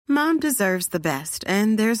Mom deserves the best,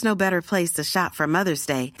 and there's no better place to shop for Mother's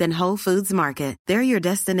Day than Whole Foods Market. They're your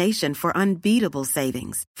destination for unbeatable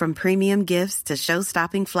savings, from premium gifts to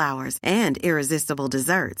show-stopping flowers and irresistible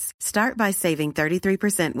desserts. Start by saving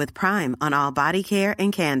 33% with Prime on all body care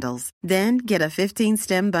and candles. Then get a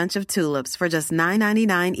 15-stem bunch of tulips for just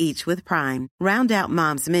 $9.99 each with Prime. Round out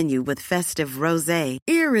Mom's menu with festive rosé,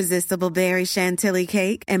 irresistible berry chantilly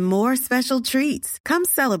cake, and more special treats. Come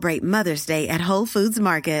celebrate Mother's Day at Whole Foods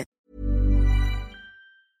Market.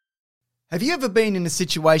 Have you ever been in a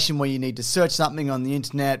situation where you need to search something on the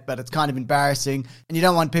internet, but it's kind of embarrassing and you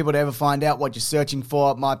don't want people to ever find out what you're searching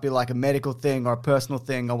for? It might be like a medical thing or a personal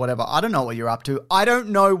thing or whatever. I don't know what you're up to. I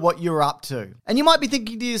don't know what you're up to. And you might be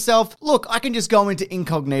thinking to yourself, look, I can just go into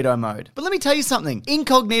incognito mode. But let me tell you something.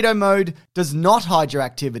 Incognito mode does not hide your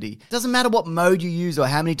activity. It doesn't matter what mode you use or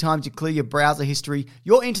how many times you clear your browser history.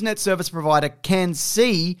 Your internet service provider can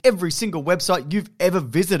see every single website you've ever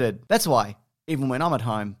visited. That's why, even when I'm at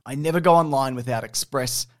home, I never go online without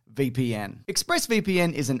ExpressVPN.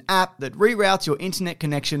 ExpressVPN is an app that reroutes your internet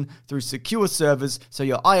connection through secure servers so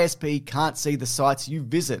your ISP can't see the sites you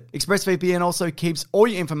visit. ExpressVPN also keeps all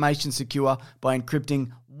your information secure by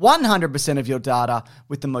encrypting 100% of your data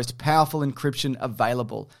with the most powerful encryption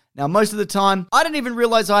available. Now, most of the time, I don't even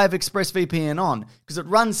realize I have ExpressVPN on because it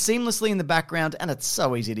runs seamlessly in the background and it's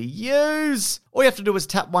so easy to use. All you have to do is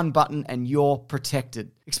tap one button and you're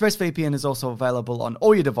protected. ExpressVPN is also available on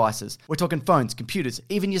all your devices. We're talking phones, computers,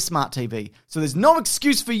 even your smart TV. So there's no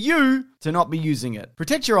excuse for you to not be using it.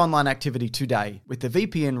 Protect your online activity today with the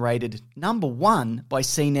VPN rated #1 by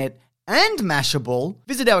CNET and Mashable.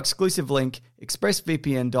 Visit our exclusive link,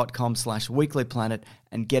 expressvpn.com/weeklyplanet,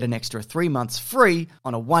 and get an extra 3 months free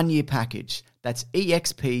on a 1-year package. That's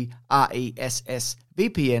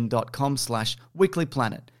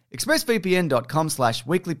expressvpn.com/weeklyplanet.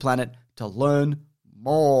 expressvpn.com/weeklyplanet to learn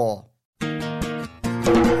more.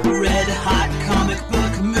 Red hot comic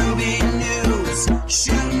book movie news,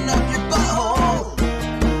 shooting up your butthole.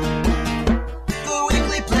 The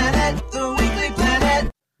Weekly Planet, the Weekly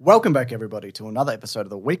Planet. Welcome back, everybody, to another episode of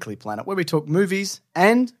the Weekly Planet, where we talk movies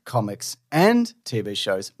and comics and TV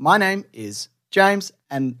shows. My name is James,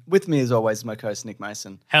 and with me, as always, my co-host Nick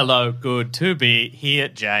Mason. Hello, good to be here,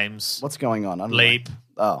 James. What's going on? Leap.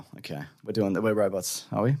 Oh, okay. We're robots,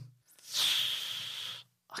 are we?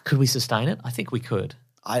 Could we sustain it? I think we could.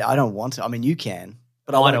 I don't want to. I mean, you can,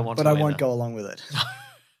 but I don't want to. But I won't go along with it.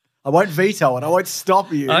 I won't veto it. I won't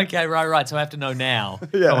stop you. Okay, right. So I have to know now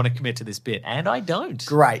if I want to commit to this bit, and I don't.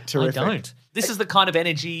 Great, terrific. I don't. This is the kind of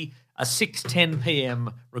energy a 6:10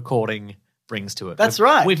 p.m. recording brings to it. That's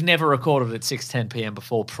right. We've never recorded at 6:10 p.m.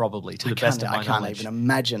 before, probably, to the best of my knowledge. I can't even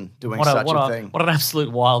imagine doing such a thing. What an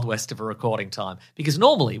absolute wild west of a recording time. Because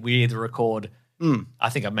normally we either record,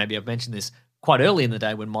 I think I've mentioned this, quite early in the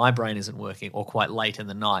day when my brain isn't working, or quite late in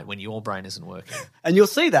the night when your brain isn't working. And you'll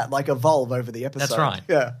see that evolve over the episode. That's right.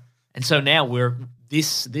 Yeah. And so now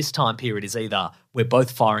this time period is either we're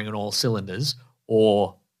both firing on all cylinders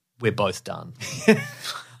or we're both done.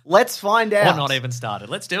 Let's find out. Or not even started.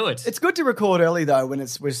 Let's do it. It's good to record early, though, when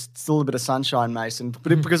we're still a bit of sunshine, Mason.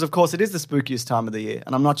 But because, of course, it is the spookiest time of the year.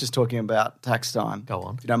 And I'm not just talking about tax time. Go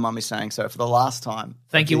on. If you don't mind me saying so, for the last time.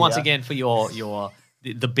 Thank you once again for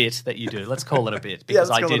the bit that you do. Let's call it a bit, because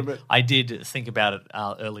I did think about it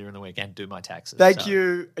earlier in the week and do my taxes. Thank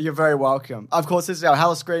you. You're very welcome. Of course, this is our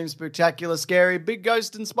Hella Scream Spectacular Scary Big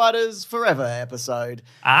Ghost and Spiders Forever episode.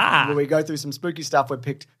 Where we go through some spooky stuff. We've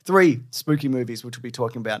picked 3 spooky movies, which we'll be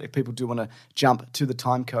talking about if people do want to jump to the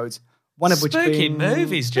time codes. One of which being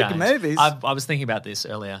movies, James. Spooky movies. I was thinking about this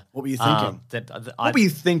earlier. What were you thinking? What were you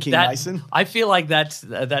thinking, Mason? I feel like that's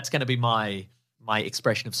going to be my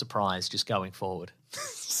expression of surprise just going forward.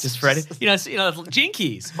 Just for anything.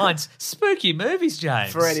 Jinkies. Mine's spooky movies,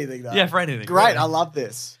 James. For anything, though. Yeah, for anything. Great. I love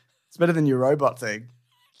this. It's better than your robot thing,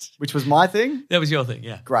 which was my thing. That was your thing,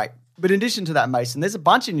 yeah. Great. But in addition to that, Mason, there's a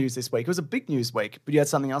bunch of news this week. It was a big news week, but you had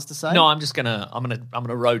something else to say? No, I'm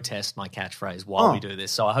gonna road test my catchphrase while we do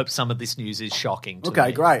this. So I hope some of this news is shocking to me.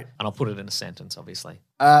 Okay, great. And I'll put it in a sentence, obviously.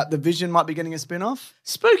 The Vision might be getting a spin-off.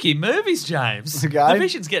 Spooky movies, James. Okay. The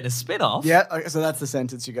Vision's getting a spin-off. Yeah, okay, so that's the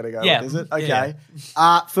sentence you got to go with, is it? Okay.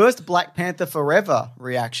 Yeah. First Black Panther Forever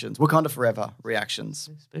reactions. Wakanda Forever reactions.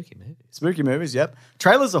 Spooky movies. Spooky movies, yep.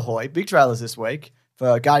 Trailers ahoy. Big trailers this week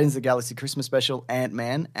for Guardians of the Galaxy Christmas Special,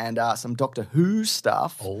 Ant-Man, and some Doctor Who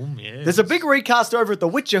stuff. Oh, yes. There's a big recast over at The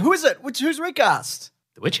Witcher. Who is it? Who's recast?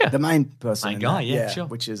 The Witcher? The main person. Main guy, yeah, sure.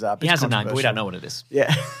 Which is he has a name, but we don't know what it is.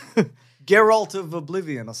 Yeah. Geralt of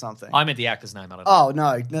Oblivion or something. I meant the actor's name, I don't know. Oh,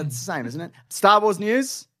 no, that's the same, isn't it? Star Wars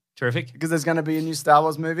news. Terrific. because there's going to be a new Star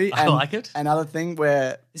Wars movie. I like it. Another thing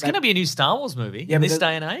where There's going to be a new Star Wars movie in but this the-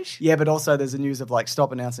 day and age. Yeah, but also there's the news of like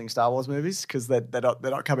stop announcing Star Wars movies because they're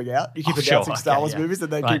not coming out. You keep Oh, sure, announcing Star okay, Wars yeah. movies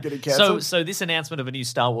and they Right. keep getting cancelled. So this announcement of a new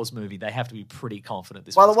Star Wars movie, they have to be pretty confident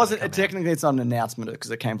this. Well, one's it wasn't gonna come out. technically. It's not an announcement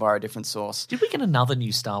because it came via a different source. Did we get another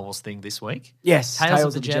new Star Wars thing this week? Yes, Tales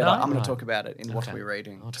of the Jedi? I'm going Right. to talk about it in what Okay. we're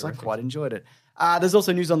reading Oh, because I terrific. quite enjoyed it. There's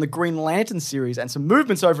also news on the Green Lantern series and some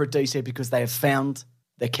movements over at DC because they have found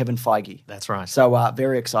their Kevin Feige. That's right. So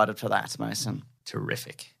very excited for that, Mason.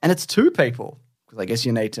 Terrific. And it's two people because I guess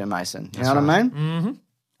you need to, Mason. You know what I mean? Mm-hmm. All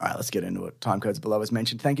right, let's get into it. Time codes below as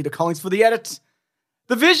mentioned. Thank you to Collins for the edit.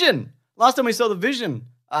 The Vision. Last time we saw the Vision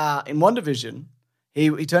in WandaVision, he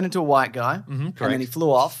turned into a white guy and then he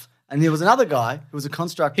flew off. And there was another guy who was a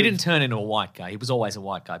construct. He didn't turn into a white guy. He was always a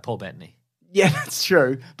white guy. Paul Bettany. Yeah, that's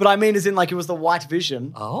true. But I mean, as in, like, it was the White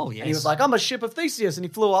Vision. Oh, yes. And he was like, I'm a ship of Theseus, and he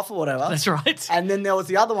flew off or whatever. That's right. And then there was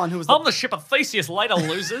the other one who was I'm the ship of Theseus, later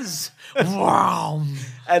losers. Wow.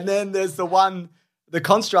 And then there's the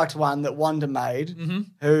construct one that Wanda made, Mm-hmm.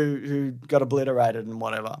 who got obliterated and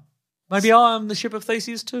whatever. Maybe I'm the ship of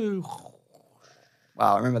Theseus too.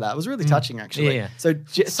 Wow, I remember that. It was really touching, actually. Yeah. So,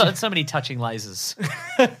 So many touching lasers.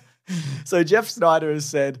 So Jeff Snyder has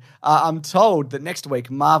said, I'm told that next week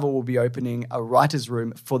Marvel will be opening a writer's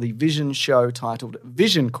room for the Vision show titled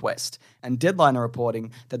Vision Quest. And Deadline are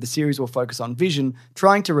reporting that the series will focus on Vision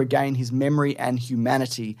trying to regain his memory and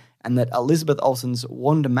humanity, and that Elizabeth Olsen's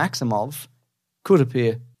Wanda Maximoff could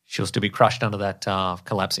appear. She'll still be crushed under that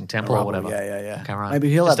collapsing temple or whatever. Yeah. Okay, right.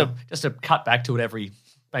 Maybe he'll just a cut back to it every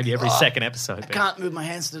second episode. I can't move my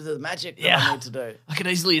hands to do the magic that Yeah. I need to do. I could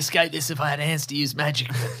easily escape this if I had hands to use magic.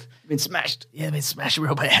 Been smashed. Yeah, I've been smashed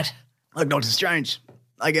real bad. Like Doctor Strange.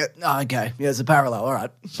 Okay. Yeah, it's a parallel. All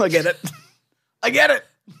right. I get it. I get it.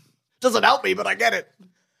 Doesn't help me, but I get it.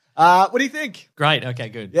 What do you think? Great. Okay,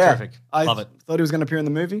 good. Yeah. Terrific. I Love it. thought he was going to appear in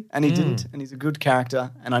the movie, and he didn't. And he's a good character.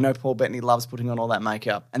 And I know Paul Bettany loves putting on all that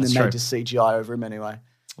makeup. And That's then they true. just CGI over him anyway.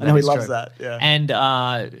 I That know he is loves true. that. Yeah.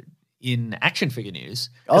 And in action figure news,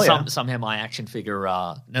 somehow my action figure,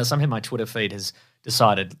 somehow my Twitter feed has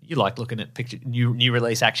decided you like looking at new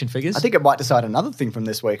release action figures. I think it might decide another thing from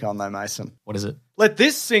this week on, though, Mason. What is it? Let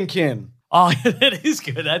this sink in. Oh, that is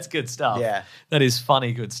good. That's good stuff. Yeah. That is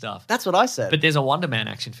funny, good stuff. That's what I said. But there's a Wonder Man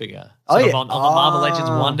action figure. Oh, Sort of yeah. on the Marvel Legends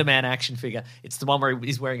Wonder Man action figure. It's the one where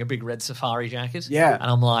he's wearing a big red safari jacket. Yeah. And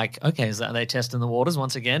I'm like, okay, are they testing the waters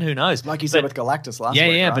once again? Who knows? like you said with Galactus last yeah,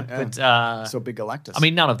 week, yeah, right? but So big Galactus. I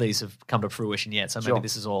mean, none of these have come to fruition yet, so maybe Sure.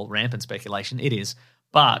 this is all rampant speculation. It is.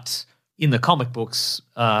 But in the comic books,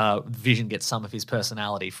 Vision gets some of his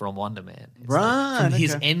personality from Wonder Man. It's Right, from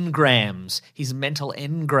his okay. engrams, his mental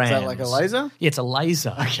engrams. Is that like a laser? Yeah, it's a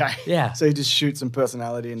laser. Okay. Yeah. So you just shoot some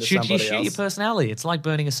personality into shoot somebody else. your personality. It's like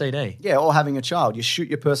burning a CD. Yeah, or having a child. You shoot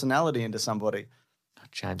your personality into somebody.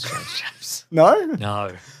 James. No?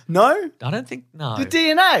 No. No? I don't think, no. The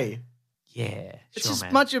DNA. Yeah. It's sure, just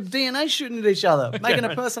man. much of DNA shooting at each other, making a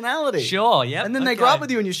right. personality. Sure, yeah. And then they grow up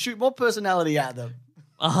with you and you shoot more personality at them.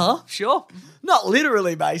 Uh-huh, sure. Not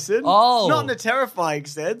literally, Mason. Oh. Not in a terrifying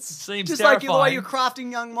sense. Seems just like the way terrifying. you're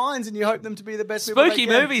crafting young minds and you hope them to be the best people Spooky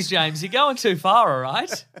they can. movies, James. You're going too far, all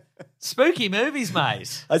right? Spooky movies,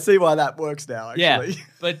 mate. I see why that works now, actually. Yeah,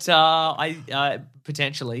 but I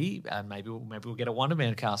potentially maybe we'll get a Wonder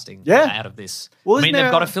Man casting Yeah. out of this. Well, I isn't mean, they've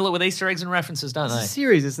there got to a- fill it with Easter eggs and references, don't There's a they?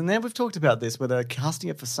 series, isn't there? We've talked about this, where they're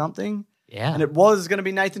casting it for something. Yeah, And it was going to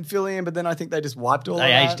be Nathan Fillion, but then I think they just wiped all they of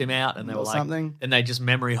that. aged him out, and they or were like, something. and they just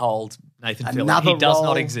memory hold Nathan Fillion. Another He does role-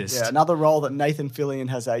 not exist. Yeah, another role that Nathan Fillion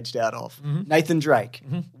has aged out of. Mm-hmm. Nathan Drake,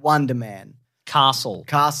 Wonder Man, Castle,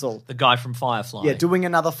 Castle. the guy from Firefly. Yeah, doing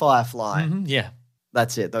another Firefly. Mhm, yeah,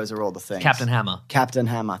 That's it. Those are all the things. Captain Hammer. Captain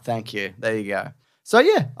Hammer. Thank you. There you go. So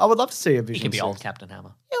yeah, I would love to see a Vision. He can be series. old Captain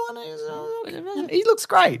Hammer. Yeah, well, he looks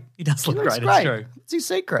great. He does look He looks great. It's true. What's his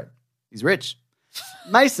secret? He's rich.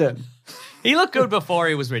 Mason. He looked good before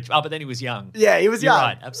he was rich. Oh, but then he was young. Yeah, he was You're young.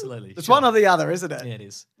 right. Absolutely. It's Sure. one or the other, isn't it? Yeah, it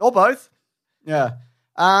is. Or both. Yeah.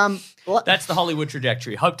 Well, That's the Hollywood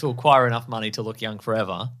trajectory. Hope to acquire enough money to look young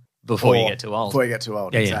forever before you get too old. Before you get too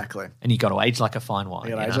old, Yeah, yeah. exactly. And you got to age like a fine wine.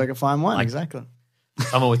 You know, you age know? like a fine wine, Like- exactly.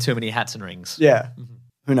 Someone with too many hats and rings. Yeah.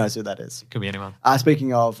 Who knows who that is? Could be anyone. Not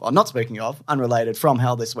speaking of, unrelated, from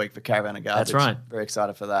Hell this week for Caravan of Garbage. That's right. Very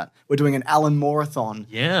excited for that. We're doing an Alan Moore-a-thon.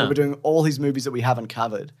 Yeah. Where we're doing all his movies that we haven't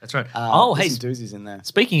covered. That's right. There's hey, some doozies in there.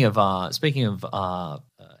 speaking of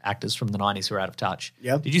actors from the 90s who are out of touch.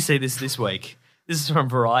 Yep. Did you see this week? This is from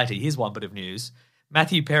Variety. Here's one bit of news.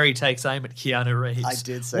 Matthew Perry takes aim at Keanu Reeves. I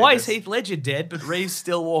did see Why this. is Heath Ledger dead, but Reeves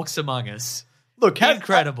still walks among us? Look,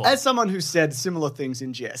 Incredible. As someone who said similar things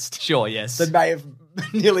in jest, Sure, yes. that may have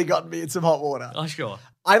nearly gotten me in some hot water. Oh, sure.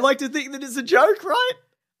 I like to think that it's a joke, right?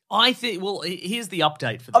 I think, well, here's the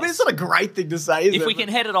update for this. I mean, it's not a great thing to say, is it? If we can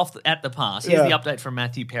head it off at the pass, here's the update from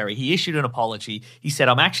Matthew Perry. He issued an apology. He said,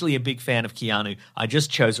 I'm actually a big fan of Keanu. I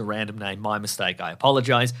just chose a random name. My mistake. I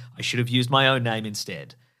apologize. I should have used my own name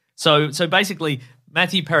instead. So basically,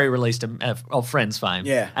 Matthew Perry released of Friends fame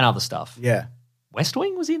and other stuff. Yeah. West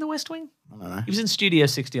Wing? Was he in the West Wing? I don't know. He was in Studio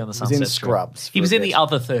 60 on the Sunset in Strip. Scrubs He for was a in bit. the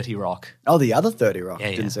other 30 Rock. Oh, the other 30 Rock.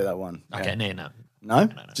 Yeah, Didn't see that one. Okay, Yeah. no. No?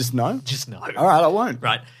 Just no? Just no. All right, I won't.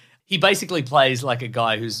 Right. He basically plays like a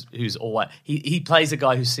guy who's always he plays a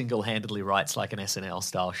guy who single-handedly writes like an SNL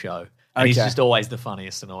style show. And he's Okay. just always the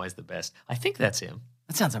funniest and always the best. I think that's him.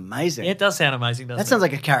 That sounds amazing. Yeah, it does sound amazing, doesn't it? That sounds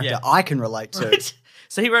like a character I can relate to. Right.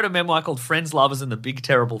 So he wrote a memoir called Friends, Lovers, and the Big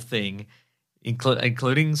Terrible Thing,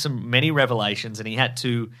 including many revelations, and he had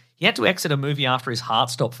to exit a movie after his heart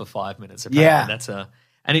stopped for 5 minutes. Apparently. Yeah.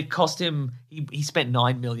 And it cost him. He spent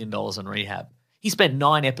 $9 million on rehab. He spent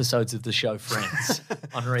 9 episodes of the show Friends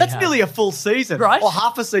on rehab. That's nearly a full season. Right? Or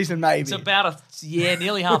half a season, maybe. It's about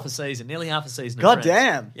nearly half a season. Nearly half a season. of God Friends.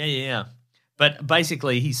 damn. Yeah. But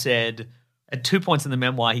basically, he said at 2 points in the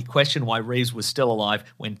memoir, he questioned why Reeves was still alive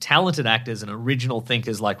when talented actors and original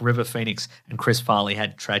thinkers like River Phoenix and Chris Farley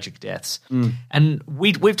had tragic deaths. And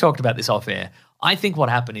we've talked about this off air. I think what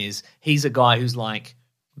happened is he's a guy who's like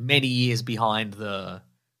many years behind the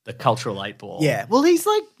cultural 8 ball. Yeah. Well, he's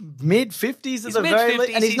like mid-50s at the very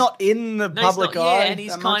least, and he's not in the public eye. Yeah, and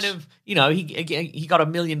he's kind of, he got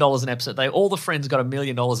 $1 million an episode. All the Friends got $1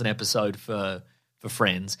 million an episode for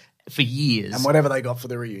Friends for years. And whatever they got for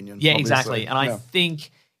the reunion. Yeah, obviously. exactly. And I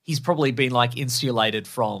think he's probably been like insulated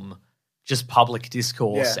from just public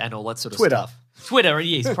discourse and all that sort of Twitter. stuff. Twitter,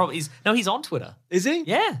 he's on Twitter. Is he?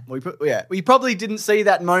 Yeah. We probably didn't see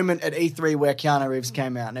that moment at E3 where Keanu Reeves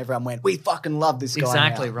came out and everyone went, we fucking love this guy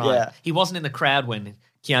Exactly now. right. Yeah. He wasn't in the crowd when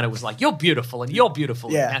Keanu was like, you're beautiful and you're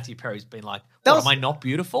beautiful. Yeah. And Matthew Perry's been like, That what, was- am I not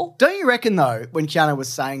beautiful? Don't you reckon, though, when Keanu was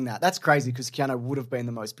saying that, that's crazy because Keanu would have been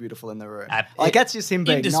the most beautiful in the room. That's just him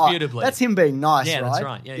being nice. Indisputably. That's him being nice, Yeah, right? that's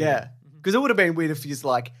right. Yeah. Because it would have been weird if he's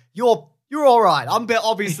like, you're all right. I'm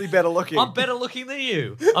obviously better looking. I'm better looking than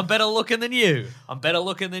you. I'm better looking than you. I'm better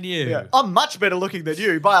looking than you. Yeah. I'm much better looking than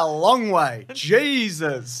you by a long way.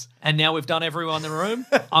 Jesus. And now we've done everyone in the room.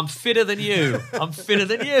 I'm fitter than you. I'm fitter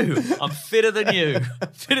than you. I'm fitter than you.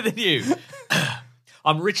 Fitter than you.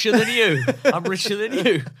 I'm richer than you. I'm richer than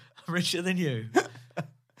you. I'm richer than you.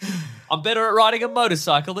 I'm better at riding a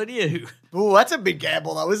motorcycle than you. Ooh, that's a big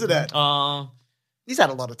gamble, though, isn't it? He's had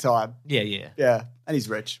a lot of time. Yeah. Yeah, and he's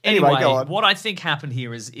rich. Anyway, go on. what I think happened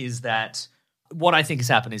here is that what I think has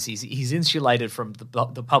happened is he's insulated from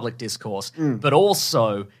the public discourse, but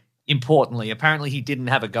also importantly, apparently he didn't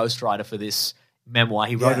have a ghostwriter for this memoir.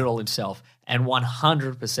 He wrote it all himself, and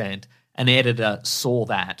 100% an editor saw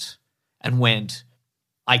that and went,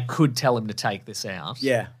 "I could tell him to take this out."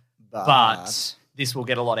 Yeah, but this will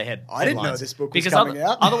get a lot of headlines. I didn't know this book was because coming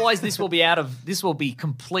out. Otherwise, this will be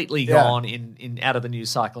completely gone in out of the news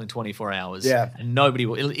cycle in 24 hours. Yeah. And nobody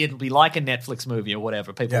will. It'll be like a Netflix movie or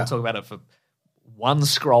whatever. People will talk about it for one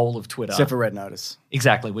scroll of Twitter. except for Red Notice.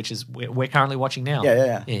 Exactly, which is we're currently watching now.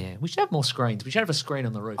 Yeah. We should have more screens. We should have a screen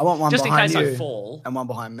on the roof. I want one just behind in case you I fall. and one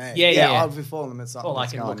behind me. Yeah. I'll be falling at something. Well, I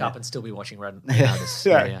that's can going, look up and still be watching Red Yeah. Notice.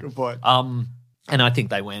 Yeah, good point. And I think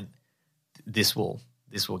they went, this will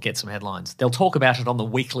get some headlines. They'll talk about it on the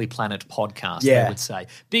Weekly Planet podcast, they would say.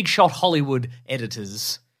 Big shot Hollywood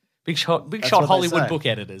editors, big shot what they Hollywood say. book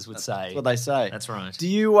editors would say. That's what they say. That's right. Do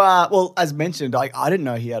you, well, as mentioned, I didn't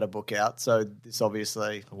know he had a book out, so this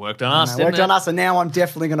obviously Worked on us, worked didn't on it? us, and now I'm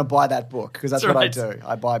definitely going to buy that book because that's That's what right. I do.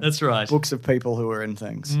 I buy That's right. books of people who are in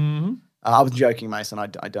things. Mm-hmm. I was joking, Mason. I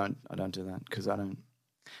don't do that because I don't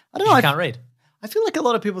know. You can't read. I feel like a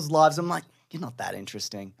lot of people's lives, I'm like, you're not that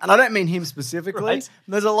interesting. And I don't mean him specifically. Right.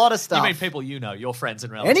 There's a lot of stuff. You mean people your friends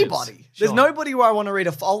and relatives. Anybody. Sure. There's nobody where I want to read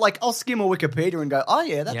I'll skim a Wikipedia and go, oh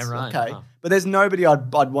yeah, that's right. okay. Oh. But there's nobody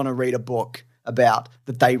I'd want to read a book about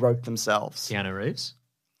that they wrote themselves. Keanu Reeves.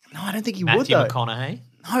 No, I don't think he would Matthew though. McConaughey.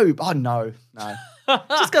 No. Oh no.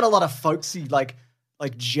 Just got a lot of folksy like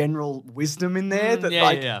general wisdom in there that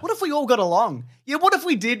yeah. what if we all got along? Yeah, what if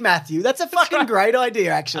we did, Matthew? That's a fucking great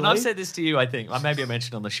idea, actually. And I've said this to you, I think. Maybe I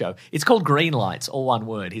mentioned on the show. It's called Green Lights, all one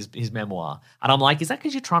word, his memoir. And I'm like, is that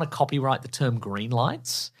because you're trying to copyright the term green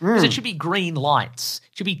lights? Because it should be green lights.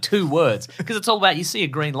 It should be 2 words. Because it's all about you see a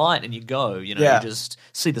green light and you go, you just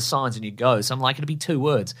see the signs and you go. So I'm like, it'd be 2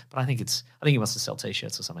 words. But I think he wants to sell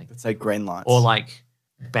T-shirts or something. Let's say green lights. Or like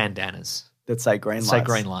bandanas. Let's say green lights. Say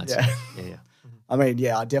green lights. Yeah. I mean,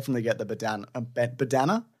 yeah, I definitely get the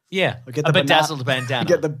bandana. Yeah, I get a the bedazzled bandana. I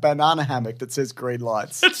get the banana hammock that says green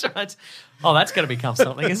lights. That's right. Oh, that's going to become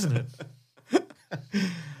something, isn't it?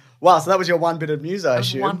 Wow, so that was your one bit of news, I That was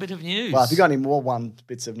assume. one bit of news. Well, if you got any more one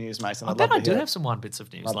bits of news, Mason, I I'd bet love I to do hear have it. some one bits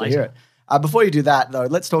of news Love to later. hear it. Before you do that, though,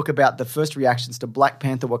 let's talk about the first reactions to Black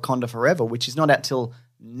Panther Wakanda Forever, which is not out till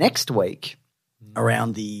next week,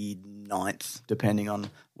 around the 9th, depending on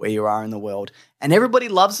where you are in the world. And everybody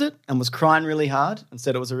loves it and was crying really hard and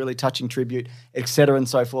said it was a really touching tribute, etc. and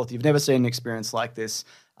so forth. You've never seen an experience like this,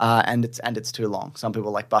 and it's too long. Some people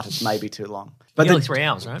are like, but it's maybe too long. But Nearly 3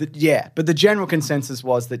 hours, right? But the general consensus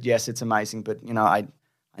was that, yes, it's amazing. But, you know, I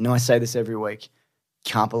know I say this every week.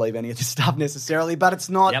 Can't believe any of this stuff necessarily, but it's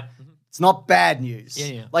not. Yep. It's not bad news.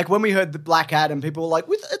 Yeah. Like when we heard the Black Adam, people were like,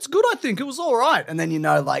 "It's good. I think it was all right." And then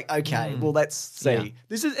okay, well, let's see. Yeah.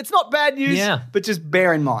 It's not bad news. Yeah. But just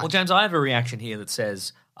bear in mind. Well, James, I have a reaction here that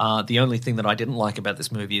says the only thing that I didn't like about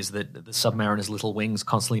this movie is that the Submariner's little wings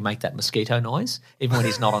constantly make that mosquito noise, even when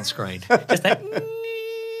he's not on screen. Just that.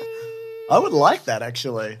 I would like that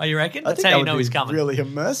actually. Oh, you reckon? I That's think how that you would know be he's coming. really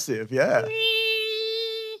immersive. Yeah.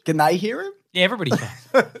 Can they hear him? Yeah, everybody can.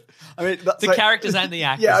 I mean, The characters and the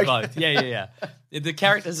actors Yeah, okay. both. Yeah. The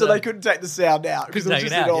characters. So they couldn't take the sound out because it was take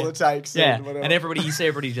just in all the takes. Yeah, and whatever. and you see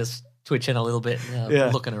everybody just twitching a little bit,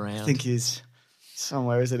 looking around. I think he's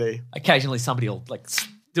somewhere, isn't he? Occasionally somebody will like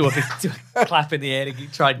do a clap in the air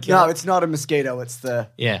to try and kill No, it. it's not a mosquito. It's the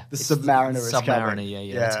It's Submariner. is Submariner, coming.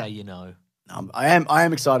 yeah. That's how you know. I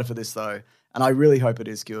am excited for this though, and I really hope it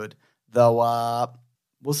is good. Though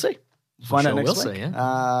we'll see. We'll find out sure next we'll week. see,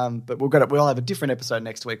 yeah. But we'll have a different episode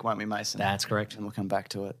next week, won't we, Mason? That's correct. And we'll come back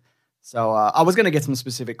to it. So I was going to get some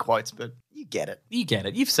specific quotes, but you get it. You get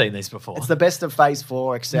it. You've seen these before. It's the best of Phase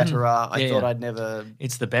 4, etc. I Yeah, thought yeah. I'd never.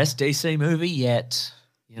 It's the best DC movie yet.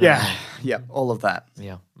 You know. Yeah, all of that.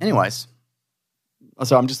 Yeah. Anyways,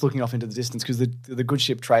 so I'm just looking off into the distance because the Good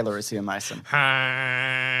Ship trailer is here, Mason.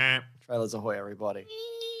 Trailers ahoy, everybody!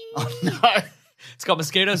 Oh no! It's got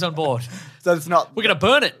mosquitoes on board. So it's not. We're going to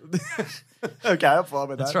burn it. Okay, I'm fine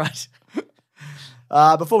with that. That's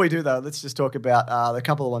right. Before we do, though, let's just talk about a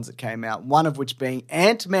couple of ones that came out. One of which being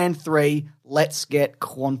Ant-Man 3, Let's Get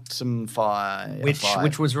Quantified.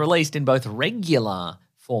 Which was released in both regular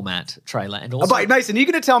format trailer and also Wait, Mason, you're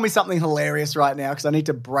going to tell me something hilarious right now because I need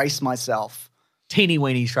to brace myself. teeny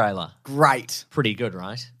weeny trailer. Great. Pretty good,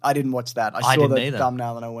 right? I didn't watch that. I saw didn't the either.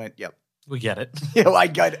 thumbnail and I went, yep. We get it. Yeah, I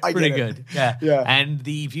get it. Pretty good. Yeah. Yeah. And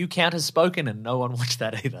the view count has spoken and no one watched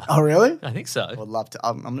that either. Oh, really? I think so. I would love to.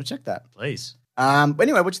 I'm going to check that. Please.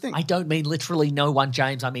 Anyway, what do you think? I don't mean literally no one,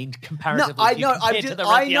 James. I mean comparatively. No, I if you know. compare to the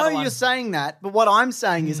I the know other you're one. saying that, but what I'm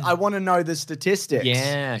saying is I want to know the statistics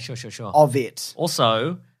Yeah, sure. of it.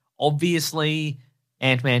 Also, obviously,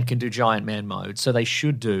 Ant-Man can do Giant Man mode, so they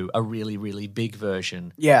should do a really, really big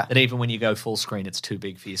version. Yeah. That even when you go full screen, it's too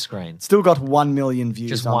big for your screen. Still got 1 million views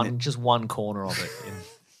Just on it. just one corner of it.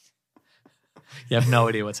 You have no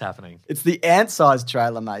idea what's happening. It's the ant-sized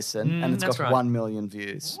trailer, Mason, and it's that's got right. 1 million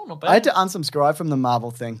views. Oh, not bad. I had to unsubscribe from the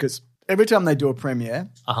Marvel thing because every time they do a premiere,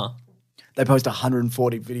 they post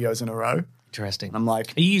 140 videos in a row. Interesting. And I'm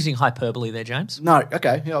like, Are you using hyperbole there, James? no,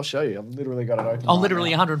 okay, here, I'll show you. I've literally got it open. Oh, right literally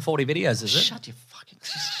now. 140 videos, is it?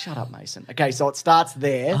 Shut up, Mason. Okay, so it starts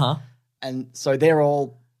there, and so they're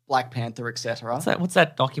all Black Panther, etc. What's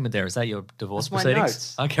that document there? Is that your divorce That's my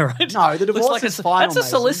proceedings? notes. Okay, right. No, the divorce Looks like is final, That's a Mason.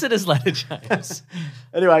 solicitor's letter, James.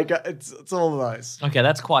 Anyway, it's all of those. Okay,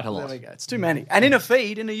 that's quite a There lot. we go. It's too many. And in a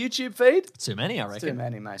YouTube feed, Too many, I it's reckon. too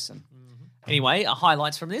many, Mason. Anyway,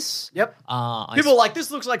 highlights from this. Yep. I People are like, this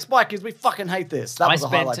looks like Spike because we fucking hate this. That was a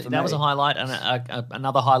highlight for me. That was a highlight, and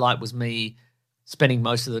another highlight was me spending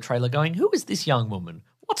most of the trailer going, "Who is this young woman?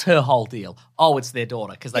 What's her whole deal? Oh, it's their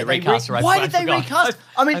daughter because they recast her. Why did they recast?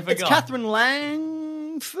 I mean, it's forgot. Catherine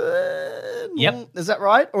Langford. Yep. Is that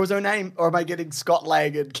right? Or is her name? Or am I getting Scott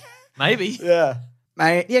Lang and Maybe. yeah.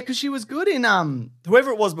 Yeah, because she was good in whoever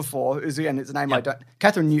it was before. Is again, it's a name I don't.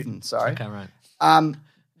 Catherine Newton. Sorry. Okay, right.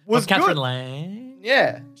 Was Catherine good. Lang.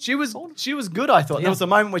 Yeah, she was good. I thought Yeah. there was a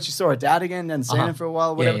moment where she saw her dad again and seen him for a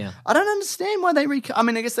while. Whatever. Yeah. I don't understand why they I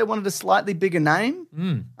mean, I guess they wanted a slightly bigger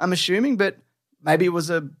name. I'm assuming, but maybe it was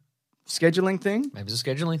a scheduling thing. Maybe it's a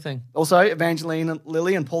scheduling thing. Also, Evangeline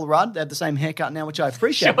Lilly and Paul Rudd, they have the same haircut now, which I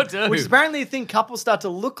appreciate. Sure do. Which is apparently a thing couples start to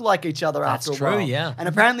look like each other That's after a true, while. yeah. And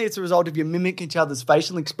apparently it's a result of you mimic each other's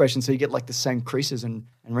facial expressions so you get like the same creases and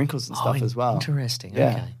wrinkles and stuff as well. Interesting. Yeah.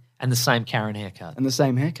 Okay. And the same Karen haircut. And the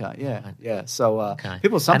same haircut, yeah. Right. Yeah. So Okay. some and the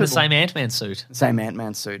people, same Ant-Man suit. same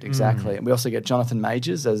Ant-Man suit, exactly. And we also get Jonathan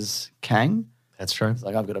Majors as Kang. That's true. It's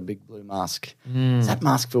like, I've got a big blue mask. Is that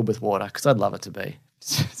mask filled with water? Because I'd love it to be.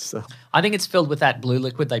 So- I think it's filled with that blue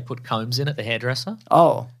liquid they put combs in at the hairdresser.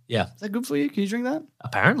 oh, Yeah. is that good for you? Can you drink that?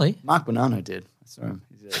 Apparently. Mark Bonanno did. I saw him.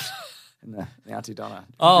 He did. in the Auntie Donna.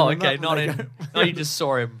 Oh, Remember? okay. Not They in. go- No, you just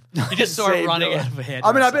saw him. You just saw See him him running do it. out of a hairdresser.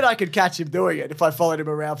 I mean, I bet I could catch him doing it if I followed him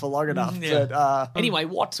around for long enough. Yeah. But, Anyway,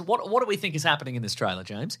 what do we think is happening in this trailer,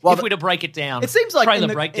 James? Well, if we're to break it down, it seems like trailer in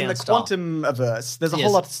the breakdown style. quantum-averse, there's a Yes.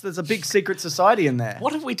 whole lot. There's a big secret society in there.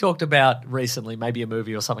 What have we talked about recently? Maybe a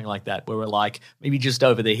movie or something like that, where we're like, maybe just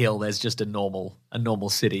over the hill, there's just a normal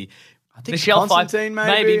city. I think Constantine,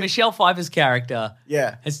 maybe? Michelle Pfeiffer's character.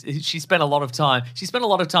 Yeah. She spent a lot of time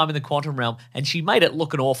in the quantum realm, and she made it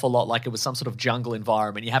look an awful lot like it was some sort of jungle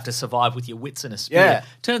environment. You have to survive with your wits and a spear. Yeah.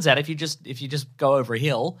 Turns out if you just go over a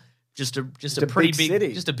hill, just a pretty big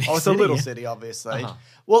city. just a big Oh, it's city. a little yeah. city, obviously. Uh-huh.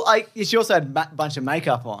 Well, she also had a bunch of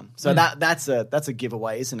makeup on, so that's a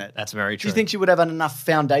giveaway, isn't it? That's very Do true. you think she would have enough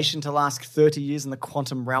foundation to last 30 years in the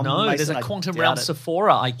quantum realm? No, Mason? there's a I quantum doubt realm it.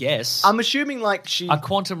 Sephora, I guess. I'm assuming like she A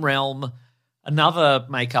quantum realm, another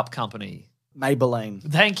makeup company. Maybelline.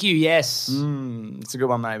 Thank you. Yes. It's a good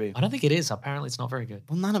one, maybe. I don't think it is. Apparently, it's not very good.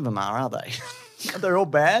 Well, none of them are they? Are they all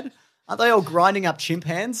bad? Aren't they all grinding up chimp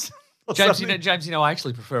hands? Or James, something? I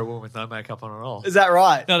actually prefer a woman with no makeup on at all. Is that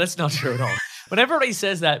right? No, that's not true at all. When everybody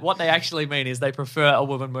says that, what they actually mean is they prefer a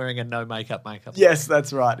woman wearing a no makeup. Yes,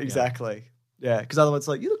 that's right. Exactly. Yeah, because otherwise it's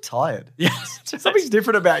like, you look tired. Yes. Something's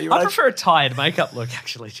different about you. I prefer a tired makeup look,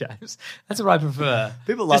 actually, James. That's what I prefer.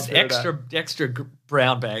 People love just it, extra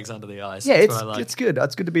brown bags under the eyes. Yeah, That's what I like. it's good.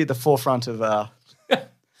 It's good to be at the forefront of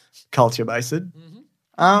culture, Mason.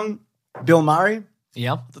 Bill Murray,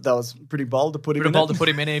 Yeah. I thought that was pretty bold to put him Pretty in bold it. to put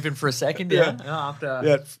him in even for a second, Yeah. After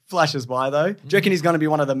Yeah, it flashes by though. Do you reckon he's going to be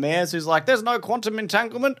one of the mayors who's like, there's no quantum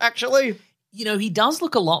entanglement, actually? You know, he does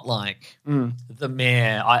look a lot like the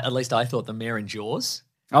mayor. At least I thought the mayor in Jaws.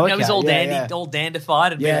 Oh, You know, he's all okay. all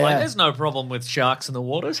dandified and Yeah, being like, yeah. "There's no problem with sharks in the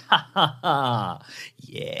waters." Ha ha ha!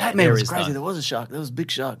 Yeah, That there man was is crazy. that. There was a shark. There was a big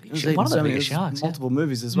shark. He was One eating of the so many- biggest there was sharks, yeah. multiple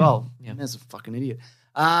movies as well. yeah. Man's a fucking idiot.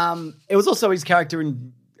 It was also his character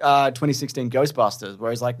in 2016 Ghostbusters,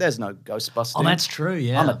 where he's like, "There's no Ghostbusters." Oh, that's true.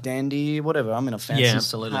 Yeah, I'm a dandy, whatever. I'm in a fancy Yeah,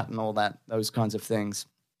 absolutely. hat and all that, those kinds of things.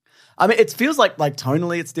 I mean, it feels like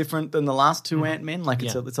tonally it's different than the last two Ant-Men. Like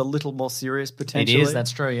it's a little more serious it potentially. is.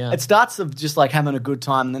 That's true. Yeah, It starts of just like having a good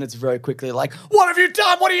time, and then it's very quickly like, "What have you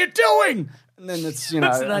done? What are you doing?" And then it's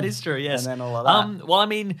that is true. Yes, and then all of that. Well, I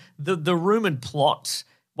mean, the rumored plot.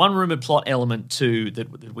 One rumored plot element too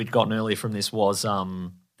that we'd gotten earlier from this was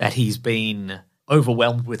that he's been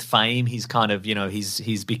overwhelmed with fame. He's kind of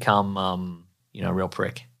he's become a real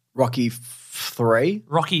prick. Rocky 3.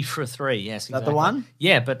 Rocky for 3, yes. that the one?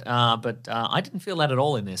 Yeah, but I didn't feel that at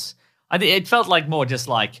all in this. It felt like more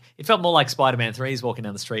like Spider-Man 3 is walking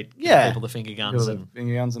down the street, giving Yeah. people the finger guns, and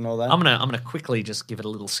Finger guns and all that. I'm gonna quickly just give it a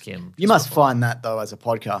little skim. You must find that though as a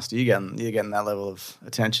podcaster, you're getting that level of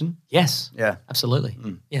attention. Yes, Yeah. absolutely.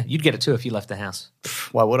 Yeah, you'd get it too if you left the house.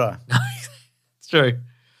 Why would I? It's true.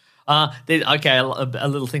 A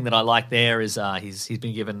little thing that I like there is he's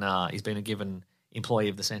been given Employee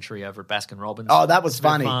of the Century over at Baskin Robbins. Oh, that was It's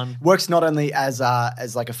been funny. fun. Works not only as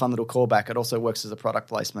like a fun little callback, it also works as a product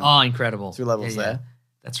placement. Oh, incredible! 2 levels Yeah, there.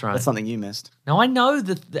 That's right. That's something you missed. No, I know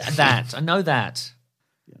that. I know that.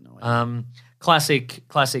 Yeah, no idea.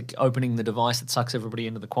 Classic opening the device that sucks everybody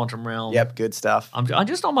into the quantum realm. Yep, good stuff. I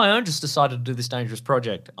just on my own just decided to do this dangerous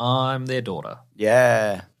project. I'm their daughter.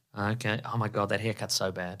 Yeah. Okay. Oh my god, that haircut's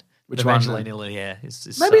so bad. Which The one? Angelina Lilly hair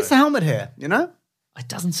is Maybe it's the helmet hair, you know? It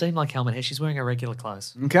doesn't seem like helmet hair. She's wearing her regular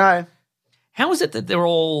clothes. Okay. How is it that they're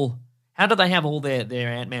all? How do they have all their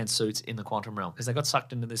Ant-Man suits in the quantum realm? Because they got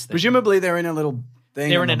sucked into this thing. Presumably they're in a little thing.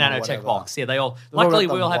 They're in a on them or nanotech whatever. box. Yeah, they all. They've all Luckily,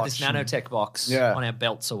 got we the all have this watch and- nanotech box Yeah. on our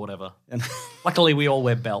belts or whatever. And Luckily, we all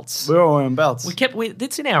wear belts. we're all wearing belts.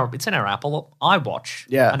 It's in our Apple iWatch.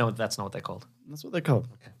 Yeah. I know that's not what they're called. That's what they're called.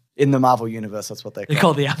 In the Marvel universe, that's what they're They're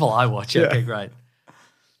called. called the Apple iWatch. Yeah. Okay, great.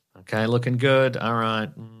 Okay, looking good. All right,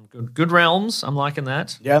 good realms. I'm liking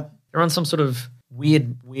that. Yep. They're on some sort of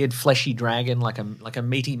weird fleshy dragon, like a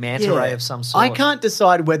meaty manta ray of some sort. I can't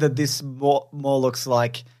decide whether this more looks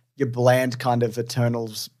like your bland kind of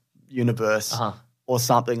Eternals universe Uh-huh. or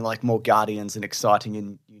something like more Guardians and exciting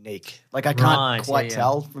and unique. Like I can't Right, quite yeah.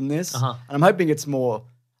 tell from this. Uh-huh. And I'm hoping it's more.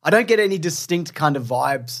 I don't get any distinct kind of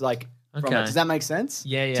vibes like from Okay. it. Does that make sense?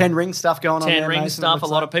 Yeah, yeah. 10 ring stuff going on there. Ten ring Mason, stuff. it A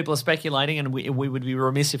looks lot like. of people are speculating, and we would be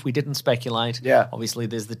remiss if we didn't speculate. Yeah. Obviously,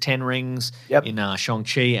 there's the 10 rings Yep. in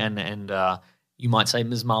Shang-Chi, and you might say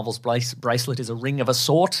Ms. Marvel's bracelet is a ring of a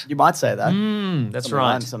sort. You might say that. That's Something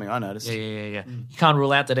right. Something I noticed. Yeah. You can't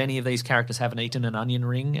rule out that any of these characters haven't eaten an onion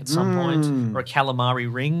ring at some point, or a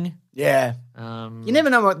calamari ring. Yeah. You never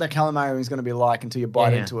know what the calamari ring is going to be like until you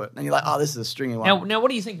bite Yeah. into it. And you're like, oh, this is a stringy one. Now, what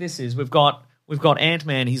do you think this is? We've got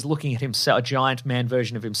Ant-Man. He's looking at himself, a giant man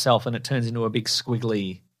version of himself, and it turns into a big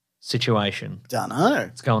squiggly situation? Don't know.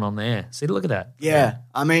 What's going on there? See, look at that. Yeah.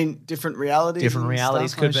 I mean, different realities. Different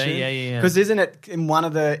realities could be. Yeah. Because isn't it in one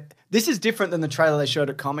of the... This is different than the trailer they showed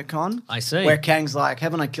at Comic-Con. I see. Where Kang's like,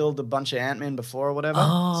 haven't I killed a bunch of Ant-Men before or whatever?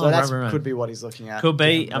 Oh, so that right. could be what he's looking at. Could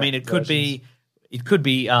be. Different I mean, it could be. It could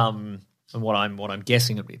be. And what I'm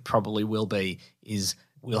guessing it probably will be is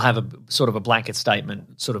we'll have a sort of a blanket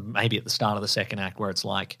statement, sort of maybe at the start of the second act, where it's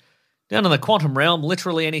like, down in the quantum realm,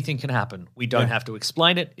 literally anything can happen. We don't have to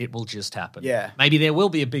explain it; it will just happen. Yeah. Maybe there will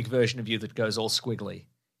be a big version of you that goes all squiggly.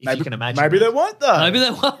 If you can imagine. Maybe that. there won't though. Maybe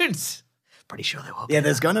there won't. Pretty sure there will be. Yeah,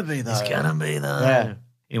 there's gonna be though. There's gonna be though. Yeah.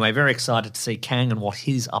 Anyway, very excited to see Kang and what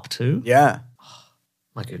he's up to. Yeah.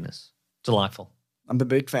 My goodness, delightful. I'm a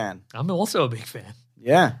big fan. I'm also a big fan.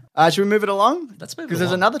 Yeah. Should we move it along? Let's move it Because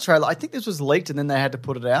there's along. another trailer. I think this was leaked and then they had to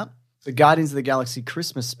put it out. The Guardians of the Galaxy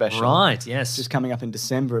Christmas special. Right. Yes. Just coming up in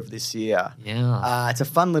December of this year. Yeah. It's a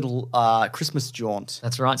fun little Christmas jaunt.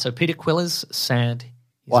 That's right. So Peter Quiller's sad.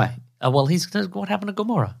 Why? Well, what happened to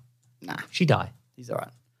Gamora? Nah. She died. He's all right.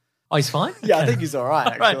 Oh, he's fine? Yeah, I Okay. think he's all right,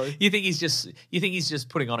 actually. Right. You think he's just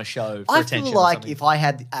putting on a show for I attention? feel or like something? if I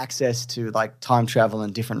had access to like time travel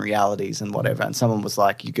and different realities and whatever, and someone was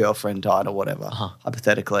like, your girlfriend died or whatever,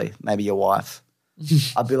 hypothetically, maybe your wife,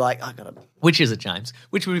 I'd be like, I gotta. Which is it, James?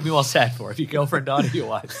 Which would you be more sad for, if your girlfriend died or your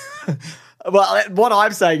wife? Well, what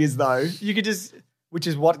I'm saying is though, you could just, which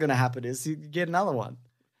is what's going to happen is you get another one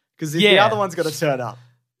because the Yeah. other one's going to turn up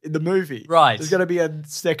in the movie, Right. There's going to be a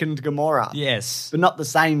second Gamora, Yes. but not the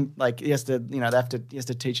same. Like he has to, he has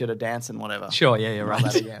to teach her to dance and whatever. Sure. Yeah. You're And all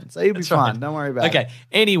right. that again. So he'll be That's fine. right. Don't worry about it. Okay.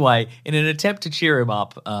 Anyway, in an attempt to cheer him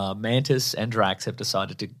up, Mantis and Drax have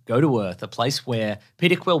decided to go to Earth, a place where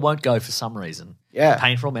Peter Quill won't go for some reason. Yeah.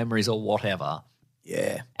 Painful memories or whatever.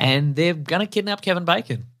 Yeah. And they're going to kidnap Kevin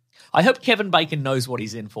Bacon. I hope Kevin Bacon knows what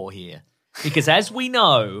he's in for here. Because as we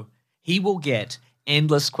know, he will get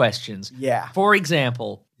endless questions. Yeah. For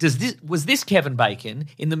example, was this Kevin Bacon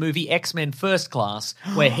in the movie X-Men First Class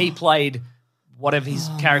where he played whatever his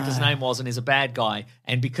character's name was and is a bad guy,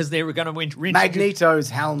 and because they were going to introduce Magneto's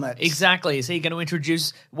helmet. Exactly. Is he going to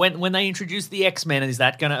introduce when they introduce the X-Men? Is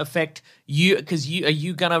that going to affect you? Because are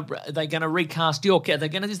they going to recast your?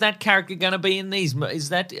 Is that character going to be in these? Is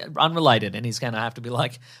that unrelated? And he's going to have to be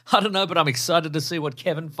like, I don't know, but I'm excited to see what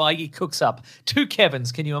Kevin Feige cooks up. 2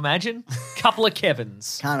 Kevins, can you imagine? Couple of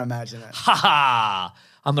Kevins. Can't imagine it. Ha ha!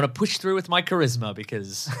 I'm going to push through with my charisma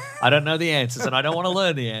because I don't know the answers and I don't want to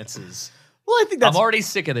learn the answers. Well, I think that's. I'm already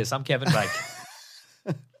sick of this. I'm Kevin Bacon.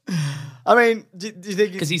 I mean, do you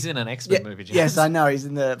think Because he's in an X-Men movie, James. Yes, I know. He's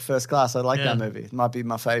in the First Class. I like Yeah. that movie. It might be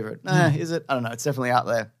my favorite. Is it? I don't know. It's definitely out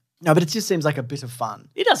there. No, but it just seems like a bit of fun.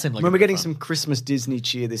 It does seem like When a we're bit of getting fun. some Christmas Disney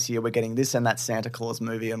cheer this year, we're getting this and that Santa Claus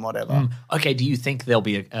movie and whatever. Okay, do you think there'll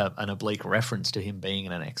be an oblique reference to him being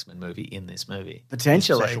in an X-Men movie in this movie?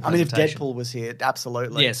 Potentially. Special I mean, if presentation. Deadpool was here,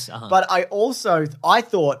 absolutely. Yes, But I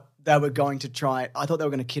thought they were going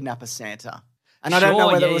to kidnap a Santa. And I don't know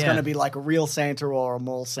Sure, whether yeah, it was yeah. going to be like a real Santa or a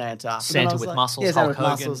mall Santa. But then Santa I was with like, muscles, yeah, Santa Hulk with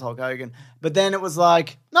Hogan. muscles, Hulk Hogan. But then it was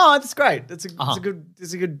like, no, that's great. It's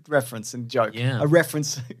a good reference and joke. Yeah. A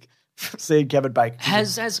reference seeing Kevin Bacon.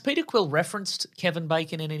 Has Peter Quill referenced Kevin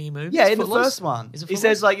Bacon in any movies? Yeah, in the Footloose? first one. Is it He Footloose?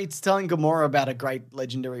 says like it's telling Gamora about a great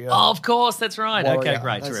legendary Oh, of course, that's right. warrior. Okay,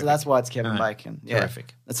 great. So Terrific. that's why it's Kevin All right. Bacon. Yeah.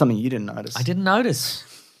 Terrific. That's something you didn't notice. I didn't notice.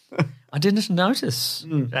 I didn't notice,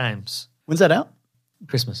 James. When's that out?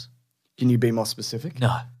 Christmas. Can you be more specific?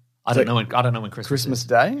 No. I don't know when Christmas Christmas is.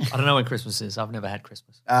 Day? I don't know when Christmas is. I've never had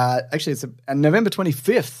Christmas. Actually, it's November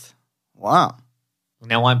 25th. Wow.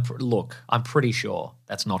 Now, I'm pretty sure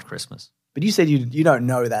that's not Christmas. But you said you don't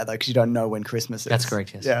know that, though, because you don't know when Christmas is. That's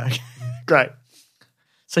correct, yes. Yeah. Okay. Great.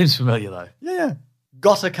 Seems familiar, though. Yeah.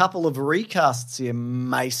 Got a couple of recasts here,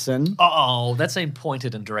 Mason. Oh, that seemed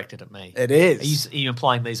pointed and directed at me. It is. Are you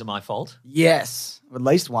implying these are my fault? Yes. At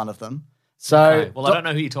least one of them. So, Okay. Well, I don't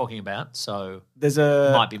know who you're talking about, so there's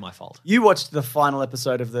it might be my fault. You watched the final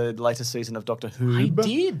episode of the latest season of Doctor Who. I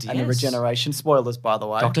did, And yes. Regeneration. Spoilers, by the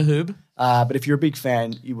way. Doctor Who? But if you're a big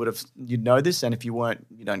fan, you'd know this, and if you weren't,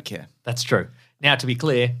 you don't care. That's true. Now, to be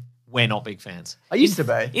clear, we're not big fans. I used to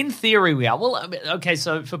be. In theory, we are. Well, I mean, okay,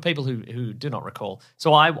 so for people who do not recall,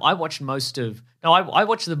 so I watched I watched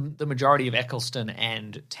the majority of Eccleston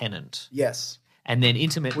and Tennant. Yes. And then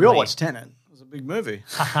intermittently... We all watched Tenet. It was a big movie.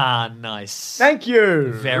 Haha, nice. Thank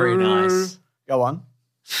you. Very nice. Go on.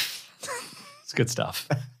 It's good stuff.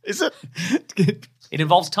 Is it? It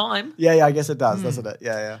involves time. Yeah, I guess it does, doesn't it?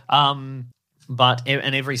 Yeah. But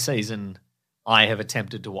every season I have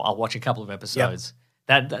attempted to I'll watch a couple of episodes.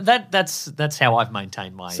 That's how I've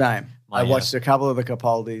maintained my Same. my, I watched a couple of the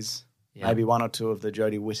Capaldis, Yeah. maybe one or two of the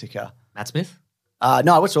Jodie Whittaker. Matt Smith.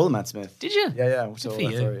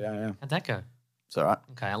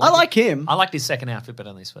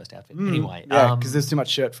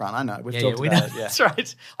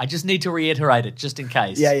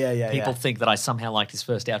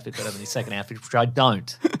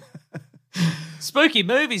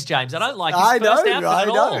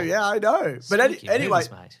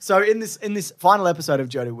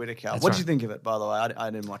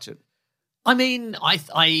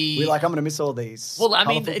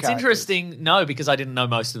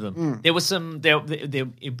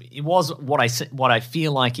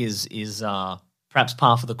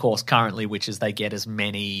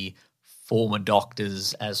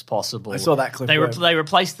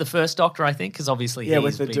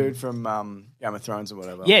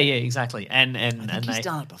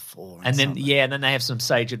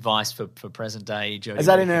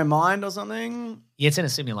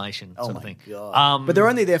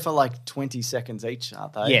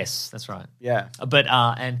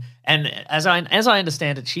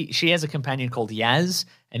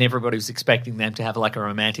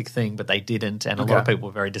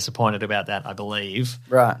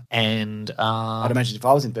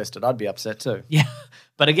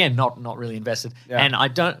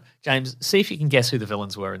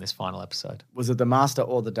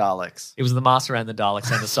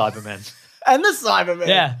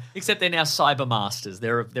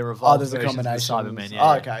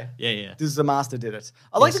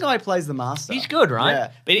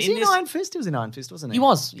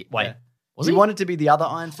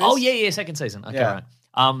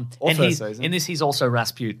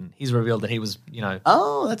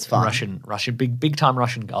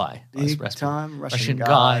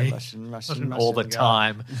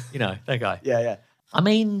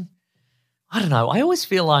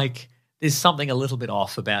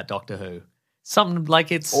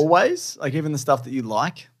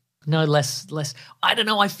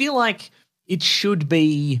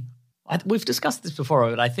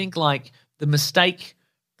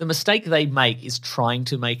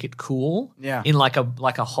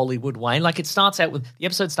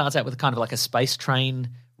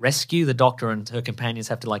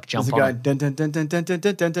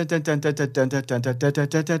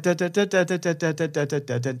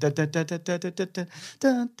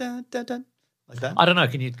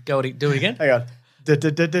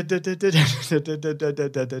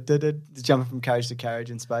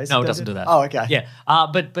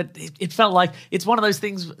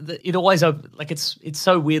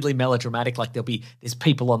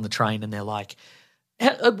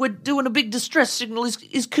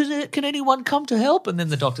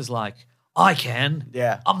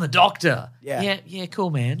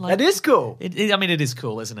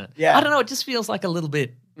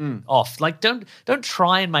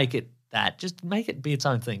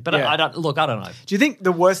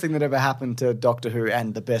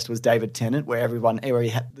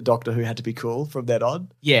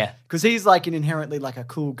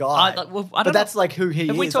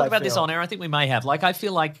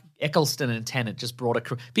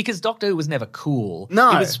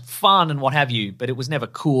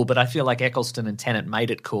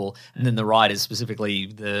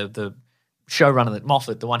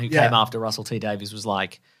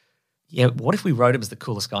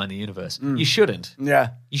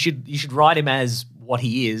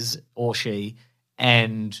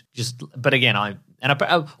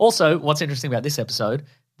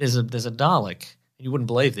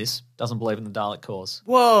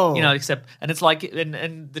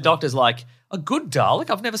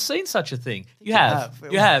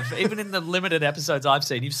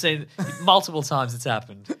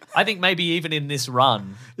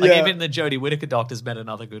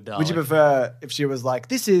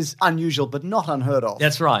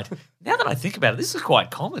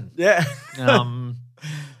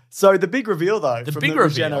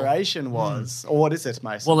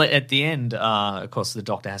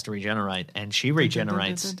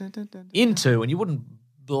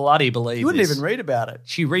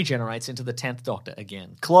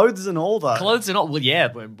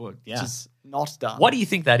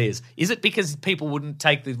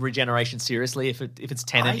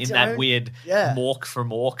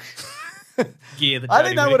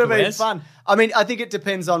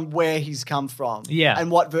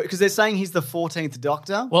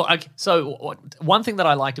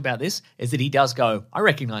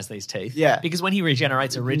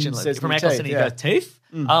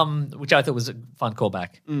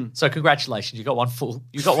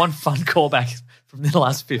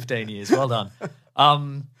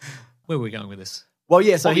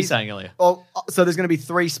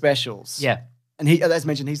 And he, as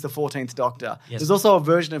mentioned, he's the 14th Doctor. Yes. There's also a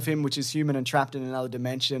version of him which is human and trapped in another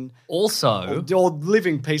dimension. Also, Or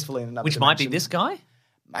living peacefully in another which dimension. might be this guy.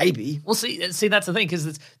 Maybe. Well, see, that's the thing, because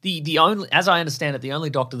it's the only, as I understand it, the only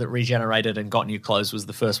Doctor that regenerated and got new clothes was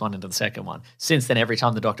the first one into the second one. Since then, every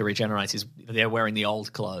time the Doctor regenerates, they're wearing the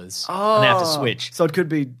old clothes, and they have to switch. So it could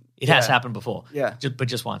be... It has happened before, Yeah. but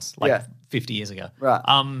just once, like 50 years ago, Right.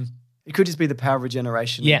 It could just be the power of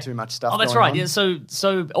regeneration and too much stuff. Oh, that's going right. on. Yeah.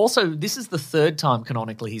 So also, this is the third time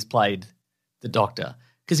canonically he's played the Doctor.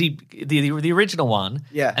 Because the original one,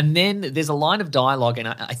 and then there's a line of dialogue, and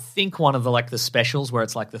I think one of the specials where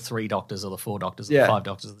it's like the 3 Doctors or the 4 Doctors or the 5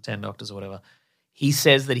 Doctors or the 10 Doctors or whatever. He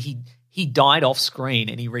says that he died off screen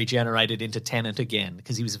and he regenerated into Tennant again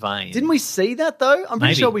because he was vain. Didn't we see that though? I'm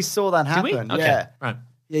pretty Maybe. sure we saw that Did we? happen. Okay. Yeah, Right.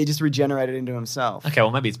 Yeah, he just regenerated into himself. Okay,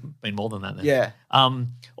 well maybe it's been more than that then. Yeah.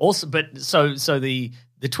 Also, but so the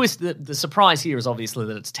twist, the surprise here is obviously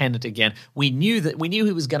that it's Tennant again. We knew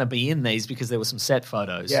he was going to be in these because there were some set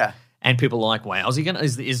photos. Yeah. And people were like, wow,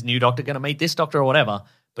 is new Doctor going to meet this Doctor or whatever?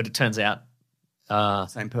 But it turns out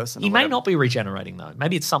Same person. he or may whatever. not be regenerating though.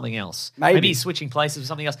 Maybe it's something else. Maybe. He's switching places with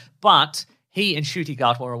something else. But he and Ncuti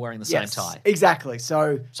Gatwa are wearing the same tie. Exactly.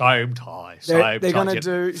 So Same tie. they're Same going to tie.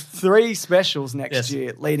 do 3 specials next Yes.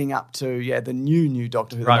 year leading up to the new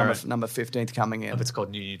Doctor Who, Right. number 15th coming in. If it's called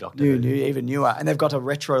New Doctor. New, even newer. And they've got a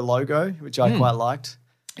retro logo, which I quite liked.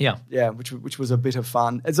 Yeah. Yeah, which was a bit of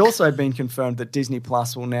fun. It's also been confirmed that Disney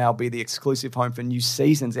Plus will now be the exclusive home for new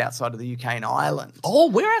seasons outside of the UK and Ireland. Oh,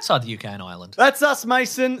 we're outside the UK and Ireland. That's us,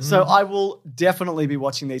 Mason. So I will definitely be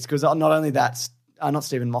watching these because not only that, not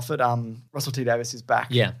Stephen Moffat, Russell T Davies is back.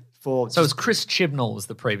 Yeah. So it's Chris Chibnall was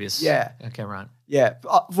the previous. Yeah. Okay, right. Yeah,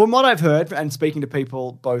 from what I've heard and speaking to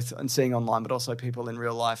people both and seeing online, but also people in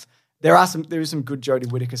real life, there is some good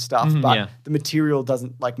Jodie Whittaker stuff, but the material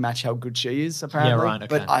doesn't match how good she is apparently. Yeah, right, okay.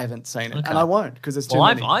 But I haven't seen it, Okay. and I won't because it's too Well,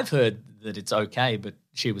 many. I've heard that it's okay, but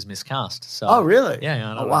she was miscast. So. Oh, really?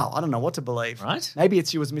 Yeah, I don't know. Wow, I don't know what to believe. Right? Maybe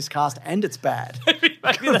she was miscast and it's bad. Maybe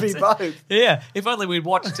Could be that's it. both. Yeah, if only we'd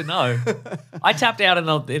watched to know. I tapped out in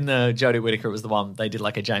the Jodie Whittaker. It was the one they did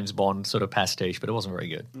like a James Bond sort of pastiche, but it wasn't very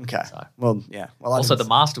good. Okay. So. Well, yeah. Well, Also, the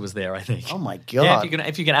Master was there, I think. Oh my god. Yeah,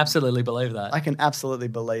 if you can absolutely believe that. I can absolutely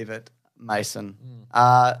believe it, Mason.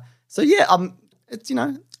 Mm. So yeah, it's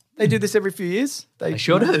they do this every few years. They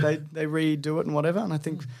sure do. They redo it and whatever, and I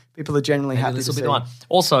think people are generally Maybe happy this to will be see. the one.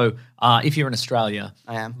 Also, if you're in Australia,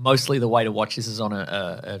 I am. Mostly the way to watch this is on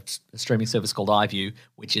a streaming service called iView,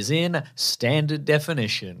 which is in standard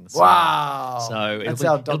definition. So, Wow. So That's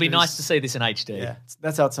how it'll be doctors- nice to see this in HD. Yeah,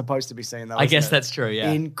 that's how it's supposed to be seen, though. I isn't guess it? that's true,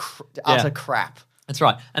 yeah. Utter crap. That's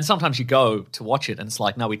right. And sometimes you go to watch it and it's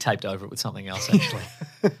like, no, we taped over it with something else, actually.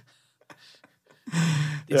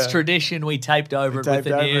 It's tradition. We taped over it with taped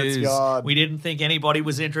the over it, news. God. We didn't think anybody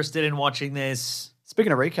was interested in watching this.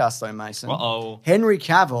 Speaking of recast, though, Mason. Uh-oh. Henry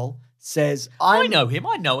Cavill says, I know him.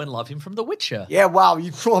 I know and love him from The Witcher. Yeah, wow,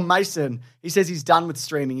 you poor Mason. He says he's done with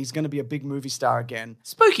streaming. He's going to be a big movie star again.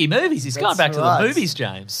 Spooky movies. He's gone That's back to right. the movies,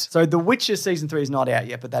 James. So The Witcher season 3 is not out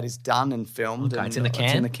yet, but that is done and filmed. Okay, and it's in the can.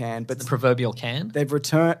 It's in the can. But The proverbial can. they've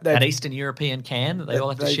returned. That Eastern European can that they all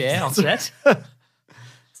have to they- share on set.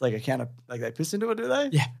 It's like a can of, they piss into it, do they?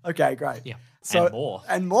 Yeah. Okay, great. Yeah. So, And more.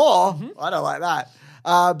 And more. I don't like that.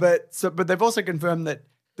 But they've also confirmed that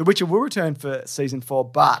The Witcher will return for season 4,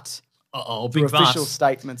 but Uh-oh, through big official bus.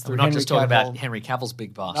 statements through We're not Henry just talking Cavill. about Henry Cavill's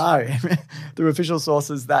big bus. No, through official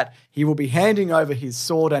sources that he will be handing over his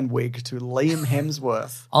sword and wig to Liam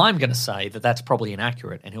Hemsworth I'm going to say that that's probably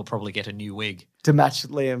inaccurate and he'll probably get a new wig. to match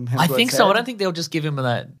Liam Hemsworth's I think so. head. I don't think they'll just give him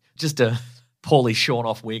just a poorly shorn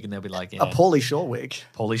off wig and they'll be like, yeah, A Pauly Shaw wig.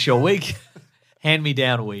 Pauly Shaw wig. Hand me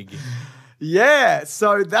down wig. Yeah,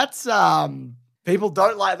 so that's people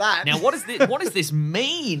don't like that. Now, what does this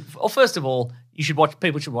mean? Well, first of all,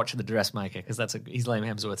 people should watch The Dressmaker because he's Liam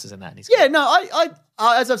Hemsworth is in that. And he's Yeah, no, I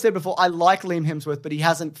as I've said before, I like Liam Hemsworth, but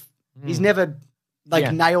he's never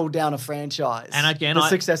Yeah. nailed down a franchise. And again, But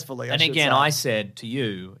successfully. I should say. I said to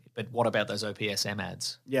you, but what about those OPSM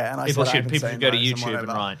ads? Yeah, and I People said I should haven't people seen should go to those YouTube and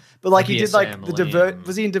whatever. write. But he did OPSM, the Liam.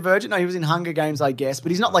 was he in Divergent? No, he was in Hunger Games, I guess,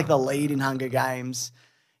 but he's not the lead in Hunger Games.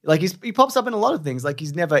 He pops up in a lot of things.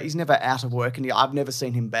 He's never out of work, and I've never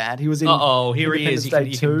seen him bad. He was in. Here he is.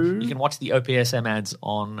 Independence Day 2. You can watch the OPSM ads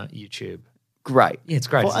on YouTube. Great. Yeah, it's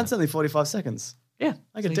great. Well, isn't and it's only 45 seconds. it? Yeah,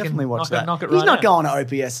 I So could you definitely can watch knock that. It, knock it He's right not out. going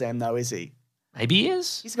to OPSM though, is he? Maybe he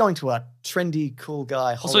is. He's going to a trendy, cool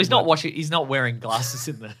guy. Also, he's not Hollywood. watching. He's not wearing glasses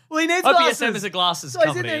in the. Well, he needs OPSM glasses. is a glasses So he's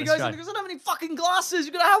in company. there. He in goes, Australia. I don't have any fucking glasses.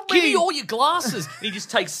 You got to help me. Give me all your glasses. And he just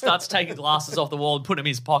starts taking glasses off the wall and putting them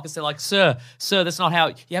in his pockets. They're like, sir, that's not how,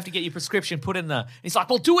 you have to get your prescription put in there. And he's like,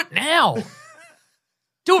 well, do it now.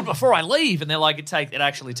 do it before I leave. And they're like, it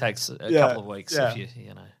actually takes a couple of weeks if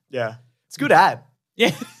you know. Yeah. It's a good ad.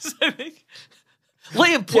 Yeah.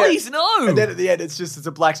 Liam, please, no. And then at the end, it's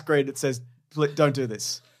a black screen that says, don't do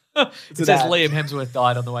this. It says Liam Hemsworth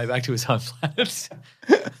died on the way back to his home planet.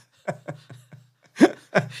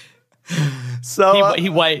 So he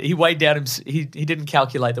weighed down he didn't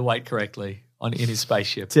calculate the weight correctly in his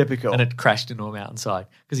spaceship. Typical. And it crashed into a mountainside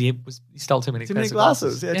because he stole too many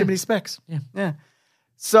glasses. Yeah, too many specs. Yeah.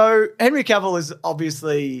 So Henry Cavill is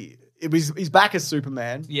obviously he's back as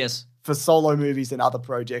Superman. Yes. For solo movies and other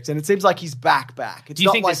projects, and it seems like he's back. It's Do you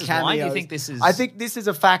not think like this is cameos. why? Do you think this is? I think this is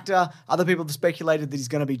a factor. Other people have speculated that he's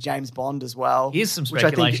going to be James Bond as well. Here's some which I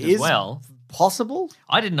think speculation as well. Possible.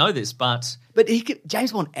 I didn't know this, but he could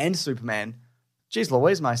James Bond and Superman. Jeez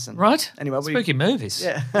Louise, Mason. Right? Anyway, spooky movies.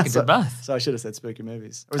 Yeah, you can do both. So I should have said spooky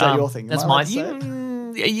movies. Or is that your thing? That's mine.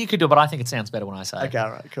 You could do it, but I think it sounds better when I say it. Okay, all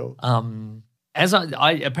right, cool. As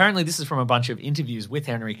I apparently this is from a bunch of interviews with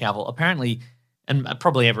Henry Cavill. Apparently, and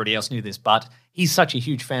probably everybody else knew this, but he's such a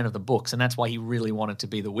huge fan of the books, and that's why he really wanted to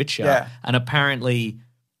be The Witcher. Yeah. And apparently,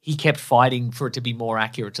 he kept fighting for it to be more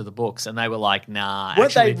accurate to the books, and they were like, "Nah."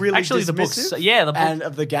 Weren't they really actually the books? dismissive? Yeah, the book, and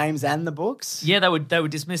of the games and the books. Yeah, they were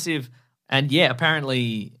dismissive, and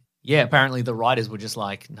apparently the writers were just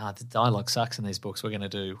like, "Nah, the dialogue sucks in these books. We're gonna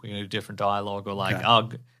do different dialogue," or like, "Oh,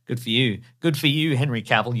 good for you, Henry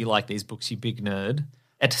Cavill. You like these books, you big nerd."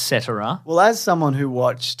 Etc. Well, as someone who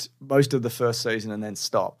watched most of the first season and then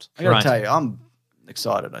stopped, I got to tell you, I'm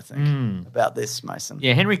excited, I think, about this, Mason.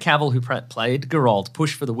 Yeah, Henry Cavill, who played Geralt,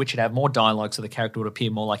 pushed for The Witcher to have more dialogue so the character would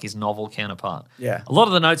appear more like his novel counterpart. Yeah. A lot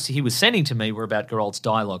of the notes he was sending to me were about Geralt's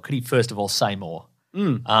dialogue. Could he, first of all, say more?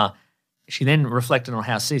 She then reflected on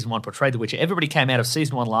how Season 1 portrayed The Witcher. Everybody came out of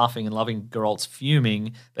Season 1 laughing and loving Geralt's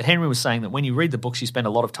fuming, but Henry was saying that when you read the books, you spend a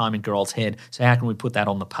lot of time in Geralt's head, so how can we put that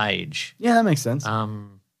on the page? Yeah, that makes sense.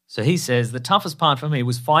 So he says, the toughest part for me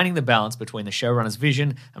was finding the balance between the showrunner's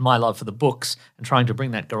vision and my love for the books and trying to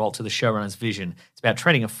bring that Geralt to the showrunner's vision. It's about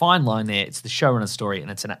treading a fine line there. It's the showrunner's story,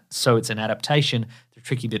 and it's an adaptation. The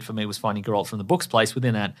tricky bit for me was finding Geralt from the book's place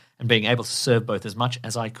within that and being able to serve both as much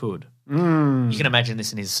as I could. You can imagine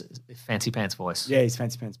this in his fancy pants voice. Yeah, his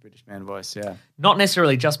fancy pants British man voice, yeah. Not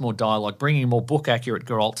necessarily just more dialogue, bringing a more book-accurate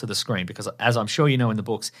Geralt to the screen because, as I'm sure you know in the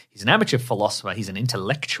books, he's an amateur philosopher, he's an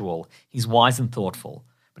intellectual, he's wise and thoughtful.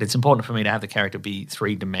 But it's important for me to have the character be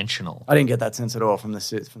three-dimensional. I didn't get that sense at all from the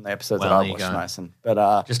episodes that I watched, Mason.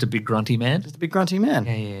 But just a big grunty man? Just a big grunty man.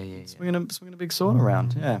 Yeah. Swinging a big sword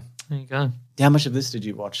around, yeah. There you go. How much of this did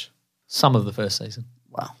you watch? Some of the first season.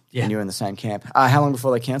 Wow. Yeah. And you're in the same camp. How long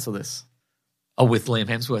before they cancel this? Oh, with Liam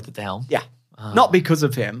Hemsworth at the helm? Yeah. Not because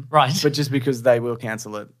of him. Right. But just because they will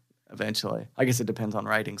cancel it eventually. I guess it depends on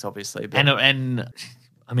ratings, obviously. But And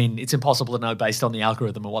I mean, it's impossible to know based on the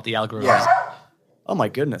algorithm or what the algorithm is. Oh, my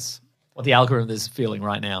goodness. What the algorithm is feeling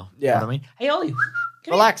right now. Yeah. You know what I mean? Hey, Ollie.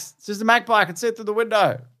 Relax. It's just a magpie. I can see it through the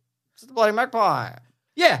window. It's just a bloody magpie.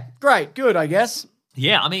 Yeah, great. Good, I guess.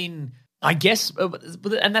 Yeah, I mean, I guess,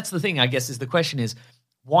 and that's the thing, I guess, is the question is,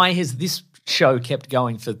 why has this show kept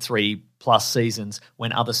going for 3+ seasons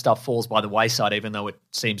when other stuff falls by the wayside, even though it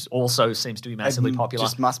seems to be massively popular?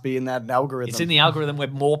 Just must be in that algorithm. It's in the algorithm where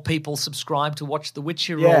more people subscribe to watch The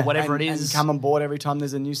Witcher or whatever it is. And come on board every time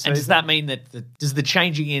there's a new season. And does that mean that does the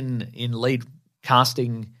changing in lead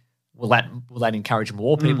casting, will that encourage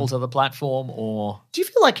more people to the platform? Or do you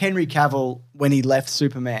feel like Henry Cavill, when he left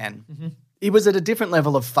Superman, he was at a different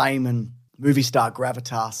level of fame and movie star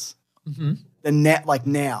gravitas than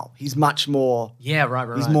now? He's much more. Yeah,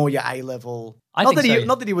 right. He's more your A level. Not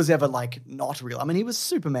that he was ever like not real. I mean, he was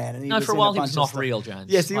Superman, and he was for a while he was not real,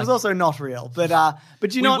 Jones. Yes, he was also not real. But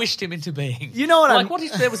you know, we wished him into being. You know what? Like, what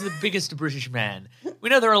if there was the biggest British man? We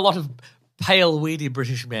know there are a lot of pale, weedy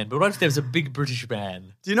British men, but what if there was a big British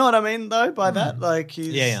man? Do you know what I mean though by that? Like he's.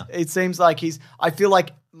 Yeah. It seems like he's. I feel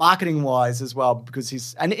like marketing wise as well because he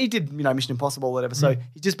did Mission Impossible or whatever. So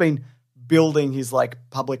he's just been building his like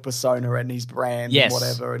public persona and his brand and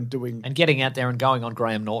whatever and doing and getting out there and going on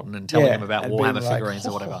Graham Norton and telling him about Warhammer figurines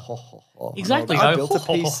or whatever. Exactly. I built a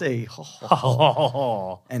PC.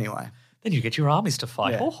 Anyway. Then you get your armies to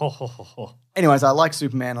fight. Yeah. Anyways, I like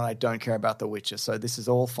Superman and I don't care about The Witcher, so this is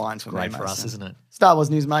all fine for me. Great for us, isn't it? Star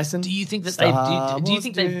Wars news, Mason. Do you think that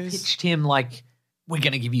they pitched him like we're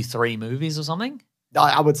going to give you 3 movies or something?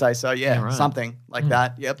 I would say so. Yeah, right. Something like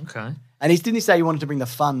that. Yep. Okay. And didn't he say he wanted to bring the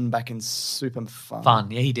fun back in Super Fun?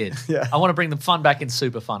 Fun, yeah, he did. Yeah. I want to bring the fun back in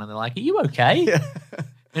Super Fun. And they're like, are you okay, Yeah.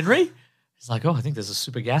 Henry? He's like, I think there's a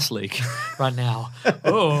super gas leak right now.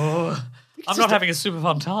 Oh, I'm not having a super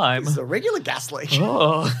fun time. This is a regular gas leak.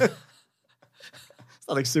 Oh. There's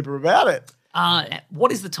nothing super about it.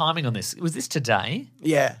 What is the timing on this? Was this today?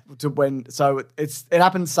 Yeah, it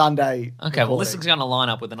happened Sunday. Okay, well, this is recording. going to line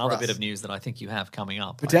up with another For bit us. of news that I think you have coming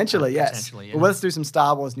up. Potentially, yes. Potentially, yeah. Well, let's do some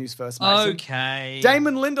Star Wars news first, Mason. Okay.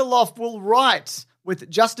 Damon Lindelof will write with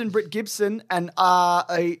Justin Britt Gibson and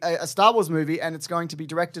a Star Wars movie, and it's going to be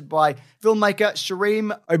directed by filmmaker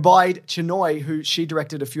Shireen Obaid Chinoy, who she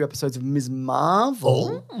directed a few episodes of Ms.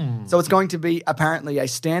 Marvel. So it's going to be apparently a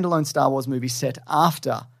standalone Star Wars movie set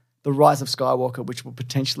after The Rise of Skywalker, which will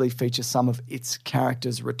potentially feature some of its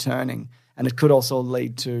characters returning. And it could also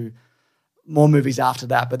lead to more movies after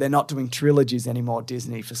that, but they're not doing trilogies anymore,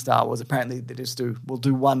 Disney, for Star Wars. Apparently we'll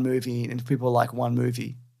do one movie, and if people like one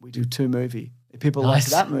movie, we do two movie. If people like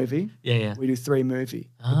that movie, we do three movie.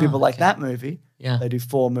 If people like that movie, they do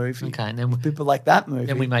four movie. Okay, and then if people like that movie,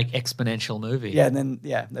 then we make exponential movie. yeah, and then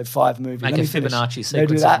they're five movie. Make Let a me finish. Fibonacci They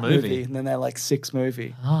do sequence that of movie. and then they're like six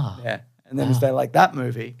movie. Ah. Yeah, and then if they like that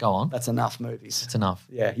movie, Go on. that's enough movies. It's enough.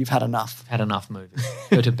 Yeah, you've had enough. Had enough movies.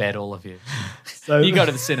 Go to bed, all of you. So You go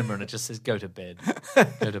to the cinema and it just says go to bed.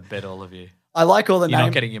 Go to bed, all of you. I like all the You're not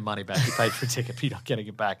names. getting your money back. You paid for a ticket, but you're not getting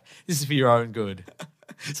it back. This is for your own good.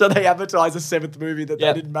 So they advertise a seventh movie that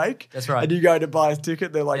Yep. they didn't make. That's right. And you go to buy a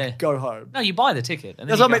ticket, they're like, Yeah. go home. No, you buy the ticket. And then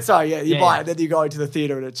That's you what I meant. Sorry, yeah, you buy it, then you go to the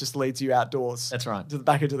theater and it just leads you outdoors. That's right.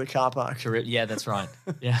 Back into the car park. Yeah, that's right.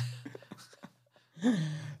 Yeah.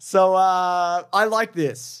 So I like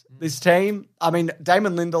this team. I mean,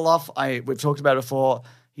 Damon Lindelof. We've talked about it before.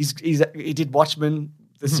 He did Watchmen,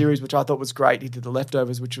 the series, which I thought was great. He did The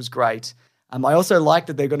Leftovers, which was great. I also like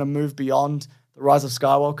that they're going to move beyond The Rise of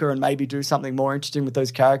Skywalker and maybe do something more interesting with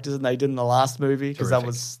those characters than they did in the last movie, because that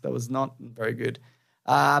was not very good.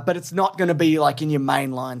 But it's not going to be like in your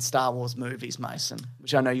mainline Star Wars movies, Mason,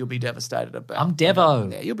 which I know you'll be devastated about. I'm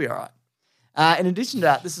Devo. Yeah, you'll be all right. In addition to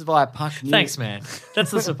that, this is via Puck News. Thanks, man.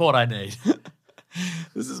 That's the support I need.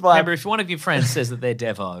 This is via Remember, if one of your friends says that they're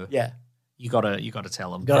Devo, yeah. you gotta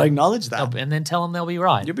tell them. Got to acknowledge that. And then tell them they'll be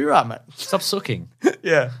right. You'll be right, mate. Stop sooking.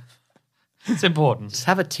 Yeah. It's important. Just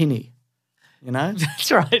have a tinny, you know?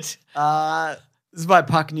 That's right. This is by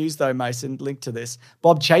Puck News, though, Mason. Link to this.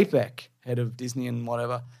 Bob Chapek, head of Disney and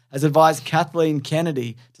whatever, has advised Kathleen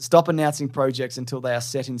Kennedy to stop announcing projects until they are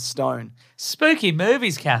set in stone Spooky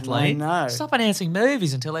movies, Kathleen. I know. Stop announcing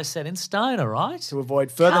movies until they're set in stone, all right? to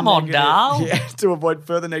avoid further Come on, negative, Dal. Yeah, to avoid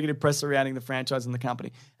further negative press surrounding the franchise and the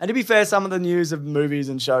company. And to be fair, some of the news of movies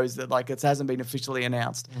and shows that like it hasn't been officially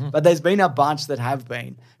announced, but there's been a bunch that have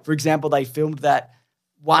been. For example, they filmed that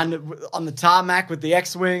one on the tarmac with the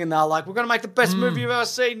X-wing, and they're like, "We're going to make the best movie you've ever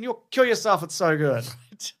seen. You'll kill yourself. It's so good."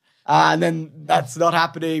 And then that's not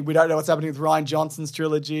happening. We don't know what's happening with Ryan Johnson's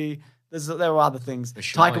trilogy. There are other things.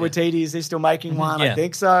 sure, Taika yeah. Waititi, is he still making one? Yeah. I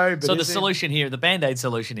think so. But So the is he? solution here, the Band-Aid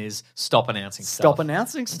solution is stop announcing stuff. Stop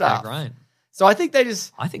announcing stuff. Right. So I think they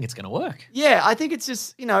just, I think it's going to work. yeah, I think it's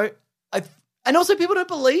just, and also people don't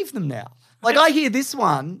believe them now. Like I hear this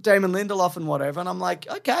one, Damon Lindelof and whatever, and I'm like,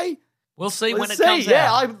 okay, We'll see when let's it see. comes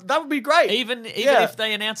Yeah, out. that would be great. Even Yeah. if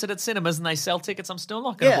they announce it at cinemas and they sell tickets, I'm still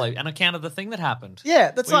not going to Yeah. believe. On account of the thing that happened.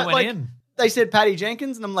 Yeah, that's We like, went in. they said Patty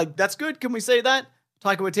Jenkins, and I'm like, that's good. Can we see that?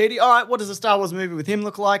 Taika Waititi. All right, what does a Star Wars movie with him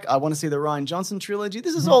look like? I want to see the Ryan Johnson trilogy.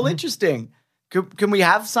 This is all interesting. Can we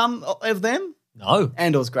have some of them? No.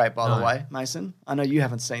 Andor's great, by the No. way, Mason. I know you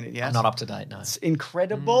haven't seen it yet. I'm not up to date, no. It's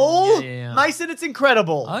incredible. yeah. Mason, it's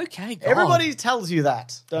incredible. Okay, God. Everybody tells you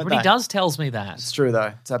that, don't Everybody they? does tells me that. It's true,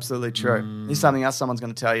 though. It's absolutely true. Here's something else someone's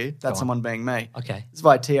going to tell you. That's on. someone being me. Okay. It's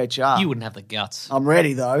via THR. You wouldn't have the guts. I'm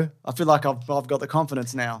ready, though. I feel like I've got the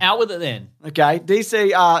confidence now. Out with it then. Okay.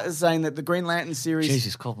 DC is saying that the Green Lantern series...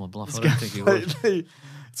 Jesus, called my bluff. I don't think you would.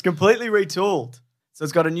 It's completely retooled. So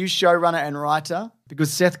it's got a new showrunner and writer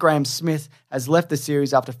because Seth Graham-Smith has left the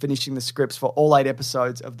series after finishing the scripts for all 8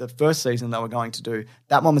 episodes of the first season they were going to do.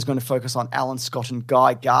 That one was going to focus on Alan Scott and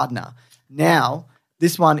Guy Gardner. Now,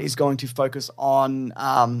 this one is going to focus on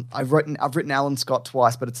I've written Alan Scott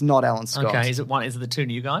twice, but it's not Alan Scott. Okay, is it the two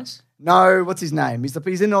new guys? No, what's his name? He's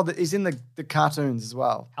in the cartoons as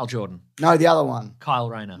well. Hal Jordan. No, the other one. Kyle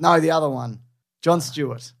Rayner. No, the other one. John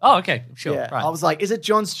Stewart. Oh, okay, sure. Yeah, Right. I was like, is it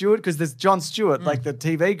John Stewart? Because there's John Stewart, like the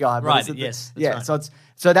TV guy. But Right, is it yes, that's yeah, right.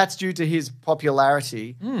 so that's due to his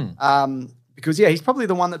popularity. Because he's probably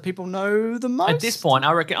the one that people know the most. At this point,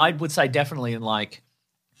 I reckon I would say definitely in like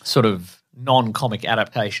sort of non-comic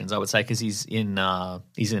adaptations. I would say because he's in all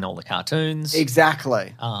the cartoons.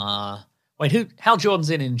 Exactly. Hal Jordan's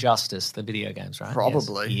in Injustice, the video games, right?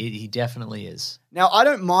 Probably. Yes, he definitely is. Now, I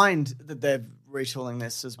don't mind that they're retooling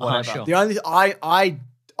this as whatever. sure. The only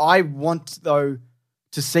I want though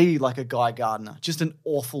to see like a Guy Gardner, just an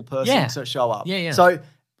awful person Yeah. to show up. Yeah, yeah. So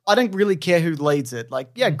I don't really care who leads it. Like,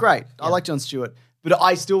 yeah, great. I like John Stewart. But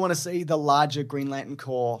I still want to see the larger Green Lantern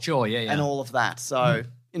Corps. Sure, yeah. And all of that. So,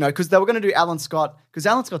 because they were going to do Alan Scott, because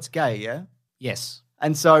Alan Scott's gay, yeah? Yes.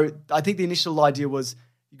 And so I think the initial idea was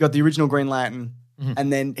you got the original Green Lantern,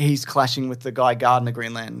 and then he's clashing with the Guy Gardner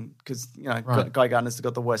Green Lantern because, Guy Gardner's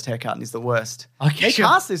got the worst haircut and he's the worst. Okay, They sure.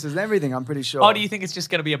 cast this as everything, I'm pretty sure. Oh, do you think it's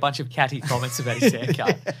just going to be a bunch of catty comments about his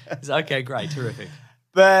haircut? Okay, great, terrific.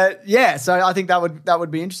 But yeah, so I think that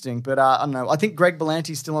would be interesting. But I don't know. I think Greg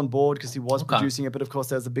Berlanti's still on board because he was producing it. But of course,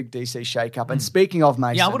 there was a big DC shakeup. And speaking of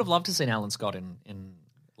Mason, Yeah, I would have loved to see Alan Scott in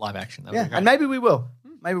live action. That would be great. and maybe we will.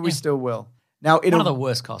 Maybe we still will. Now, One of the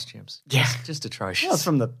worst costumes. Yeah. Just atrocious. Well, it's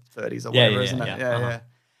from the 30s or Yeah, whatever, yeah, isn't it? yeah. Yeah, Uh-huh. yeah.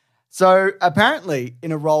 So apparently,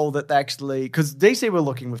 in a role that they actually, because DC were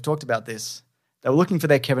looking, we've talked about this. They were looking for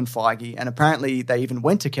their Kevin Feige, and apparently they even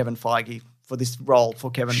went to Kevin Feige for this role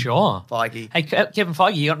for Kevin Feige. Hey, Kevin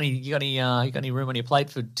Feige, you got any room on your plate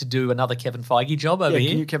to do another Kevin Feige job over Yeah, here?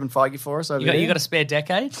 can you Kevin Feige for us over You here? got a spare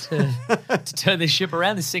decade to turn this ship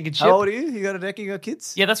around, this sinking ship? How old are you? You got a deck? You got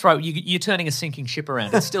kids? Yeah, that's right. You're turning a sinking ship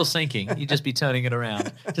around. It's still sinking. You just be turning it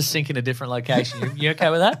around, just sink in a different location. You okay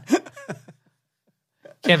with that?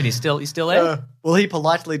 Kevin, he's still there. Well, he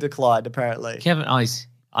politely declined. Apparently, Kevin,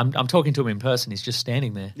 I'm talking to him in person. He's just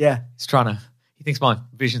standing there. yeah, He's trying to. He thinks my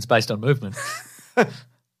vision's based on movement.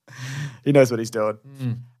 he knows what he's doing.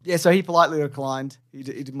 Yeah, so he politely declined. He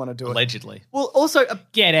didn't want to do it. Allegedly. Well, also,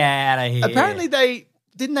 Get out of here. apparently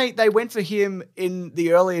they went for him in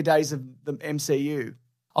the earlier days of the MCU.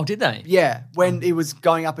 Oh, did they? Yeah, when he was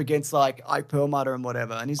going up against like Ike Perlmutter and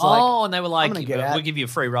whatever, and he's like, And they were like, gonna get out. we'll give you a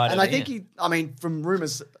free ride. and over I think here. from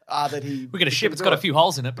rumors are that he We got a ship. It's got a few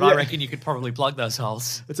holes in it, but I reckon you could probably plug those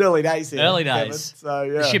holes. It's early days here. Early Kevin, days. so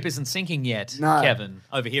yeah, The ship isn't sinking yet, No. Kevin.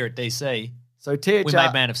 Over here at DC, so THR, we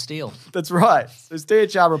made Man of Steel. That's right. So as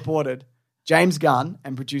THR reported, James Gunn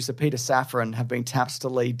and producer Peter Safran have been tapped to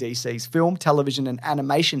lead DC's film, television, and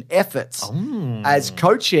animation efforts as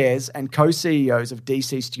co-chairs and co-CEOs of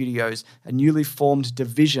DC Studios, a newly formed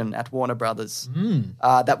division at Warner Brothers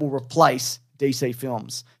that will replace DC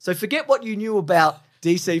Films. So forget what you knew about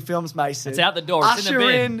DC Films, Mason. It's out the door. It's in Usher the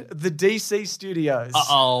bin. in the DC Studios.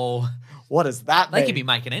 Uh-oh. What does that mean? They could be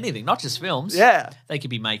making anything, not just films. Yeah. They could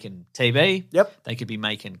be making TV. Yep. They could be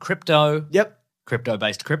making crypto. Yep.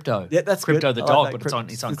 Crypto-based crypto. Yeah, that's Crypto good. the I like dog, that. but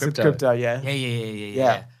it's on It's crypto. crypto, yeah.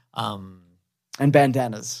 Yeah. And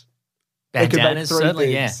bandanas. They could make Bandanas, three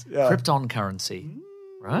certainly, things. yeah. Krypton currency.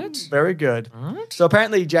 Right? Very good. Right. So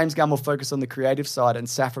apparently James Gunn will focus on the creative side and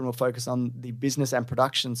Safran will focus on the business and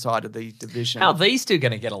production side of the division. How are these two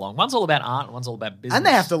going to get along? One's all about art and one's all about business. And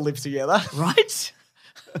they have to live together. Right?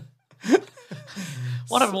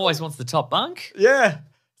 One of them always wants the top bunk. Yeah.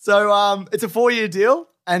 So it's a 4-year deal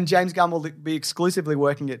and James Gunn will be exclusively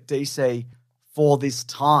working at DC for this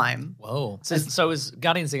time. Whoa. So is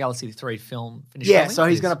Guardians of the Galaxy 3 film finished? Yeah, filming? so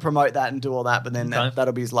he's going to promote that and do all that, but then Okay.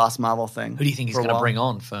 that'll be his last Marvel thing. Who do you think he's for a going to while. bring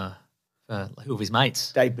on for who of his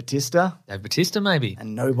mates? Dave Bautista Dave Bautista, maybe.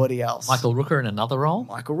 and nobody else. Michael Rooker in another role?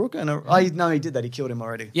 Michael Rook. No, he did that. He killed him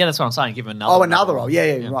already. Yeah, that's what I'm saying. Give him another. Oh, another role.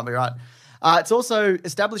 Yeah, you might be right. It's also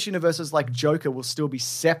established universes like Joker will still be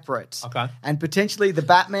separate. Okay. And potentially the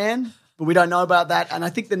Batman, but we don't know about that. And I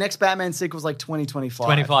think the next Batman sequel is like 2025.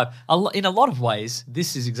 25. In a lot of ways,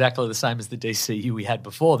 this is exactly the same as the DCU we had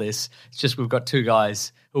before this. It's just we've got two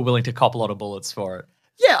guys who are willing to cop a lot of bullets for it.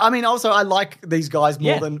 Yeah, I mean, also I like these guys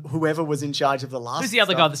more Yeah. than whoever was in charge of the last. Who's the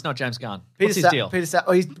other stuff. guy that's not James Gunn? What's his deal?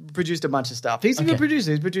 He's produced a bunch of stuff. He's a good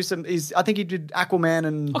producer. He's produced some. I think he did Aquaman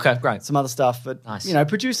and Okay, great. some other stuff. But Nice.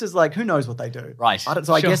 producers like who knows what they do, Right. So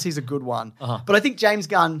I Sure. guess he's a good one. Uh-huh. But I think James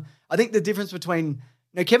Gunn. I think the difference between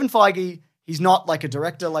Kevin Feige. He's not like a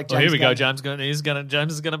director like James. Well, here we go. Gunn.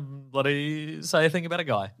 James is gonna bloody say a thing about a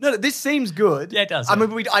guy. No, this seems good. Yeah, it does, I yeah.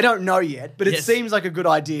 mean, I don't know yet, but it Yes. seems like a good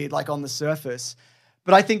idea, like on the surface.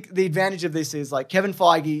 But I think the advantage of this is like Kevin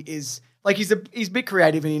Feige is like he's a bit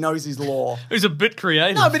creative and he knows his law. Who's a bit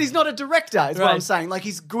creative? No, but he's not a director, is what Right. I'm saying. Like,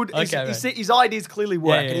 he's good. Okay, His ideas clearly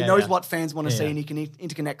work, yeah, and he yeah, knows yeah. what fans want to Yeah, see, yeah. and he can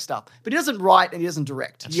interconnect stuff. But he doesn't write and he doesn't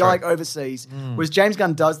direct. He true. like oversees. Whereas James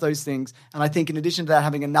Gunn does those things, and I think in addition to that,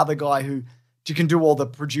 having another guy who can do all the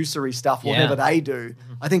producery stuff, whatever Yeah. they do,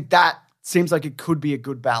 I think that seems like it could be a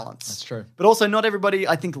good balance. That's true. But also, not everybody,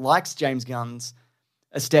 I think, likes James Gunn's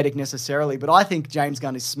aesthetic necessarily, but I think James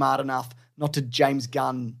Gunn is smart enough not to James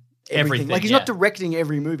Gunn everything. Like, he's yeah. not directing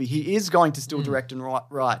every movie. He is going to still direct and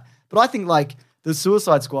write. But I think, like, The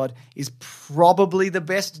Suicide Squad is probably the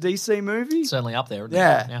best DC movie. Certainly up there. Isn't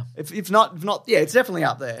Yeah. It? Yeah. If not, yeah, it's definitely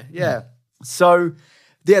up there. Yeah. So,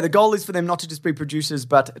 yeah, the goal is for them not to just be producers,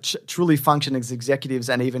 but truly function as executives.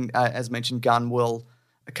 And even, as mentioned, Gunn will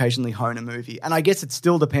occasionally hone a movie. And I guess it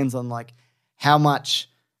still depends on, like, how much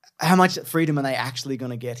how much freedom are they actually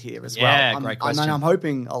going to get here as Yeah, well? great question. I'm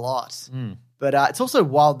hoping a lot. But it's also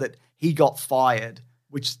wild that he got fired,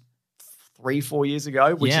 which 3-4 years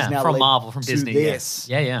ago, which is now from led Marvel, from to Disney. this.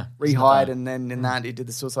 Yeah. Rehired, and then in that he did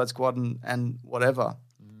the Suicide Squad and whatever.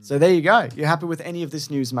 So there you go. You happy with any of this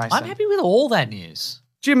news, Mason? I'm happy with all that news.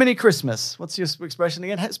 Jiminy Christmas. What's your expression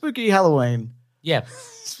again? Spooky Halloween. Yeah.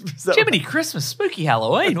 Jiminy Christmas, spooky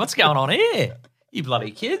Halloween. What's going on here? You bloody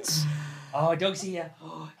kids. Oh, dog's here.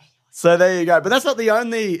 So there you go. But that's not the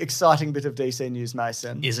only exciting bit of DC news,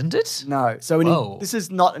 Mason. Isn't it? No. So this is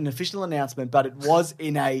not an official announcement, but it was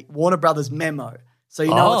in a Warner Brothers memo. So you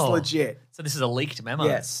know it's legit. So this is a leaked memo.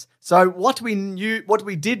 Yes. So what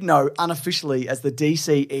we did know unofficially as the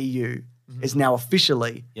DCEU is now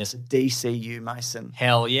officially the DCU, Mason.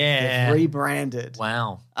 Hell yeah. They've rebranded.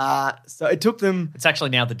 Wow. So it took them... It's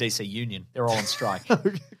actually now the DC Union. They're all on strike.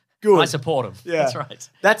 Good. I support them. Yeah. That's right.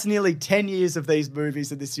 That's nearly 10 years of these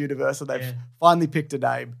movies in this universe, and they've finally picked a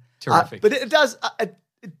name. Terrific. But it does... it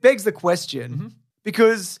begs the question,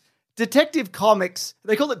 because... Detective Comics,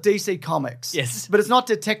 they call it DC Comics. Yes. But it's not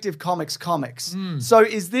Detective Comics. So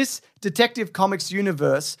is this Detective Comics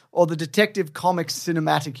universe or the Detective Comics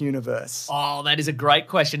cinematic universe? Oh, that is a great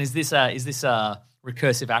question. Is this a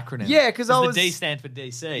recursive acronym? Yeah, because the D stand for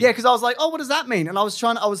DC. Yeah, because I was like, oh, what does that mean? And I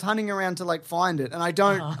was hunting around to like find it, and I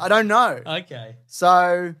don't know. Okay.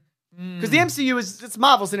 So because the MCU it's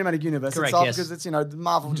Marvel Cinematic Universe. Correct, It's yes. because it's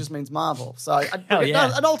Marvel just means Marvel. So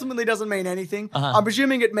it ultimately doesn't mean anything. I'm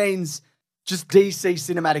presuming it means just DC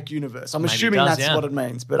Cinematic Universe. I'm assuming that's what it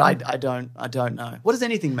means, but I don't know. What does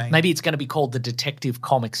anything mean? Maybe it's going to be called the Detective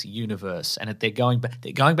Comics Universe, and they're going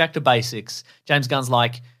back to basics. James Gunn's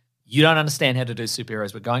like, you don't understand how to do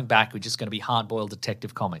superheroes. We're going back. We're just going to be hard-boiled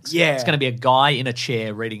detective comics. Yeah. It's going to be a guy in a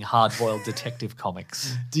chair reading hard-boiled detective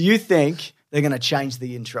comics. Do you think they're going to change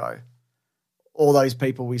the intro? All those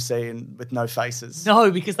people we see with no faces.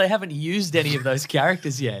 No, because they haven't used any of those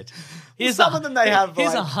characters yet. Some of them they have.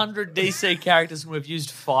 Here's 100 DC characters, and we've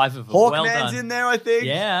used 5 of them. Hawkman's in there, I think.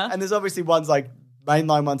 Yeah. And there's obviously ones like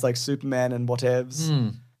mainline ones like Superman and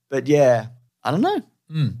whatevs. But yeah, I don't know.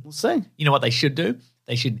 We'll see. You know what they should do?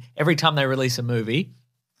 They should, every time they release a movie,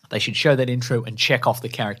 they should show that intro and check off the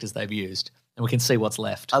characters they've used, and we can see what's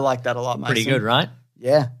left. I like that a lot, Mason. Pretty good, right?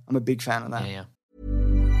 Yeah, I'm a big fan of that. Yeah.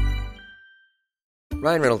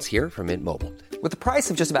 Ryan Reynolds here from Mint Mobile. With the price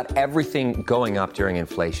of just about everything going up during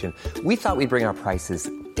inflation, we thought we'd bring our prices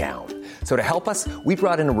down. So to help us, we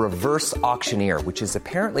brought in a reverse auctioneer, which is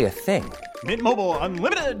apparently a thing. Mint Mobile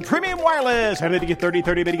Unlimited Premium Wireless. How to get 30,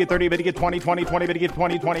 30, bit to get 30, bit to get 20, 20, 20, bit to get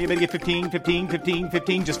 20, 20, bit to get 15, 15, 15,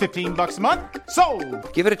 15, just $15 a month?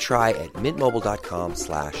 Sold! Give it a try at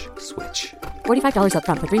mintmobile.com/switch. $45 up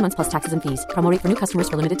front for 3 months plus taxes and fees. Promo rate for new customers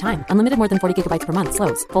for limited time. Unlimited more than 40 gigabytes per month.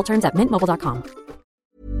 Slows full terms at mintmobile.com.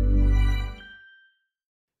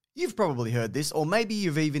 You've probably heard this, or maybe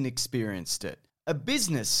you've even experienced it. A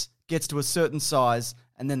business gets to a certain size,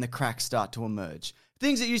 and then the cracks start to emerge.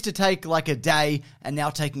 Things that used to take like a day and now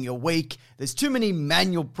taking a week. There's too many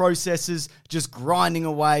manual processes just grinding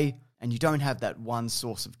away, and you don't have that one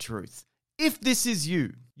source of truth. If this is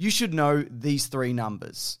you, you should know these 3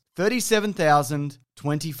 numbers. 37,000,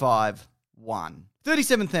 25, 1.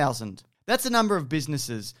 37,000. That's the number of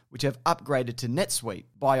businesses which have upgraded to NetSuite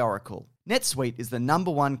by Oracle. NetSuite is the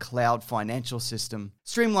 #1 cloud financial system,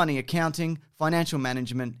 streamlining accounting, financial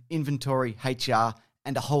management, inventory, HR,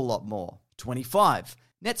 and a whole lot more. 25.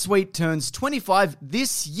 NetSuite turns 25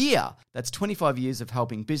 this year. That's 25 years of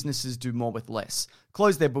helping businesses do more with less,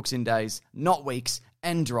 close their books in days, not weeks,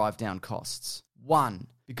 and drive down costs. 1.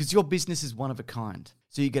 Because your business is one of a kind.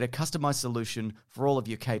 So you get a customized solution for all of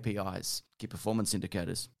your KPIs, key performance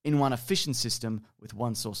indicators, in one efficient system with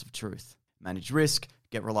one source of truth. Manage risk,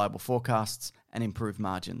 get reliable forecasts, and improve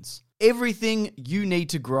margins. Everything you need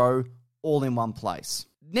to grow, all in one place.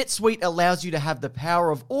 NetSuite allows you to have the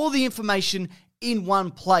power of all the information in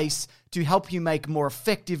one place to help you make more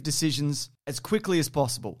effective decisions as quickly as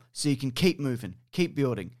possible, so you can keep moving, keep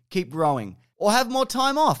building, keep growing, or have more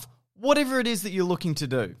time off. Whatever it is that you're looking to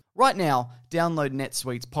do. Right now, download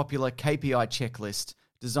NetSuite's popular KPI checklist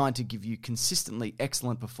designed to give you consistently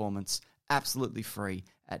excellent performance, absolutely free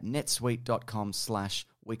at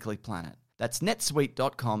netsuite.com/weeklyplanet. That's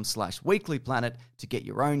netsuite.com/weeklyplanet to get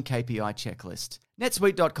your own KPI checklist.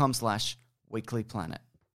 netsuite.com/weeklyplanet.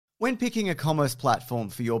 When picking a commerce platform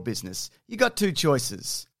for your business, you got 2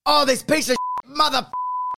 choices. Oh, this piece of mother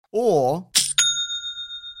or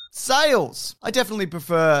sales. I definitely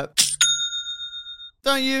prefer...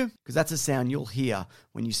 Don't you? Because that's a sound you'll hear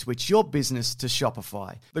when you switch your business to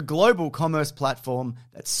Shopify, the global commerce platform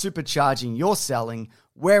that's supercharging your selling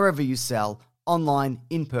wherever you sell, online,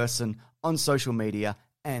 in person, on social media,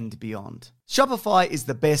 and beyond. Shopify is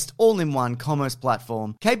the best all-in-one commerce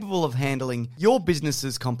platform capable of handling your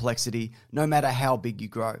business's complexity no matter how big you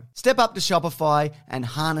grow. Step up to Shopify and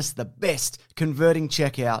harness the best converting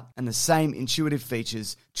checkout and the same intuitive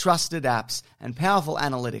features, trusted apps, and powerful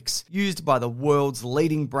analytics used by the world's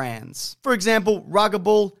leading brands. For example,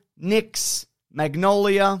 Ruggable, Nix,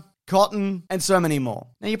 Magnolia, Cotton, and so many more.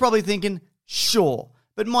 Now you're probably thinking, sure,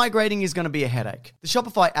 but migrating is going to be a headache. The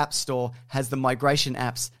Shopify App Store has the migration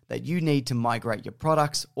apps that you need to migrate your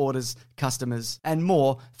products, orders, customers, and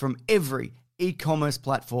more from every e-commerce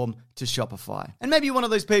platform to Shopify. And maybe you're one of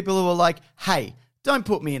those people who are like, hey, don't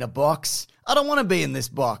put me in a box. I don't want to be in this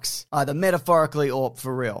box, either metaphorically or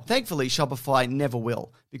for real. Thankfully, Shopify never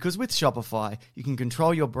will, because with Shopify, you can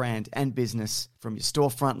control your brand and business from your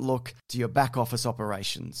storefront look to your back office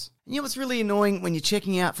operations. And you know what's really annoying when you're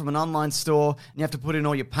checking out from an online store and you have to put in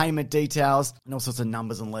all your payment details and all sorts of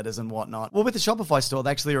numbers and letters and whatnot? Well, with the Shopify store, they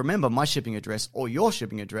actually remember my shipping address or your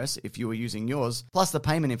shipping address if you were using yours, plus the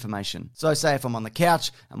payment information. So say if I'm on the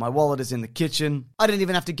couch and my wallet is in the kitchen, I don't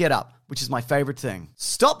even have to get up, which is my favorite thing.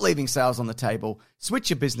 Stop leaving sales on the table, switch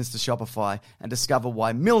your business to Shopify, and discover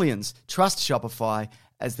why millions trust Shopify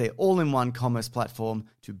as their all-in-one commerce platform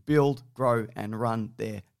to build, grow, and run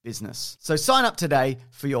their business. So sign up today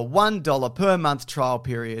for your $1 per month trial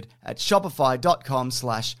period at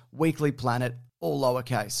shopify.com/weeklyplanet, all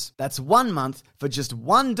lowercase. That's 1 month for just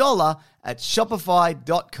 $1 at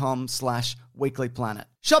shopify.com/weeklyplanet.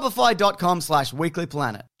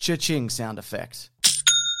 Shopify.com/weeklyplanet. Cha-ching sound effect.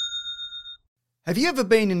 Have you ever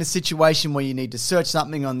been in a situation where you need to search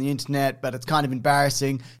something on the internet, but it's kind of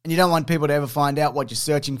embarrassing and you don't want people to ever find out what you're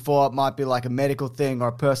searching for? It might be like a medical thing or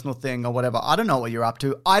a personal thing or whatever. I don't know what you're up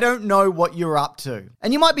to. I don't know what you're up to.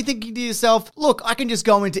 And you might be thinking to yourself, look, I can just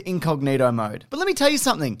go into incognito mode. But let me tell you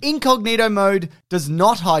something. Incognito mode does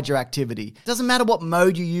not hide your activity. It doesn't matter what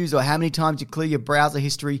mode you use or how many times you clear your browser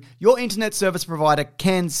history. Your internet service provider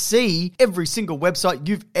can see every single website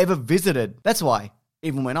you've ever visited. That's why,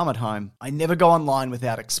 even when I'm at home, I never go online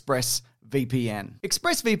without ExpressVPN.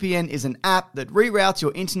 ExpressVPN is an app that reroutes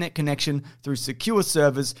your internet connection through secure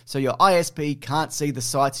servers so your ISP can't see the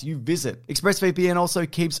sites you visit. ExpressVPN also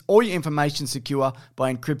keeps all your information secure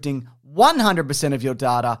by encrypting 100% of your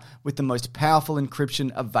data with the most powerful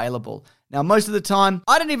encryption available. Now, most of the time,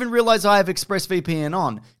 I don't even realize I have ExpressVPN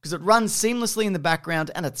on because it runs seamlessly in the background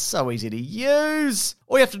and it's so easy to use.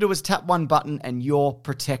 All you have to do is tap one button and you're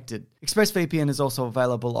protected. ExpressVPN is also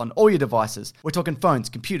available on all your devices. We're talking phones,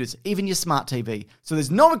 computers, even your smart TV. So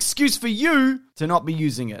there's no excuse for you to not be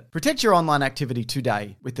using it. Protect your online activity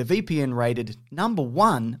today with the VPN rated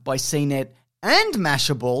 #1 by CNET and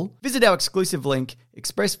Mashable. Visit our exclusive link,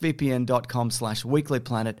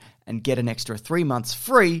 expressvpn.com/weeklyplanet, and get an extra 3 months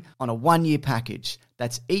free on a 1-year package.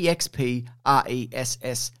 That's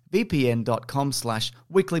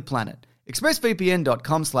expressvpn.com/weeklyplanet.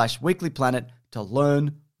 expressvpn.com/weeklyplanet to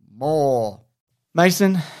learn more.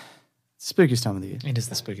 Mason, spookiest time of the year. It is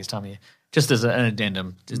the spookiest time of year. Just as an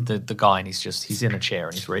addendum, the guy, and he's in a chair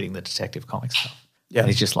and he's reading the Detective Comics stuff. Yeah. And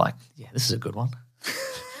he's just like, yeah, this is a good one.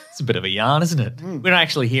 It's a bit of a yarn, isn't it? We don't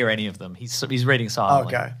actually hear any of them. He's reading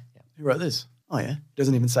silently. Okay. Yeah. Who wrote this? Oh, yeah.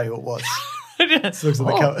 Doesn't even say who it was. Just looks at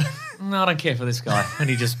the cover. No, I don't care for this guy. And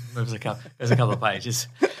he just moves goes a couple of pages.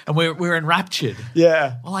 And we're enraptured.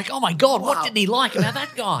 Yeah. We're like, oh my God, what didn't he like about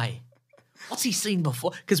that guy? What's he seen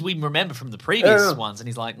before? Because we remember from the previous ones, and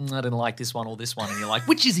he's like, I didn't like this one or this one. And you're like,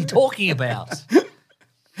 which is he talking about?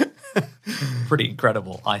 Pretty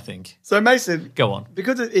incredible, I think. So, Mason. Go on.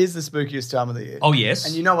 Because it is the spookiest time of the year. Oh, yes.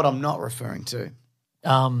 And you know what I'm not referring to.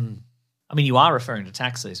 I mean, you are referring to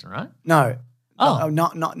tax season, right? No. Oh.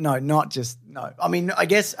 No, not just, no. I mean, I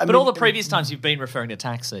guess. But all the previous times you've been referring to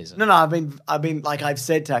tax season. No, I've been, like, I've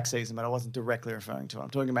said tax season, but I wasn't directly referring to it. I'm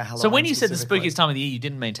talking about Halloween. So when you said the specifically. spookiest time of the year, you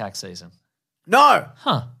didn't mean tax season? No.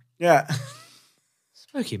 Huh. Yeah.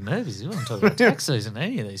 Spooky movies. You wouldn't talk about tax season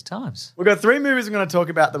any of these times. We've got 3 movies we're going to talk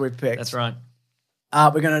about that we've picked. That's right.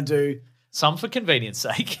 We're going to do... Some for convenience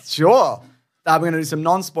sake. Sure. We're going to do some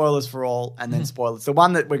non-spoilers for all and then spoilers. The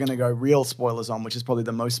one that we're going to go real spoilers on, which is probably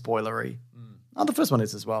the most spoilery. Oh, the first one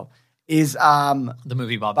is as well. Is the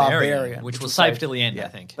movie Barbarian, which was saved till the end, yeah. I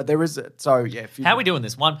think. But there is How are we doing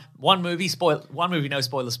this? One movie, no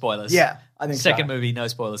spoilers. Yeah, I think Second movie, no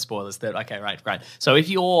spoilers. Okay, right, great. So if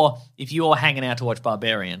you're hanging out to watch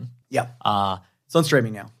Barbarian, yeah, it's on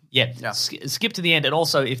streaming now. Yeah, skip to the end, and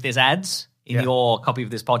also if there's ads in your copy of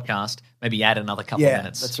this podcast, maybe add another couple of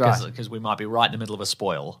minutes. That's right, because we might be right in the middle of a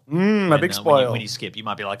spoil. A big spoil. When you skip, you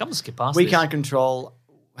might be like, I'm gonna skip past. We this. can't control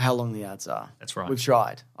how long the ads are. That's right. We've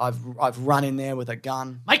tried. I've run in there with a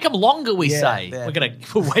gun. Make them longer, we say. they're-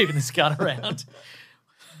 We're waving this gun around.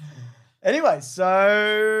 Anyway,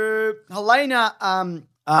 so Helena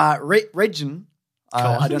Regin,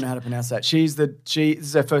 I don't know how to pronounce that. This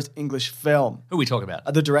is her first English film. Who are we talking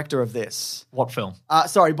about? The director of this. What film?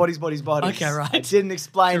 Sorry, Bodies. Okay, right. I didn't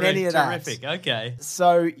explain any of that. Terrific, okay.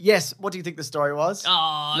 So, yes, what do you think the story was? Oh,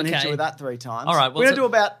 I'm going to hit okay. you with that 3 times. All right, We're going what's to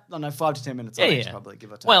do about, 5 to 10 minutes on each, probably,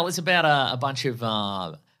 give or take. Well, it's about a bunch of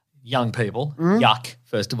young people. Yuck,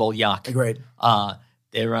 first of all, yuck. Agreed.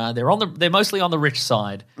 They're mostly on the rich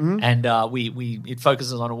side, and it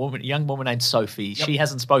focuses on a young woman named Sophie. Yep. She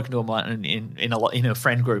hasn't spoken to in her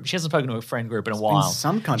friend group. She hasn't spoken to her friend group in a while.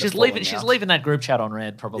 some kind she's of leaving. falling She's out. leaving that group chat on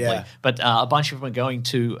red probably. Yeah. But a bunch of them are going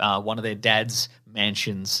to one of their dad's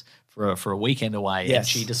mansions for a weekend away, Yes. and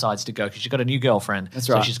she decides to go because she's got a new girlfriend. That's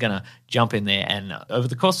so right. she's going to jump in there, and over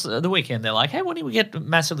the course of the weekend, they're like, "Hey, why don't we get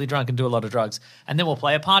massively drunk and do a lot of drugs, and then we'll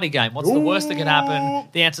play a party game? What's the worst that could happen?"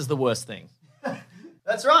 The answer's the worst thing.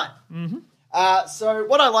 That's right. So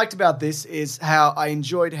what I liked about this is how I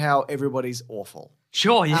enjoyed how everybody's awful.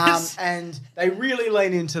 Sure, yes. And they really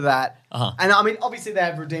lean into that. Uh-huh. And I mean, obviously they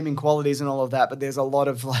have redeeming qualities and all of that, but there's a lot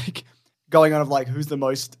of like going on of like who's the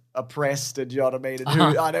most oppressed, and you know what I mean? And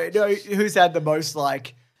who, I don't know who's had the most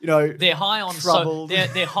like, They're high on troubled.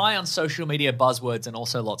 they're high on social media buzzwords and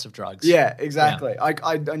also lots of drugs. Yeah, exactly. Yeah.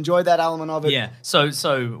 I enjoyed that element of it. Yeah.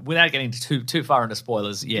 So without getting too far into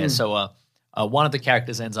spoilers, yeah. So one of the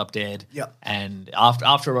characters ends up dead. Yep. And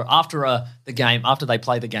after they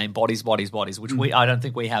play the game Bodies, which I don't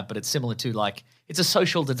think we have, but it's similar to like it's a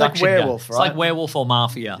social deduction game. Werewolf, It's right? like Werewolf or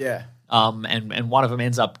Mafia. Yeah. And one of them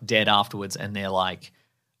ends up dead afterwards, and they're like,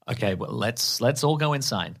 okay, well let's all go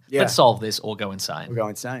insane. Yeah. Let's solve this or go insane. Or go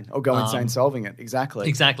insane. Or go insane solving it. Exactly.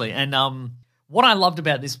 Exactly. And what I loved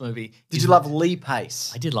about this movie Did is you love Lee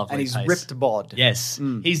Pace? I did love and Lee he's Pace. ripped bod. Yes.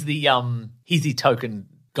 He's the token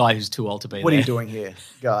guy who's too old to be What there. are you doing here,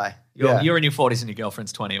 guy? You're in your 40s and your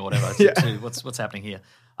girlfriend's 20 or whatever. What's happening here?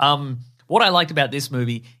 What I liked about this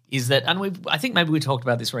movie is that, and I think maybe we talked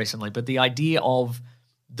about this recently, but the idea of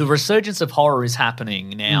the resurgence of horror is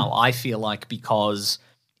happening now, I feel like, because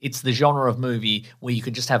it's the genre of movie where you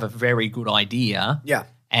can just have a very good idea Yeah.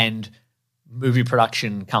 and movie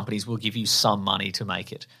production companies will give you some money to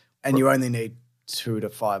make it. And you only need $2 to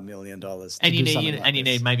 $5 million to And you do something need like you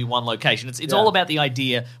this. need maybe one location. It's Yeah. all about the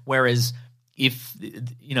idea. Whereas if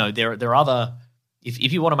there are other,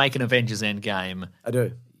 if you want to make an Avengers Endgame, I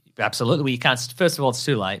do. absolutely, well, you can't. First of all, it's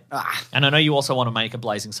too late. Ah. And I know you also want to make a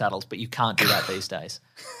Blazing Saddles, but you can't do that these days.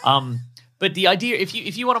 But the idea, if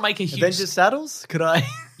you want to make a huge Avengers Saddles? Could I?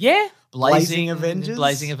 yeah, Blazing Avengers?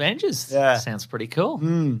 Blazing Avengers, Yeah. sounds pretty cool.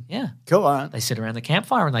 Yeah, Cool, all right. they sit around the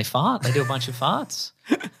campfire and they fart. They do a bunch of farts.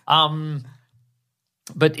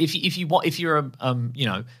 But if you're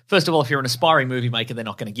first of all, if you're an aspiring movie maker, they're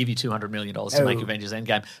not going to give you $200 million to make Avengers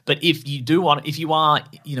Endgame. But if you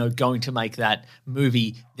are going to make that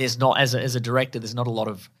movie, there's not as a director, there's not a lot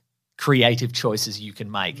of creative choices you can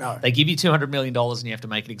make. No. They give you $200 million and you have to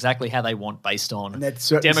make it exactly how they want based on And there's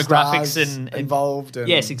certain demographics stars and involved. And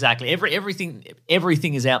yes, exactly. Everything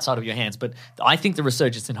is outside of your hands. But I think the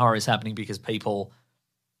resurgence in horror is happening because people,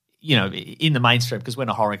 in the mainstream, because we're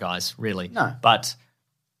not horror guys, really. No. But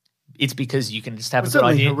it's because you can just have Well, a good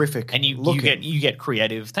certainly idea, horrific and you looking. get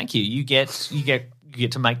creative. Thank you. You get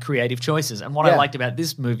to make creative choices. And what Yeah. I liked about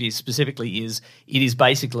this movie specifically is it is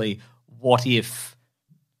basically what if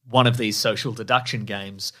one of these social deduction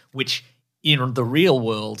games, which in the real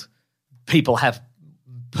world people have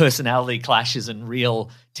personality clashes and real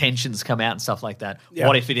tensions come out and stuff like that. Yeah.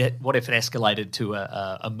 What if it escalated to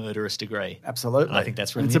a murderous degree? Absolutely. And I think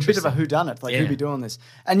that's really And it's a bit of a interesting. whodunit. Like, Yeah. who be doing this?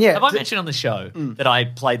 And yeah. Have I mentioned on the show that I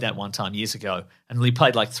played that one time years ago, and we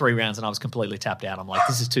played like 3 rounds, and I was completely tapped out. I'm like,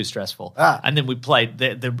 this is too stressful. And then we played.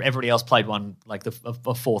 Everybody else played one like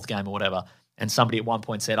a fourth game or whatever. And somebody at one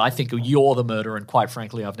point said, "I think you're the murderer, and quite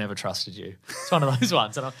frankly, I've never trusted you." It's one of those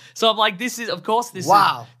ones. And I'm like, this is, of course, this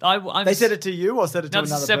Wow. is. They said it to you or said it to No,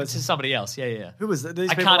 another said it person? to somebody else. Yeah. Who was it?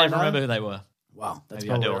 These I people can't even know? remember who they were. Wow. That's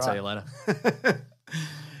Maybe I do. probably I'll tell right. you later.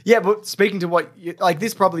 Yeah, but speaking to what like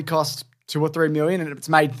this probably cost $2 or $3 million, and it's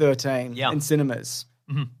made 13 Yeah. in cinemas,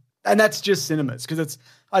 and that's just cinemas because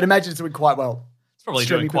I'd imagine it's doing quite well. It's probably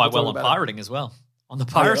Streaming doing quite people well on talk about it. pirating as well. On the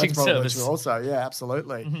Yeah, pirating that's probably service. true also, yeah,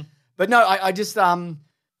 absolutely. But no, I just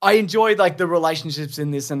I enjoyed like the relationships in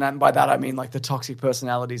this, and by that I mean like the toxic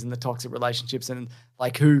personalities and the toxic relationships, and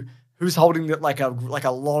like who's holding like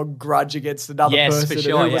a log grudge against another Yes, for person, and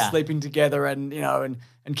sure, who was yeah. sleeping together, and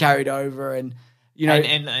and carried over, and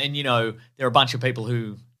And there are a bunch of people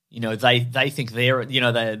who they think they're,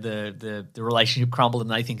 the relationship crumbled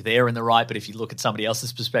and they think they're in the right, but if you look at somebody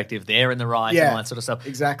else's perspective, they're in the right and all that sort of stuff.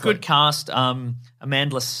 Exactly. Good cast.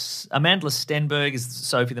 Amanda Stenberg is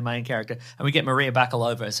Sophie, the main character, and we get Maria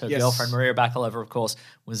Bakalova as her girlfriend. Maria Bakalova, of course,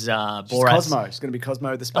 was Borat's... Cosmo. She's going to be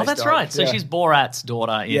Cosmo the space Oh, that's dog. right. So she's Borat's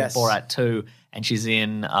daughter in Yes. Borat 2, and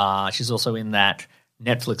she's also in that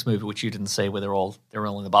Netflix movie, which you didn't see, where they're all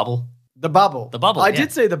in the bubble. The Bubble. The Bubble, I yeah.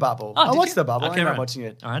 did see The Bubble. Oh, I did watched you? The Bubble. Okay, I ended up right. watching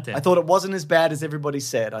it. All right, then. I thought it wasn't as bad as everybody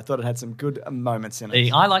said. I thought it had some good moments in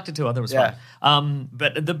it. I liked it too. I thought it was Yeah. fun.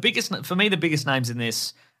 But the biggest names in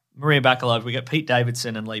this, Maria Bakalova, we got Pete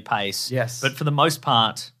Davidson and Lee Pace. Yes. But for the most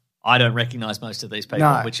part, I don't recognize most of these people,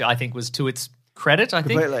 No. which I think was to its credit, I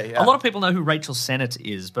think. Completely, yeah. A lot of people know who Rachel Sennett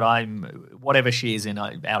is, but whatever she is in,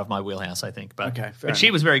 out of my wheelhouse, I think. But, Okay, fair but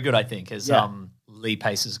she was very good, I think, as Lee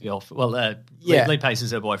Pace's girlfriend. Well, Lee Pace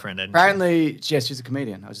is her boyfriend. And Apparently, yes, she's a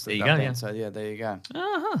comedian. I just There you looked go, up yeah. that. So, there you go.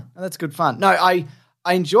 Uh-huh. Oh, that's good fun. No, I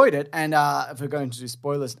enjoyed it. And if we're going to do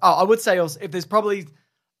spoilers, I would say also, if there's probably...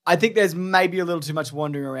 I think there's maybe a little too much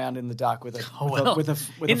wandering around in the dark with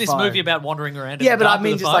in this phone. movie about wandering around. Yeah, in the but dark I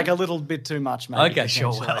mean with a just phone? like a little bit too much, maybe. Okay,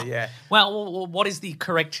 sure. potentially, yeah. Well, what is the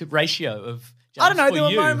correct ratio of? I don't know. for There were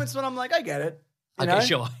you? moments when I'm like, I get it. You Okay, know?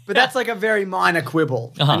 sure. But that's like a very minor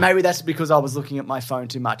quibble. Uh-huh. And maybe that's because I was looking at my phone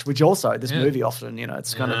too much, which also, this movie often,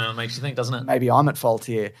 it's kind of, Makes you think, doesn't it? maybe I'm at fault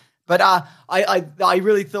here. But I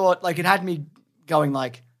really thought, like, it had me going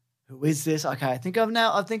like, who is this? Okay, I think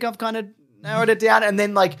I've kind of narrowed it down. And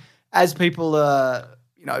then like, as people are,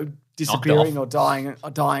 disappearing or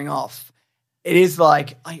dying off, it is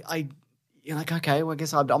like, you're like, okay, well, I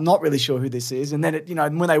guess I'm not really sure who this is. And then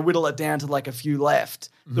when they whittle it down to like a few left,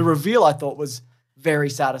 the reveal I thought was very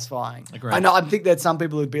satisfying. Agreed. I know. I think that some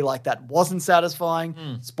people would be like, that wasn't satisfying.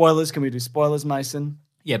 Spoilers. Can we do spoilers, Mason?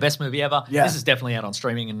 Yeah, best movie ever. Yeah. This is definitely out on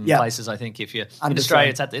streaming in Yeah. places. I think if you're in 100%.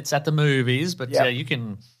 Australia, it's at the movies, but Yeah. you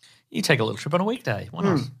take a little trip on a weekday. Why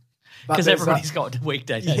not? But Because there's, everybody's got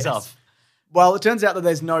weekday days yes. off. Well, it turns out that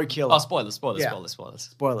there's no killer. Oh, spoilers. Yeah.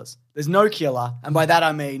 Spoilers. There's no killer. And by that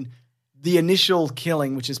I mean the initial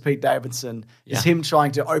killing, which is Pete Davidson, is him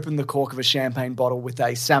trying to open the cork of a champagne bottle with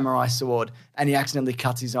a samurai sword, and he accidentally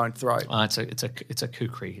cuts his own throat. It's a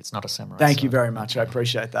kukri. It's not a samurai. Thank you sword. very much. I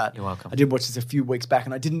appreciate that. You're welcome. I did watch this a few weeks back,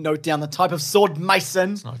 and I didn't note down the type of sword,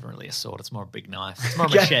 Mason. It's not even really a sword. It's more a big knife. It's more a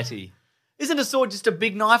Okay. machete. Isn't a sword just a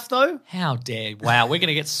big knife, though? How dare! Wow, we're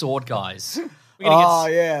gonna get sword guys. We're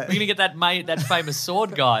Yeah. We're gonna get that famous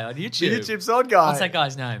sword guy on YouTube. The YouTube sword guy. What's that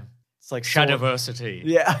guy's name? It's like sword. Shadowversity.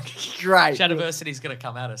 Yeah, great. Shadowversity's gonna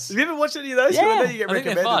come at us. Have you ever watched any of those? Yeah, I know you get I think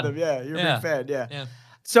they're recommended fun. them. Yeah, you're a big fan. Yeah. Yeah.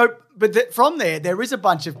 So, but from there is a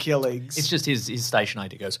bunch of killings. It's just his station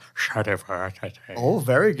ID goes Shadowversity. Oh,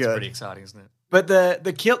 very good. It's pretty exciting, isn't it? But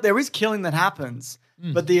there is killing that happens.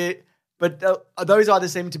 But those either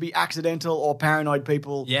seem to be accidental or paranoid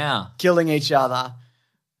people Yeah. killing each other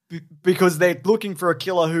because they're looking for a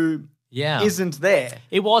killer who Yeah. isn't there.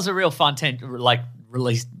 It was a real fun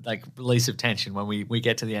release of tension when we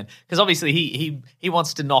get to the end, because obviously he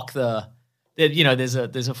wants to knock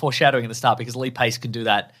there's a foreshadowing at the start because Lee Pace can do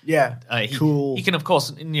that. Yeah, cool. He can of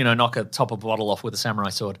course knock a top of a bottle off with a samurai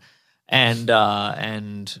sword, and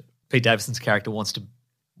Pete Davidson's character wants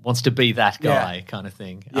to be that guy kind of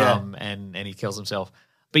thing. Yeah. And he kills himself.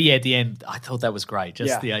 But yeah, at the end, I thought that was great.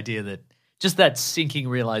 Just the idea that. Just that sinking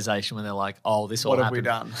realization when they're like, "Oh, this all What have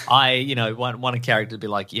happened." we done? Want a character to be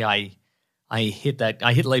like, "Yeah, I hit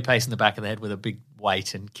Lee Pace in the back of the head with a big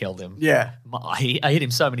weight and killed him." Yeah. I hit him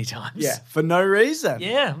so many times. Yeah, for no reason.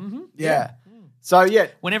 Yeah. Mm-hmm. Yeah. So yeah,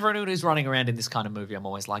 Whenever anyone is running around in this kind of movie, I'm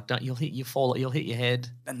always like, "You'll hit your head."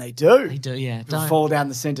 and they do. They do, yeah. People fall down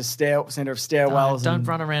the center of stairwells. Don't and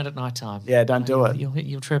run around at night time. Yeah, don't do it.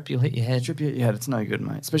 You'll trip. You'll hit your head. Trip your head. It's no good,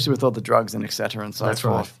 mate. Especially with all the drugs and etc. and so That's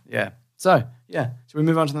forth. Yeah. So yeah, should we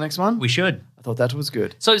move on to the next one? We should. I thought that was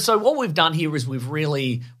good. So what we've done here is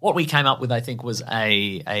what we came up with, I think, was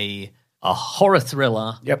a horror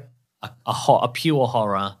thriller. Yep. A pure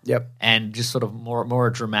horror. Yep. And just sort of more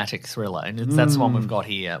a dramatic thriller. And that's the one we've got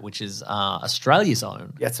here, which is Australia's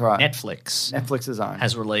own. That's right. Netflix's own.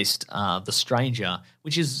 has released The Stranger,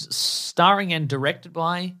 which is starring and directed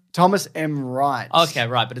by... Thomas M. Wright. Okay,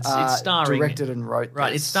 right. But it's starring... Directed and wrote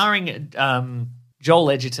Right. this. It's starring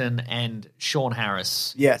Joel Edgerton and Sean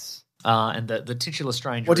Harris. Yes. And the titular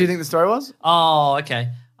stranger... What do you think the story was? Oh, okay.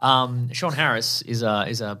 Sean Harris is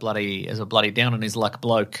a bloody down on his luck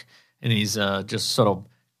bloke, and he's just sort of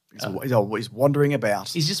He's always wandering about.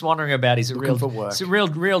 he's just wandering about. He's Looking for work. He's a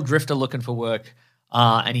real drifter looking for work.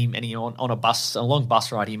 And he on a long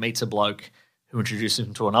bus ride he meets a bloke who introduces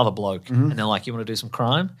him to another bloke, and they're like, "You want to do some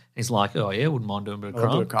crime?" And he's like, "Oh yeah, wouldn't mind doing a bit of crime."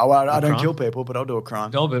 I'll do a crime. Well, I don't crime. kill people, but I'll do a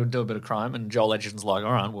crime. Do a bit of crime, and Joel Edgerton's like,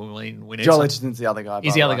 "All right, well, we need." Joel some-" Edgerton's the other guy.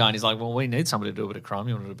 He's by the other way. guy, and he's like, "Well, we need somebody to do a bit of crime.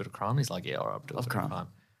 You want to do a bit of crime?" He's like, "Yeah, all right, I'll do a bit of crime."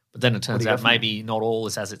 But then it turns do you out go for? maybe not all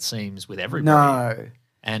is as it seems with everybody. No.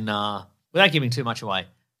 And without giving too much away,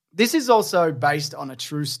 This is also based on a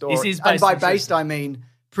true story. This is and based by on a true based, I mean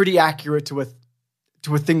pretty accurate to a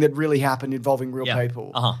thing that really happened involving real Yeah.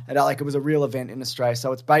 people. Uh-huh. And like it was a real event in Australia.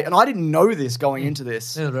 So it's based, and I didn't know this going into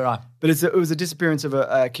this. neither did I. But it was a disappearance of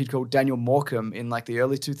a kid called Daniel Morecambe in like the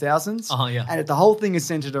early 2000s. Yeah. And the whole thing is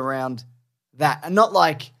centered around that, and not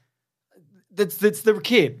like that's the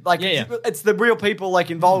kid. Like Yeah, yeah. it's the real people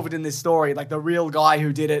like involved in this story, like the real guy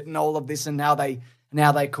who did it and all of this, and how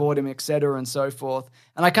they caught him, etc., and so forth.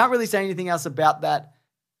 And I can't really say anything else about that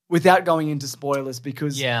without going into spoilers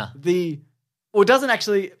because it doesn't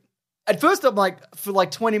actually. At first, I'm like, for like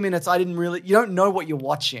 20 minutes, I didn't really. You don't know what you're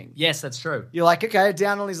watching. Yes, that's true. You're like, okay,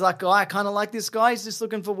 Downey's like, I kind of like this guy. He's just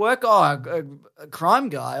looking for work. Oh, a crime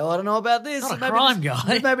guy. Oh, I don't know about this. Not a Maybe crime this-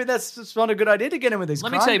 guy. Maybe that's just not a good idea to get him with these Let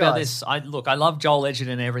crime me tell you about guys. this. I love Joel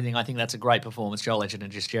Edgerton and everything. I think that's a great performance, Joel Edgerton,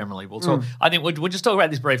 just generally. We'll talk. I think we'll just talk about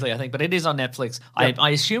this briefly. I think, but it is on Netflix. Yep. I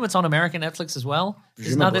assume it's on American Netflix as well.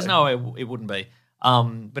 There's no it wouldn't be.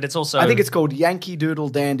 But it's also. I think it's called Yankee Doodle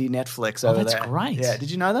Dandy Netflix over that's there. great. Yeah,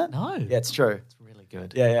 did you know that? No. Yeah, it's true. It's really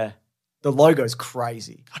good. Yeah. The logo's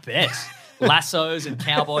crazy. I bet. Lassos and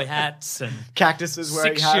cowboy hats and Cactuses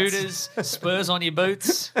wearing 6 hats. shooters, spurs on your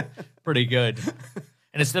boots. Pretty good.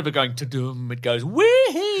 And instead of going to-dum, it goes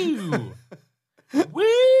woohoo! Woo!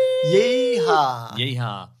 Yeehaw.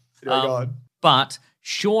 Yeehaw. Oh, God. But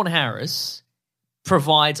Sean Harris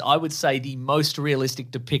provides, I would say, the most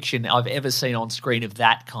realistic depiction I've ever seen on screen of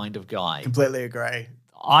that kind of guy. Completely agree.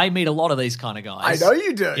 I meet a lot of these kind of guys. I know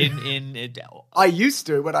you do. In I used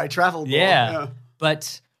to when I traveled more. yeah,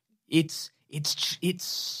 but it's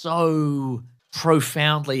so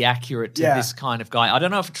profoundly accurate to this kind of guy. I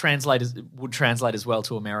don't know if it would translate as well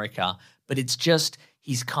to America, but it's just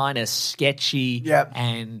he's kind of sketchy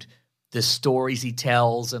and the stories he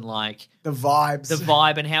tells and like The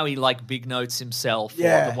vibe and how he like big notes himself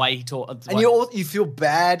Yeah. or the way he talks. And you feel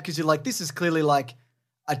bad because you're like, this is clearly like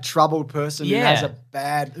a troubled person who has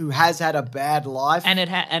had a bad life. And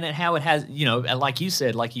how it has, like you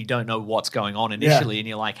said, like you don't know what's going on initially, and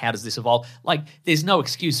you're like, how does this evolve? Like, there's no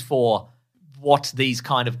excuse for what these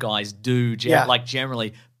kind of guys do,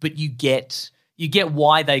 generally, but you get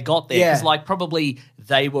why they got there because, like, probably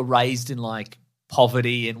they were raised in like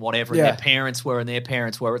poverty and whatever, and their parents were, and their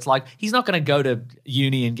parents were. It's like he's not going to go to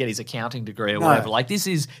uni and get his accounting degree or whatever. Like this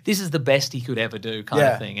is the best he could ever do, kind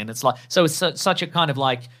of thing. And it's like it's such a kind of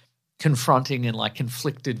like confronting and like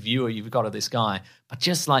conflicted viewer you've got of this guy, but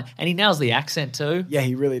just like, and he nails the accent too. Yeah,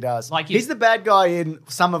 he really does. Like he's the bad guy in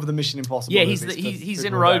some of the Mission Impossible. Yeah, movies, he's for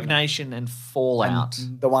in people who Rogue don't know. Nation and Fallout.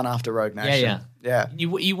 And the one after Rogue Nation. Yeah.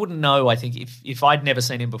 You wouldn't know. I think if I'd never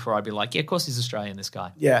seen him before, I'd be like, yeah, of course he's Australian. This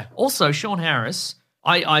guy. Yeah. Also, Sean Harris.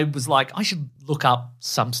 I was like, I should look up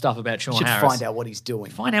some stuff about Sean Harris. Find out what he's doing.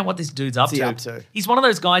 Find out what this dude's up What's he to. up to? He's one of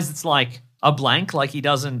those guys that's like a blank. Like he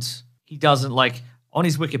doesn't like on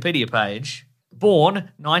his Wikipedia page. Born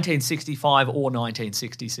 1965 or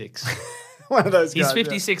 1966. One of those He's guys.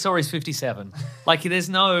 56 or he's 57. Like there's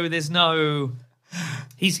no.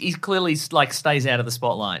 He's clearly like stays out of the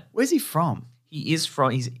spotlight. Where's he from? He's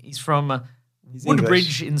from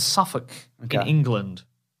Woodbridge in Suffolk in England.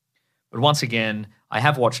 But once again, I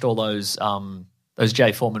have watched all those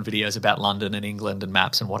Jay Foreman videos about London and England and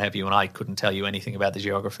maps and what have you, and I couldn't tell you anything about the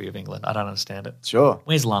geography of England. I don't understand it. Sure.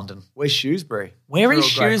 Where's London? Where's Shrewsbury? Where is Real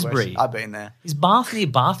great Shrewsbury? question. I've been there. Is Bath near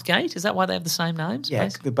Bathgate? Is that why they have the same names? Yeah.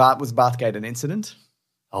 basically? Was Bathgate an incident?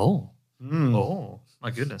 Oh,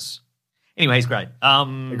 my goodness. Anyway, he's great.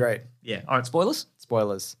 They're great. Yeah. All right, spoilers?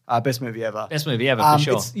 Spoilers. Best movie ever. Best movie ever, for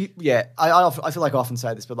sure. I feel like I often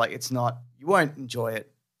say this, but like it's not. You won't enjoy it,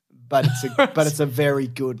 but it's a very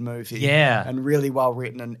good movie. Yeah. And really well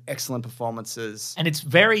written and excellent performances. And it's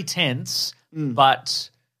very tense, but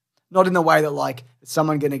Not in the way that like is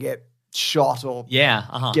someone going to get shot or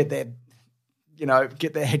get their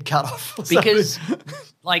head cut off. Or because something.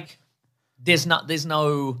 like there's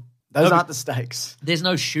no Those aren't the stakes. There's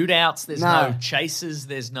no shootouts. There's no chases.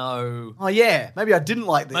 There's no. Oh yeah, maybe I didn't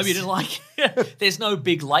like this. Maybe you didn't like it. There's no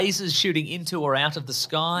big lasers shooting into or out of the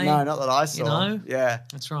sky. No, not that I saw. You know? Yeah,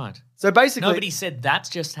 That's right. So basically, Nobody said that's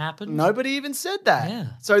just happened. Nobody even said that. Yeah.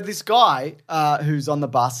 So this guy who's on the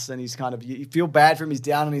bus and he's kind of, you feel bad for him. He's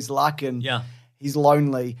down on his luck and He's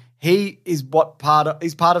lonely. He's part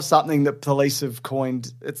of something that police have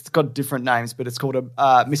coined. It's got different names, but it's called a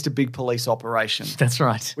Mr. Big Police Operation. That's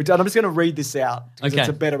right. Which I'm just going to read this out because Okay. it's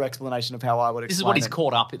a better explanation of how I would explain it. This is what he's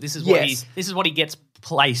caught up. This is what he gets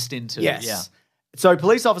placed into. Yes. Yeah. So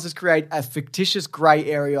police officers create a fictitious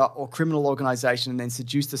grey area or criminal organisation and then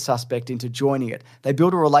seduce the suspect into joining it. They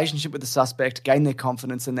build a relationship with the suspect, gain their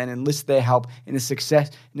confidence, and then enlist their help in a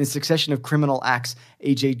succession of criminal acts,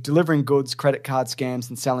 e.g. delivering goods, credit card scams,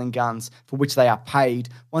 and selling guns, for which they are paid.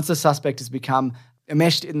 Once the suspect has become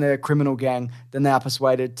enmeshed in the criminal gang, then they are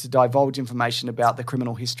persuaded to divulge information about the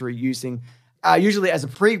criminal history using usually as a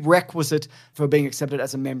prerequisite for being accepted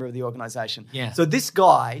as a member of the organisation. Yeah. So this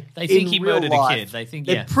guy, They think in he real murdered a life, kid. They think,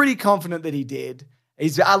 they're pretty confident that he did.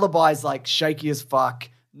 His alibi's like shaky as fuck.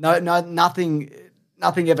 Nothing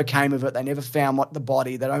ever came of it. They never found the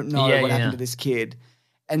body. They don't know what happened to this kid.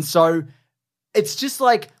 And so it's just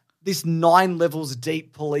like this 9 levels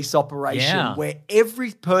deep police operation where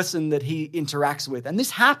every person that he interacts with, and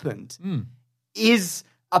this happened, is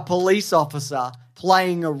a police officer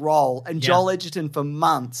playing a role. And Joel Edgerton for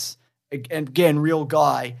months, again, real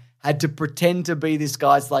guy, had to pretend to be this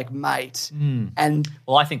guy's like mate. And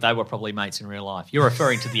Well, I think they were probably mates in real life. You're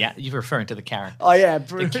referring to the character. oh yeah,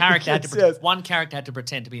 The character had to yes. one character had to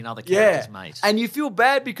pretend to be another character's mate. And you feel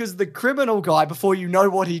bad because the criminal guy, before you know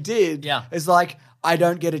what he did, is like, I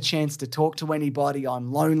don't get a chance to talk to anybody.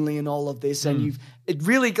 I'm lonely and all of this. And it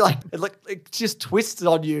really it just twists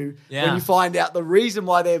on you when you find out the reason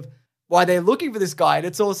why they're looking for this guy. And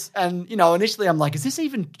it's also, and you know, initially I'm like, is this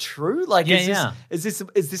even true? Like, is this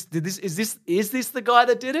the guy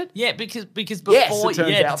that did it? Yeah, because before it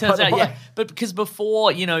turns out. But because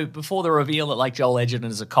before the reveal that like Joel Edgerton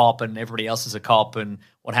is a cop and everybody else is a cop and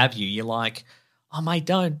what have you, you're like, oh mate,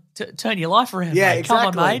 don't turn your life around. Yeah, mate.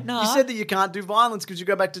 exactly. Come on, mate. No. You said that you can't do violence because you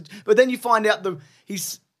go back to, but then you find out the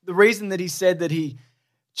reason that he said that he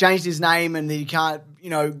changed his name and that he can't,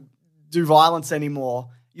 do violence anymore.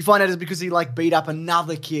 You find out is because he like beat up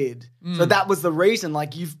another kid. So that was the reason.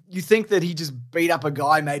 Like you think that he just beat up a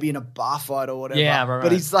guy maybe in a bar fight or whatever. Yeah, right.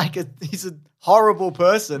 But he's like he's a horrible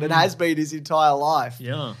person and has been his entire life.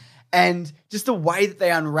 Yeah. And just the way that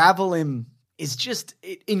they unravel him is just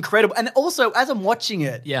incredible. And also, as I'm watching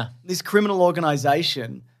it, this criminal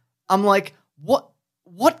organization, I'm like, what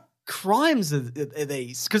crimes are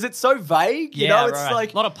these? Because it's so vague. You know, it's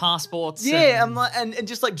like a lot of passports. Yeah, I'm like, and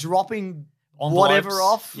just like dropping envelopes. whatever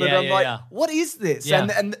off. Yeah, and I'm like, what is this? Yeah.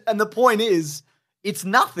 And the point is, it's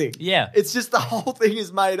nothing. Yeah. It's just the whole thing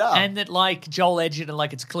is made up. And that like Joel Edgerton,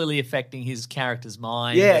 like it's clearly affecting his character's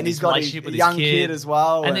mind. Yeah, and his he's got relationship a with young his kid as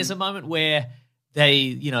well. And there's a moment where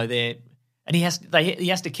he has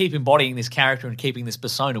to keep embodying this character and keeping this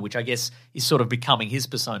persona, which I guess is sort of becoming his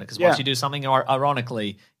persona. Because once you do something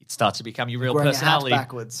ironically, it starts to become your real Wearing a hat personality.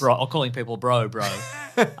 backwards. Bro, or calling people bro.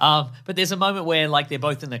 But there's a moment where like they're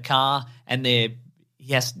both in the car and they're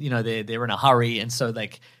in a hurry, and so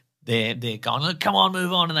like they're going, "Look, come on,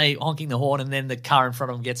 move on," and they honking the horn, and then the car in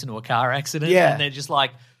front of them gets into a car accident, and they're just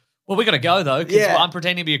like, well, we got to go though because I'm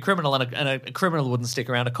pretending to be a criminal, and a criminal wouldn't stick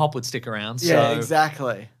around, a cop would stick around. So. Yeah,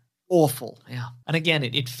 exactly. Awful. Yeah, and again,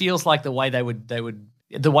 it feels like the way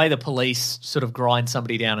the way the police sort of grind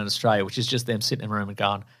somebody down in Australia, which is just them sitting in a room and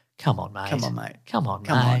going, "Come on, mate. Come on, mate. Come on,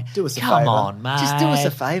 Come mate. on. Do us a Come favour. on, mate. Just do us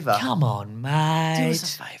a favour. Come on, mate. Do us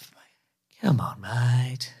a favour, mate. Come on,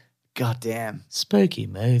 mate. God damn. Spooky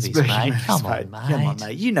movies, Spooky mate. movies, Come mate. on, mate. Come on,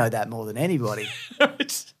 mate. You know that more than anybody.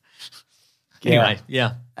 Anyway,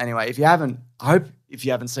 yeah. Anyway, I hope if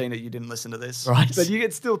you haven't seen it, you didn't listen to this. Right. But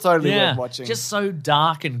it's still totally worth watching. Just so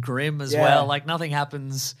dark and grim as well. Like nothing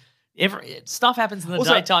happens. Stuff happens in the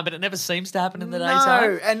daytime, but it never seems to happen in the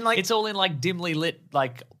daytime. And like it's all in like dimly lit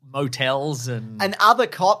like motels and other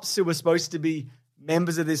cops who are supposed to be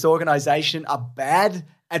members of this organization are bad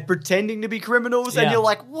at pretending to be criminals, and you're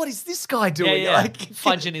like, what is this guy doing? Yeah. Like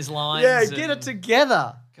fudging his lines. Yeah, get it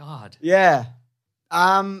together. God. Yeah.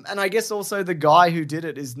 And I guess also the guy who did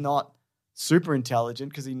it is not super intelligent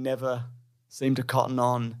because he never seemed to cotton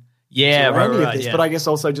on to any of this. But I guess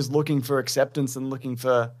also just looking for acceptance and looking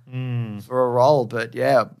for a role. But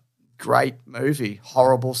yeah, great movie,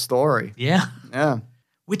 horrible story. Yeah. Yeah.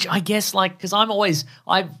 Which I guess like because I'm always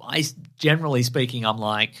I generally speaking I'm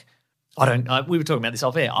like we were talking about this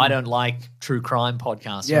off air. I don't like true crime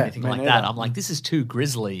podcasts or anything like that. I'm like, this is too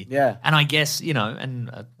grisly. Yeah. And I guess,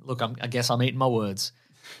 look, I guess I'm eating my words.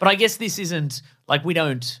 But I guess this isn't like we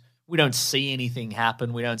don't see anything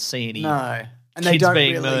happen. We don't see any and kids they don't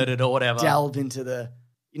being really murdered or whatever. delve into the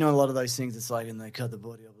you know, a lot of those things, it's like, and they cut the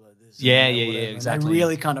body up like this. Yeah, and yeah, whatever, yeah, and exactly. They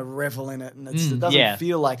really kind of revel in it, and it doesn't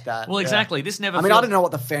feel like that. Well, exactly. This never. I mean, I don't know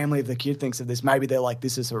what the family of the kid thinks of this. Maybe they're like,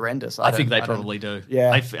 this is horrendous. I think they probably do.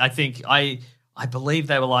 Yeah. I think I believe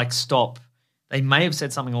they were like, stop. They may have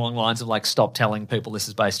said something along the lines of like, stop telling people this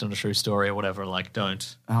is based on a true story or whatever. Like,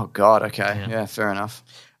 don't. Oh God. Okay. Yeah. Fair enough.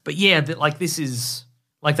 But yeah, like this is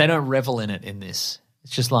like they don't revel in it in this.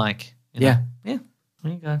 It's just like, you know, yeah.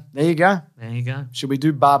 There you go. There you go. There you go. Should we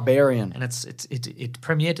do Barbarian? And it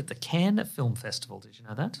premiered at the Cannes Film Festival. Did you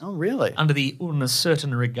know that? Oh, really? Under the Un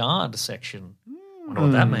certain regard section. Wonder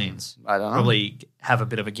what that means. I don't know. Probably have a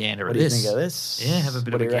bit of a gander What at do you this. think of this? Yeah, have a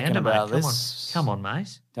bit What of do a you reckon gander, mate. about Come this? on. Come on,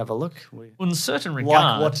 mate. Have a look. Un certain Like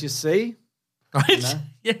regard. what you see? Right? You know?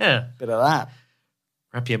 Yeah. Bit of that.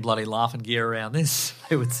 Wrap your bloody laughing gear around this,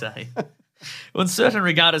 I would say. Un certain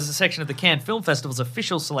regard is a section of the Cannes Film Festival's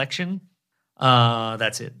official selection.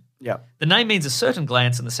 That's it. Yeah. The name means a certain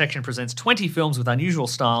glance, and the section presents 20 films with unusual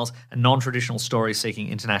styles and non-traditional stories seeking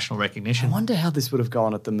international I recognition. wonder how this would have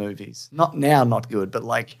gone at the movies. Not now, not good, but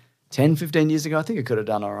like 10, 15 years ago, I think it could have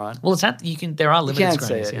done all right. Well, there are You limited can see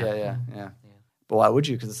screens. it. Yeah. But why would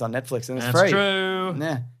you? Because it's on Netflix and it's That's free. true.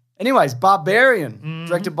 Yeah. Anyways, Barbarian,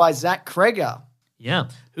 directed by Zach Kreger. Yeah.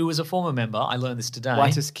 Who was a former member. I learned this today.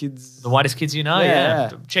 Whitest Kids. The Whitest Kids You Know,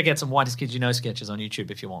 Yeah. Check out some Whitest Kids You Know sketches on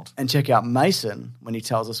YouTube if you want. And check out Mason when he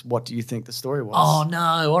tells us what do you think the story was. Oh,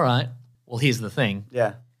 no. All right. Well, here's the thing.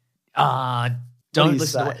 Yeah. Don't do you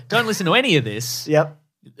listen say? don't listen to any of this. Yep.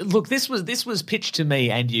 Look, this was pitched to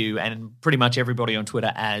me and you and pretty much everybody on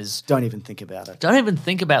Twitter as Don't even think about it. don't even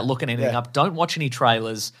think about looking anything Yeah. up. Don't watch any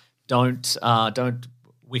trailers. Don't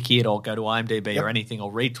wiki it or go to IMDb or anything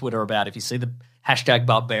or read Twitter about it. If you see the hashtag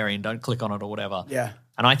Barbarian, don't click on it or whatever. Yeah.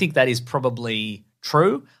 And I think that is probably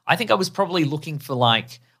true. I think I was probably looking for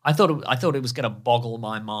like I thought it was going to boggle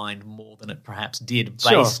my mind more than it perhaps did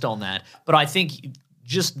based on that. But I think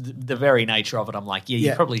just the very nature of it, I'm like,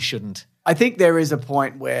 you probably shouldn't. I think there is a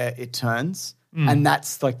point where it turns, and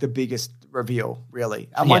that's like the biggest reveal, really.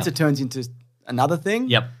 And once it turns into another thing,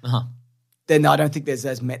 Yep. Uh-huh. then I don't think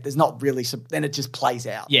there's not really some, then it just plays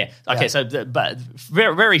out. Yeah. Okay. So, but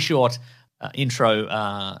very, very short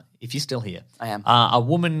intro. If you're still here, I am. A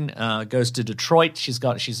woman goes to Detroit. She's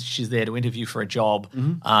there to interview for a job.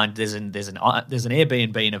 There's an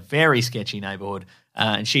Airbnb in a very sketchy neighborhood,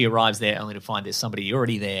 and she arrives there only to find there's somebody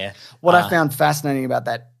already there. What I found fascinating about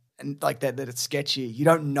that, and like that it's sketchy. You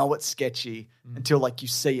don't know it's sketchy until like you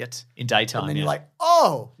see it in daytime, and then yeah. you're like,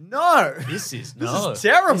 oh no, this is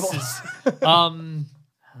terrible. This is,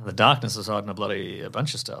 the darkness is hiding a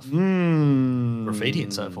bunch of stuff, graffiti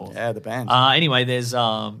and so forth. Yeah, the band. Anyway, there's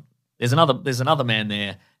another man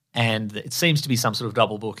there, and it seems to be some sort of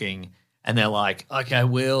double booking. And they're like, okay,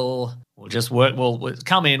 we'll just work. We'll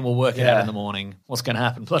come in. We'll work it out in the morning. What's going to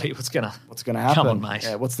happen, bloody? What's going to happen? Come on, mate.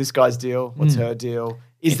 Yeah, what's this guy's deal? What's her deal?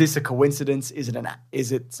 Is this a coincidence? Is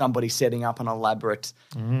it somebody setting up an elaborate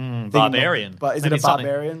barbarian? But is Maybe it a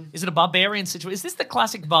barbarian? Is it a barbarian situation? Is this the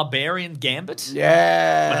classic barbarian gambit?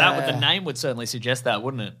 Yeah. But the name would certainly suggest that,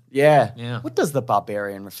 wouldn't it? Yeah. Yeah. What does the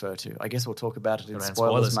barbarian refer to? I guess we'll talk about it in Around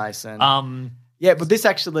spoilers, Mason. Yeah, but this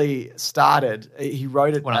actually started. He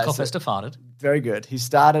wrote it When Uncle Fester farted. Very good. He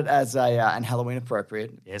started as and Halloween appropriate.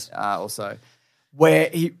 Yes. Also, where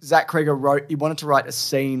Zach Kreger he wanted to write a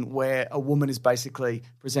scene where a woman is basically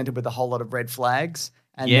presented with a whole lot of red flags,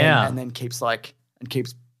 and then keeps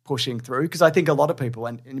pushing through. Because I think a lot of people,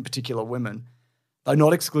 and in particular women, though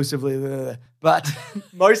not exclusively, but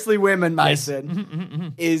mostly women,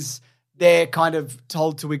 Mason, is they're kind of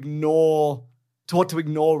taught to ignore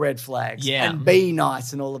red flags and be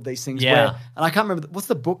nice and all of these things. Yeah. And I can't remember, what's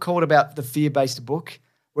the book called about the fear-based book?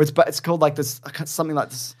 Where it's called like this, something like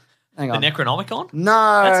this. Hang on. The Necronomicon?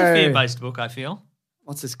 No. That's a fear-based book, I feel.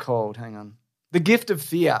 What's this called? Hang on. The Gift of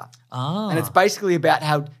Fear. Ah. And it's basically about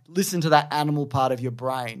how, listen to that animal part of your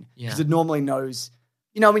brain. Because it normally knows,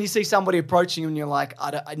 when you see somebody approaching you and you're like,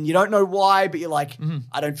 and you don't know why, but you're like,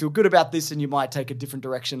 I don't feel good about this, and you might take a different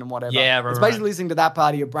direction and whatever. Yeah, right, It's basically listening to that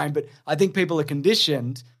part of your brain. But I think people are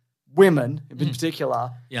conditioned, women in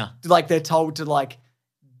particular, like they're told to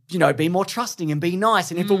be more trusting and be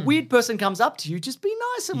nice. And if a weird person comes up to you, just be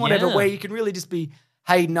nice and whatever, where you can really just be,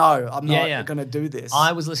 hey, no, I'm not going to do this.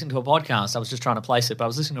 I was listening to a podcast. I was just trying to place it, but I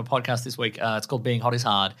was listening to a podcast this week. It's called Being Hot is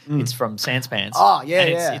Hard. It's from Sanspants. Oh, yeah,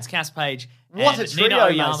 and it's Cass Page. What and a trio, Nina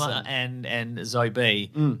Oyama Mason. and Zoe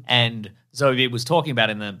B. And Zoe B was talking about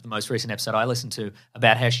in the most recent episode I listened to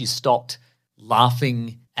about how she stopped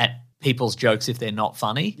laughing at people's jokes if they're not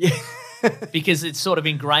funny. because it's sort of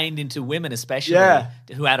ingrained into women, especially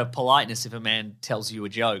who, out of politeness, if a man tells you a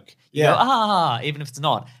joke, you go even if it's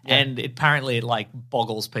not, and apparently it like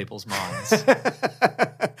boggles people's minds.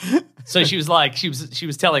 So she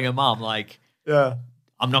was telling her mom like,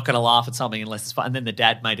 I'm not going to laugh at something unless it's fun. And then the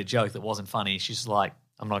dad made a joke that wasn't funny. She's like,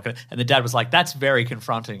 I'm not going to. And the dad was like, that's very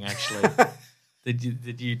confronting, actually. Did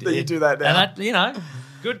you do that now? And that,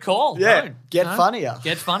 good call. Yeah, no, get funnier.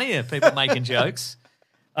 Get funnier, people making jokes.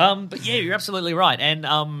 But yeah, you're absolutely right. And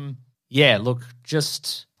look,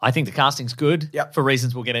 I think the casting's good for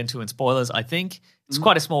reasons we'll get into in spoilers. I think it's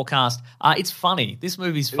quite a small cast. It's funny. This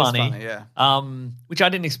movie's funny. It is funny, which I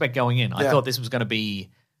didn't expect going in. I thought this was going to be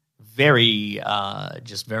very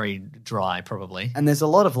dry, probably. And there's a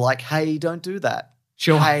lot of like, hey, don't do that.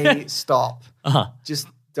 Sure. Hey, stop. Just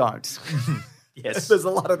don't. Yes. There's a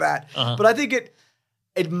lot of that. But I think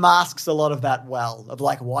it masks a lot of that well, of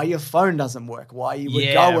like why your phone doesn't work, why you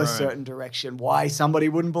would go a certain direction, why somebody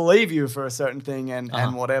wouldn't believe you for a certain thing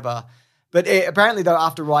and whatever. But apparently, though,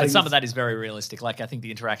 after writing... But some of that is very realistic. Like, I think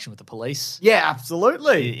the interaction with the police... Yeah,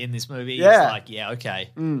 absolutely. In this movie is like,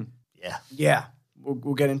 okay. Yeah,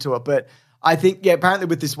 we'll get into it. But I think, apparently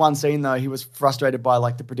with this one scene, though, he was frustrated by,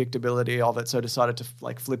 like, the predictability of it, so decided to,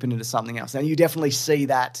 like, flip it into something else. And you definitely see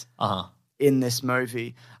that in this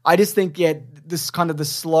movie. I just think, this kind of the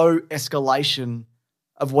slow escalation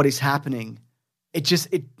of what is happening,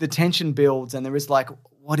 the tension builds and there is, like...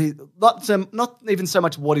 not even so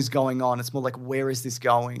much what is going on. It's more like where is this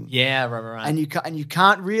going? Yeah, right. And you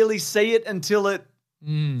can't really see it until it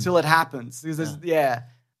happens. Because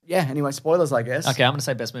Anyway, spoilers, I guess. Okay, I'm going to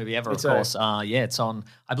say best movie ever, of course. It's on.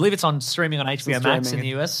 I believe it's on streaming on HBO Max in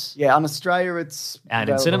the US. Yeah, on Australia, it's and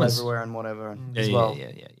in cinemas everywhere and whatever as well.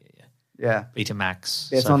 Yeah.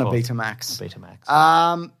 Betamax. Yeah, it's on a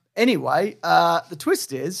Betamax. Anyway, the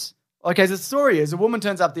twist is. Okay, so the story is a woman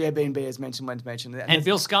turns up the Airbnb as mentioned. And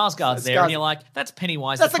Bill Skarsgård's there, and you're like, that's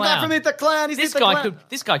Pennywise the clown. That's the guy from It the Clown.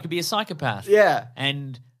 This guy could be a psychopath. Yeah.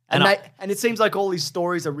 And it seems like all these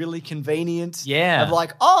stories are really convenient. Yeah. Of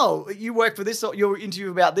like, oh, you work for this, or you're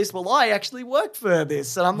interviewing about this. Well, I actually work for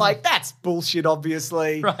this. And I'm like, that's bullshit,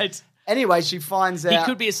 obviously. Right. Anyway, she finds out. He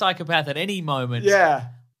could be a psychopath at any moment. Yeah.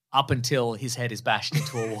 Up until his head is bashed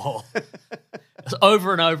into a wall.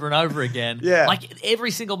 Over and over and over again. Yeah. Like every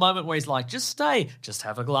single moment where he's like, just stay, just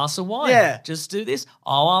have a glass of wine. Yeah. Just do this.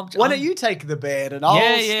 Why don't you take the bed and I'll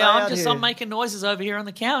stay out here. I'm making noises over here on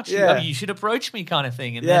the couch. Yeah. You should approach me kind of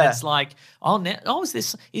thing. And then it's like,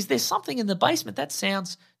 is there something in the basement? That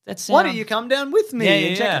sounds. Why don't you come down with me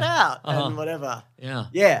and check it out and whatever. Yeah.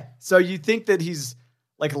 Yeah. So you think that he's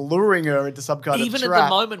like luring her into some kind of trap. Even at the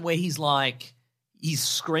moment where he's like, he's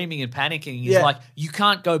screaming and panicking. He's like, you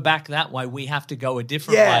can't go back that way. We have to go a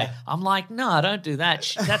different way. I'm like, no, don't do that.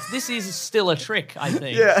 This is still a trick, I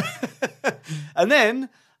think. Yeah. And then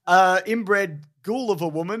inbred ghoul of a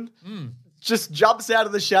woman just jumps out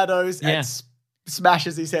of the shadows and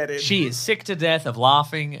smashes his head in. She is sick to death of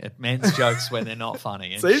laughing at men's jokes when they're not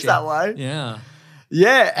funny. And Seems that way. Yeah.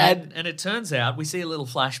 Yeah, and it turns out we see a little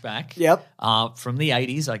flashback. Yep. From the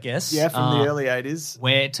 80s, I guess. Yeah, from the early 80s.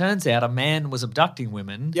 Where it turns out a man was abducting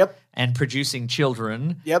women. Yep. And producing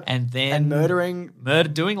children. Yep. And then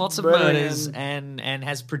doing lots of murders and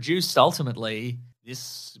has produced ultimately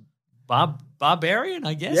this barbarian,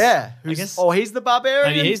 I guess. Yeah. He's the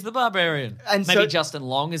barbarian? Maybe he's the barbarian. And maybe Justin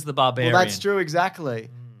Long is the barbarian. Well, that's true, exactly.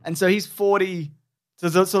 And so he's 40. So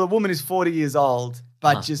the woman is 40 years old,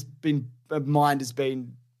 but just her mind has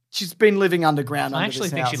been, she's been living underground. I actually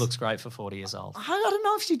think she looks great for 40 years old. I don't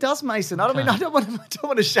know if she does, Mason. I don't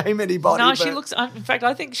want to shame anybody. No, she looks. In fact,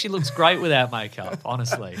 I think she looks great without makeup.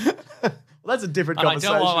 Honestly, well, that's a different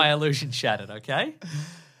conversation. I don't want my illusion shattered. Okay.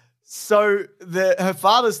 So her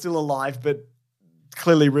father's still alive, but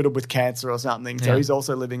clearly riddled with cancer or something. So he's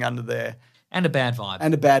also living under there. And a bad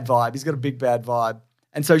vibe. He's got a big bad vibe.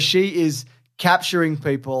 And so she is capturing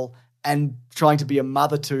people and trying to be a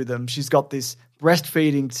mother to them. She's got this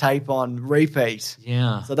breastfeeding tape on repeat.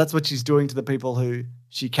 Yeah. So that's what she's doing to the people who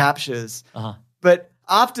she captures. But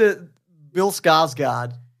after Bill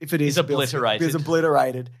Skarsgård, if it is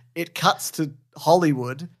obliterated, it cuts to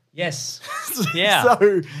Hollywood. Yes. Yeah.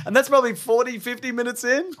 And that's probably 40, 50 minutes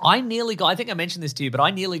in. I think I mentioned this to you, but I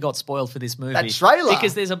nearly got spoiled for this movie. That trailer.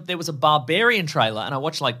 Because there was a Barbarian trailer and I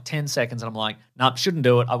watched like 10 seconds and I'm like, nope, shouldn't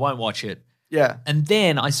do it. I won't watch it. Yeah. And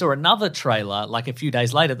then I saw another trailer like a few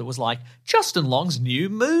days later that was like Justin Long's new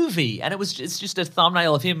movie. And it's just a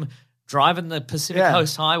thumbnail of him driving the Pacific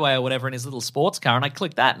Coast Highway or whatever in his little sports car. And I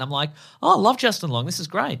clicked that and I'm like, oh, I love Justin Long. This is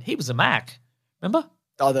great. He was a Mac. Remember?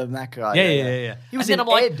 Oh, the Mac guy. Yeah. He was and then in I'm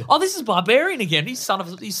like, Ed. oh, this is Barbarian again. These sons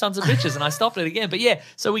of bitches, and I stopped it again. But yeah,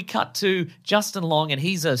 so we cut to Justin Long, and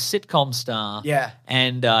he's a sitcom star. Yeah.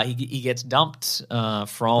 and he gets dumped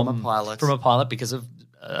from a pilot. from a pilot because of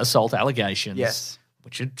assault allegations. Yes.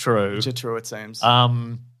 which are true. Which are true, it seems.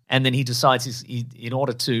 And then he decides in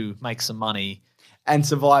order to make some money. And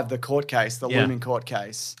survive the court case, the Yeah. looming court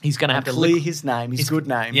case. He's going to have to clear his name, his good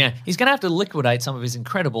name. Yeah, he's going to have to liquidate some of his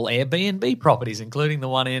incredible Airbnb properties, including the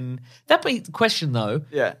one in. That being the question, though.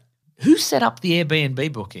 Yeah. Who set up the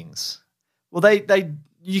Airbnb bookings? Well, the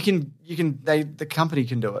company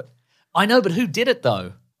can do it. I know, but who did it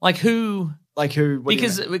though? Like who? Like who? What do you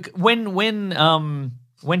Because mean?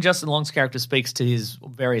 when Justin Long's character speaks to his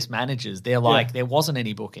various managers, they're like, there wasn't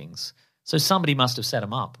any bookings, so somebody must have set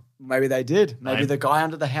them up. Maybe they did. Maybe the guy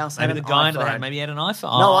under the house had Maybe an the guy iPhone. under the house, maybe he had an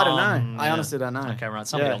iPhone. No, I don't know. I honestly don't know. Okay, right.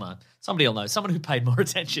 Somebody will know. Somebody will know. Someone who paid more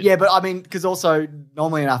attention. Yeah, but I mean, because also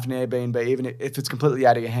normally enough in Airbnb, even if it's completely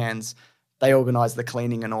out of your hands, they organise the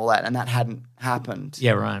cleaning and all that, and that hadn't happened.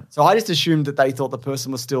 Yeah, right. So I just assumed that they thought the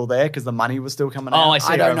person was still there because the money was still coming out. I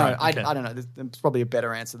see. I don't know. Right. Okay. I don't know. There's probably a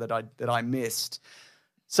better answer that I missed.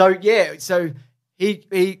 So yeah, so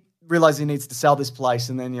he realizes he needs to sell this place,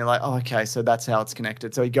 and then you're like, oh, okay, so that's how it's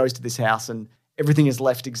connected. So he goes to this house, and everything is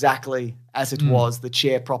left exactly as it was. The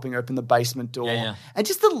chair propping open the basement door, and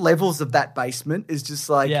just the levels of that basement is just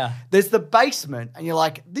like, there's the basement, and you're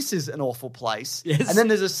like, this is an awful place. Yes. And then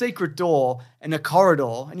there's a secret door and a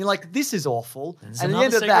corridor, and you're like, this is awful. There's and at the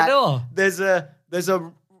end of another that, secret door. there's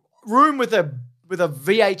a room with a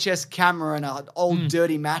VHS camera and an old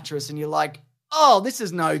dirty mattress, and you're like, oh, this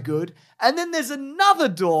is no good. And then there's another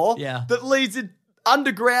door that leads it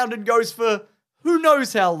underground and goes for who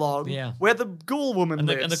knows how long, where the ghoul woman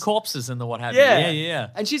lives. And the corpses and the what have you. Yeah.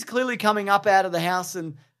 And she's clearly coming up out of the house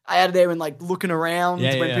and out of there and like looking around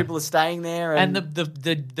when people are staying there. And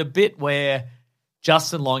the bit where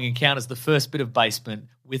Justin Long encounters the first bit of basement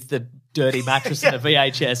with the dirty mattress and the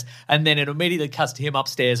VHS, and then it immediately cuts to him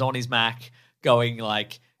upstairs on his Mac going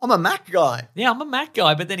like, I'm a Mac guy. Yeah, I'm a Mac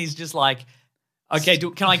guy. But then he's just like, okay,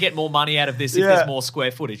 can I get more money out of this if there's more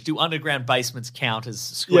square footage? Do underground basements count as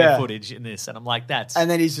square footage in this? And I'm like, and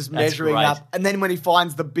then he's just measuring great. up. And then when he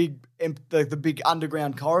finds the big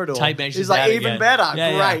underground corridor, tape measures he's like, even again. better.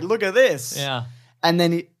 Yeah, Great, look at this. Yeah. And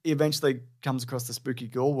then he eventually comes across the spooky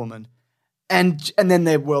ghoul woman. And then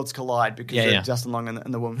their worlds collide because of Justin Long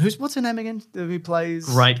and the woman. What's her name again? Who plays?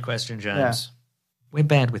 Great question, James. We're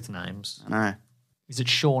bad with names. I know. Is it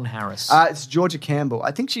Sean Harris? It's Georgia Campbell.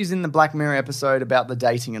 I think she's in the Black Mirror episode about the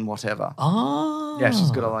dating and whatever. Oh. Yeah, she's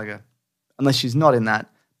good. I like her. Unless she's not in that,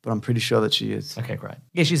 but I'm pretty sure that she is. Okay, great.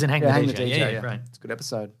 Yeah, she's in Hang the DJ. Yeah, Great. right. It's a good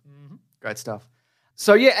episode. Mm-hmm. Great stuff.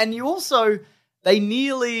 So, and you also, they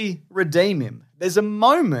nearly redeem him. There's a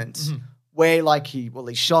moment where, like, he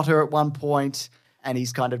shot her at one point and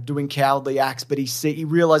he's kind of doing cowardly acts, but he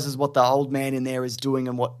realizes what the old man in there is doing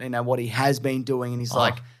and what he has been doing, and he's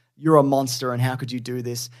like, you're a monster, and how could you do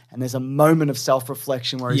this? And there's a moment of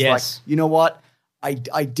self-reflection where he's like, you know what? I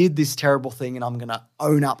did this terrible thing, and I'm going to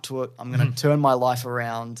own up to it. I'm going to turn my life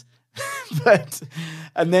around.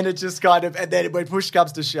 And then it just kind of, and then when push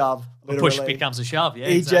comes to shove, Push becomes a shove,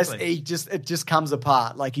 it just comes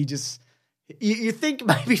apart. Like you think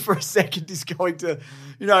maybe for a second he's going to,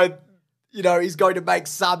 he's going to make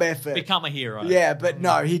some effort. Become a hero. Yeah, but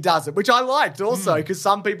no, he doesn't, which I liked also, because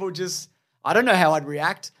some people just, I don't know how I'd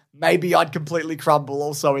react. Maybe I'd completely crumble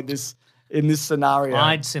also in this scenario.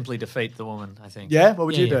 I'd simply defeat the woman, I think. Yeah? What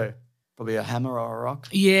would you do? Probably a hammer or a rock?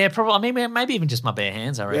 Yeah, probably. I mean, maybe even just my bare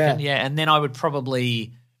hands, I reckon. Yeah, and then I would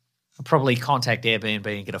probably contact Airbnb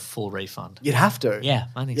and get a full refund. You'd have to. Yeah,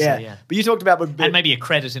 I think so, yeah. But you talked about... and maybe a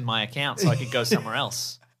credit in my account so I could go somewhere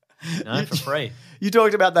else. For free. You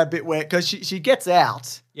talked about that bit where... Because she gets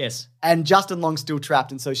out. Yes. And Justin Long's still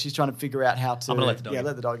trapped, and so she's trying to figure out how to... I'm going to let the dog in. Yeah,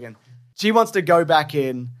 let the dog in. She wants to go back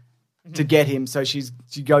in to get him, so she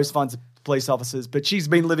goes, finds the police officers, but she's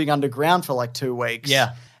been living underground for like 2 weeks.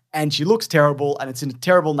 Yeah. And she looks terrible, and it's in a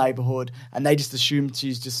terrible neighborhood, and they just assume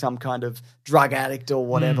she's just some kind of drug addict or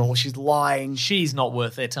whatever, or she's lying. She's not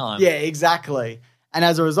worth their time. Yeah, exactly. And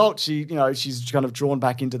as a result, she's kind of drawn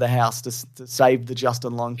back into the house to save the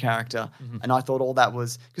Justin Long character. And I thought all that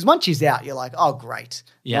was... Because once she's out, you're like, oh, great.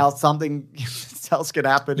 Yeah. Now something else can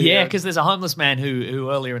happen. Yeah, because there's a homeless man who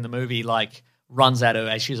earlier in the movie, like, runs at her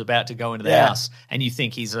as she's about to go into the house. And you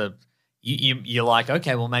think he's you're like,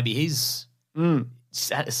 okay, well, maybe he's...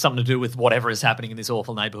 something to do with whatever is happening in this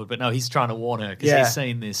awful neighborhood. But no, he's trying to warn her because he's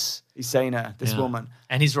seen this. He's seen her, this woman.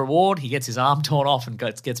 And his reward, he gets his arm torn off and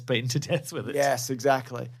gets beaten to death with it. Yes,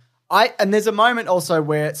 exactly. And there's a moment also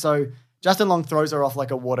where, so Justin Long throws her off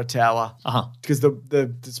like a water tower because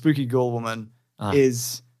the spooky ghoul woman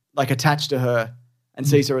is like attached to her and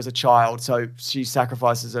sees her as a child. So she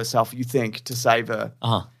sacrifices herself, you think, to save her.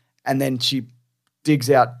 And then she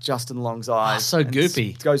digs out Justin Long's eyes. So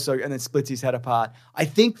goopy. And then splits his head apart. I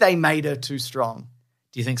think they made her too strong.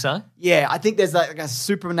 Do you think so? Yeah, I think there's like a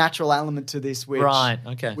supernatural element to this,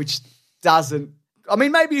 which doesn't. I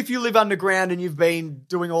mean, maybe if you live underground and you've been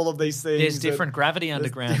doing all of these things, there's different gravity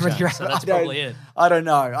underground. So that's probably it. I don't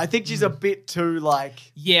know. I think she's a bit too like.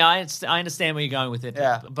 Yeah, I understand where you're going with it.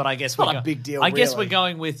 Yeah. But I guess it's not a big deal. I guess we're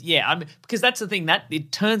going with because that's the thing that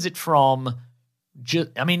it turns it from.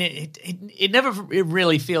 It never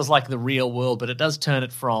really feels like the real world, but it does turn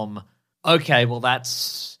it from. Okay, well that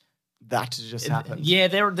just happened. Yeah,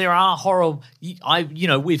 there are horror.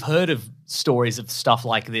 We've heard of stories of stuff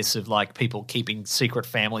like this, of like people keeping secret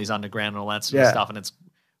families underground and all that sort of stuff, and it's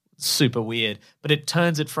super weird. But it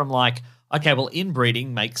turns it from like, okay, well,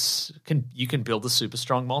 inbreeding you can build a super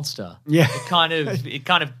strong monster. Yeah, it kind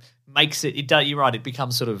of makes it. You're right. It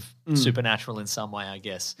becomes sort of supernatural in some way, I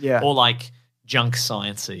guess. Yeah, or like junk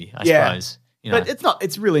sciencey, I suppose. But it's not.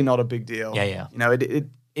 It's really not a big deal. Yeah.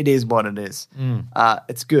 It is what it is.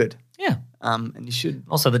 It's good. Yeah. And you should.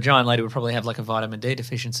 Also, the giant lady would probably have like a vitamin D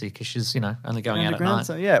deficency because she's, only going out at night.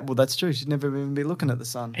 So, yeah, well, that's true. She'd never even be looking at the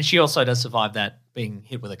sun. And she also does survive that being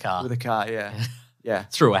hit with a car. Yeah.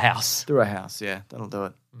 Through a house. Yeah. That'll do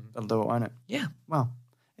it. That'll do it, won't it? Yeah. Well,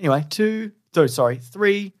 anyway,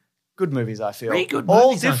 3 good movies, I feel. 3 good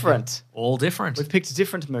movies. All different. We've picked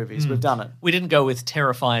different movies. We've done it. We didn't go with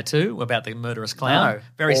Terrifier 2 about the murderous clown. No.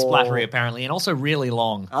 Very splattery, apparently, and also really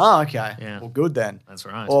long. Oh, okay. Yeah. Well, good then. That's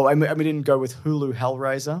right. And we didn't go with Hulu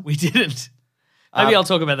Hellraiser. We didn't. Maybe I'll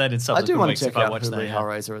talk about that in subsequent I do want weeks to check if I out watch Hulu that.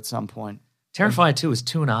 Hellraiser at some point. Terrifier 2 is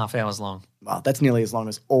 2.5 hours long. Wow, that's nearly as long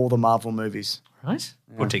as all the Marvel movies. Right?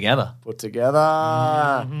 Yeah. Put together.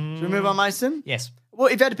 Mm-hmm. Should we move on, Mason? Yes. Well,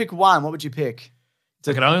 if you had to pick one, what would you pick?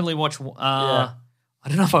 I could only watch. I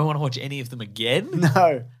don't know if I want to watch any of them again.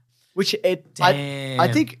 No. I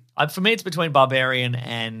think for me it's between Barbarian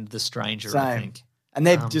and The Stranger. Same. I think, and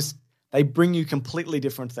they've they bring you completely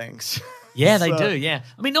different things. Yeah, they do. Yeah,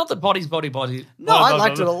 I mean, not that body. No, I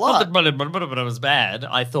liked it a lot. But it was bad.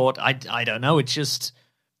 I thought I don't know. It's just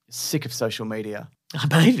sick of social media.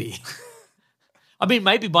 Maybe. I mean,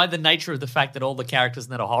 maybe by the nature of the fact that all the characters in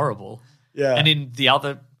that are horrible. Yeah, and in the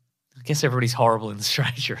other. I guess everybody's horrible in The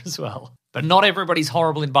Stranger as well. But not everybody's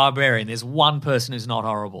horrible in Barbarian. There's one person who's not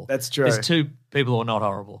horrible. That's true. There's 2 people who are not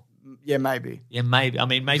horrible. Yeah, maybe. Yeah, maybe. I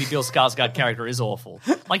mean, maybe Bill Skarsgård character is awful.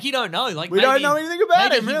 Like, you don't know. Like, we don't know anything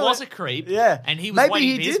about him. Maybe he was a creep. Yeah. And he was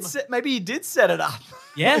maybe he did set it up.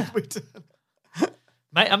 Yeah.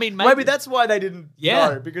 Maybe that's why they didn't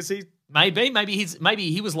know, because he...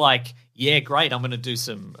 Maybe he was like, yeah, great, I'm going to do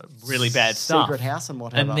some really bad stuff. Secret house and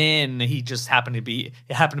whatever. And then he just happened to be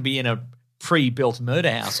in a pre-built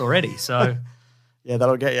murder house already. So yeah,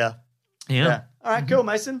 that'll get you. Yeah. All right, cool,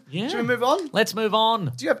 Mason. Yeah. Should we move on? Let's move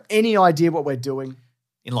on. Do you have any idea what we're doing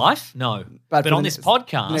in life? No, but on this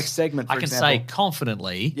podcast, the next segment, I can say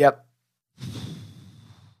confidently. Yep.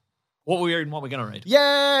 What we're going to read.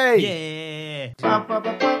 Yay!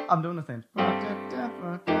 Yeah. I'm doing the thing.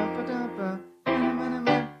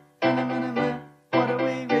 What are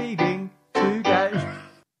we reading today?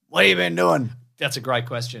 What have you been doing? That's a great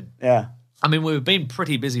question. Yeah. I mean, we've been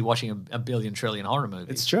pretty busy watching a billion trillion horror movies.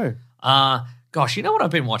 It's true. Gosh, you know what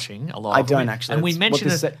I've been watching a lot? I don't actually. And we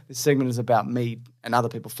mentioned this segment is about me and other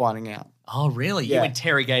people finding out. Oh, really? Yeah. You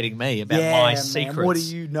interrogating me about my secrets. Man, what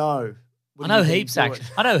do you know? I know heaps,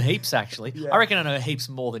 actually. Yeah. I reckon I know heaps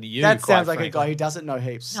more than you. That sounds like a guy who doesn't know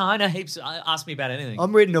heaps. No, I know heaps. Ask me about anything.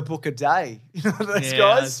 I'm reading a book a day. You know those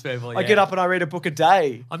guys? Those people, I get up and I read a book a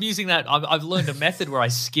day. I'm using that. I've learned a method where I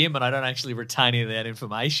skim and I don't actually retain any of that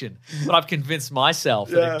information. But I've convinced myself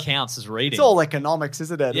that it counts as reading. It's all economics,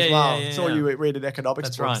 isn't it, as well? Yeah, it's all you read in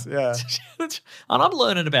economics books. Right. Yeah. And I'm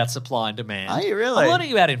learning about supply and demand. Are you really? I'm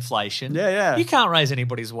learning about inflation. Yeah. You can't raise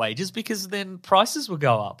anybody's wages because then prices will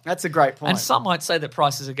go up. That's a great point. And some might say that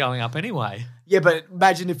prices are going up anyway. Yeah, but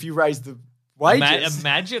imagine if you raise the wages.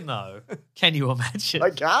 Imagine, though. Can you imagine?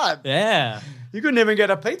 I can't. Yeah. You couldn't even get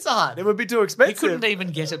a Pizza Hut. It would be too expensive. You couldn't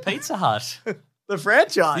even get a Pizza Hut. The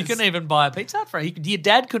franchise. You couldn't even buy a Pizza Hut franchise. Your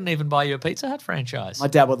dad couldn't even buy you a Pizza Hut franchise. My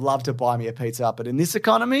dad would love to buy me a Pizza Hut, but in this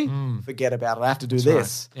economy, forget about it. I have to do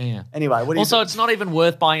this. Right. Yeah. Anyway, what do also, it's not even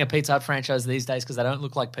worth buying a Pizza Hut franchise these days because they don't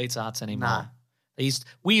look like Pizza Huts anymore. Nah.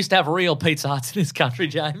 We used to have real Pizza Huts in this country,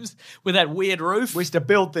 James, with that weird roof. We used to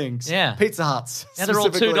build things. Yeah. Pizza Huts. Now they're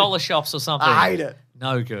all $2 shops or something. I hate it.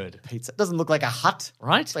 No good. Pizza. It doesn't look like a hut.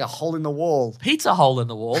 Right? It's like a hole in the wall. Pizza hole in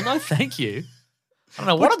the wall? No, thank you. I don't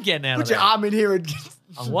know what I'm getting out of Put your that. arm in here and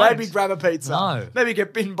I won't. maybe grab a pizza. No. Maybe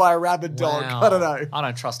get bitten by a rabid dog. Wow. I don't know. I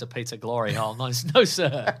don't trust a pizza glory hole. No, no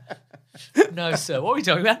sir. No, sir. What are we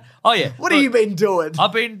talking about? Oh, yeah. What have you been doing?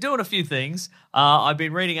 I've been doing a few things. I've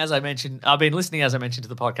been reading, as I mentioned. I've been listening, as I mentioned, to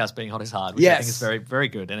the podcast "Being Hot is Hard," which I think is very, very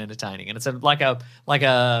good and entertaining. And it's like a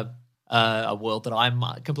world that I'm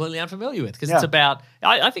completely unfamiliar with because it's about.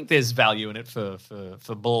 I think there's value in it for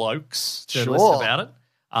blokes to listen about it.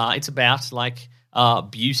 It's about like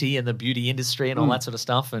beauty and the beauty industry and all that sort of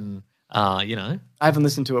stuff, and you know, I haven't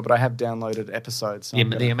listened to it, but I have downloaded episodes. So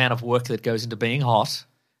the amount of work that goes into being hot.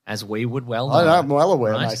 As we would well know. I know, I'm well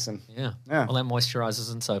aware, right? Mason. Yeah. Yeah. All our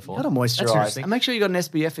moisturizers and so forth. You got to That's moisturize. interesting. And make sure you got an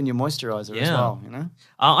SPF in your moisturizer as well, you know?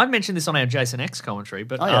 I mentioned this on our Jason X commentary,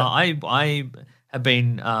 but I have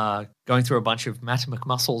been going through a bunch of Matt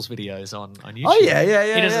McMuscle's videos on YouTube. Oh,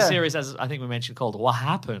 yeah. He does a series, as I think we mentioned, called What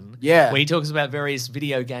Happened? Yeah. Where he talks about various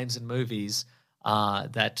video games and movies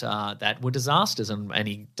that were disasters, and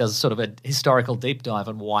he does sort of a historical deep dive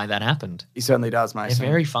on why that happened. He certainly does, Mason. They're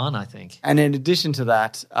very fun, I think. And in addition to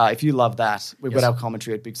that, if you love that, we've got our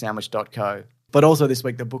commentary at bigsandwich.co. But also this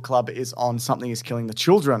week, the book club is on Something is Killing the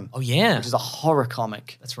Children. Oh, yeah. Which is a horror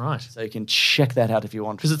comic. That's right. So you can check that out if you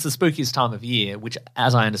want. Because it's the spookiest time of year, which,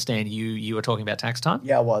 as I understand, you were talking about tax time.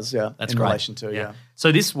 Yeah, I was, yeah. That's in great. relation to, yeah.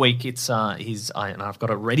 So this week, it's and I've got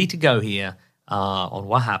it ready to go here on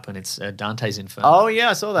What Happened. It's Dante's Inferno. Oh, yeah,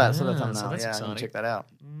 I saw that. I saw that so thumbnail. that's Yeah, exciting. you can check that out.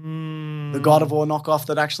 The God of War knockoff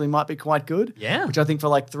that actually might be quite good. Yeah. Which I think for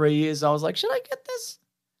like 3 years I was like, should I get this?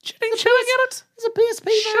 Should I get it? There's a PSP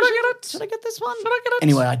version. Should I get it? Should I get this one? Should I get it?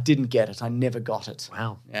 Anyway, I didn't get it. I never got it.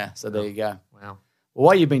 Wow. Yeah, so there you go. Wow. Well,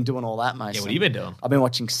 while you've been doing all that, Mason. Yeah, what have you been doing? I've been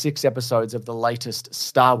watching 6 episodes of the latest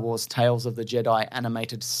Star Wars Tales of the Jedi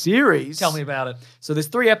animated series. Tell me about it. So there's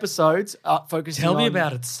 3 episodes focusing on... Tell me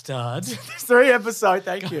about it, stud. There's 3 episodes,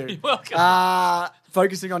 thank you. You're welcome.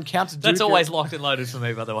 Focusing on Count Dooku. That's always locked and loaded for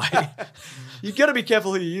me, by the way. You've got to be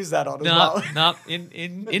careful who you use that on as well. No,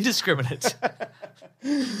 indiscriminate.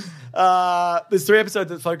 There's 3 episodes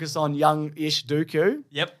that focus on young-ish Dooku.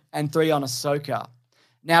 Yep. And 3 on Ahsoka.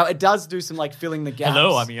 Now, it does do some, like, filling the gaps.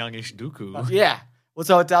 Hello, I'm youngish Dooku. Yeah. Well,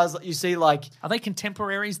 so it does, you see, like... Are they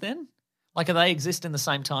contemporaries then? Like, do they exist in the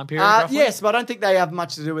same time period, roughly? Yes, but I don't think they have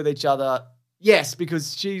much to do with each other. Yes,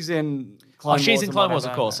 because she's in Clone Wars. She's in and Clone Wars,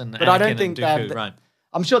 whatever. of course, and but I don't Anakin think and Dooku, they have, right.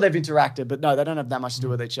 I'm sure they've interacted, but no, they don't have that much to do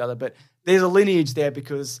with each other. But there's a lineage there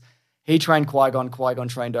because he trained Qui-Gon, Qui-Gon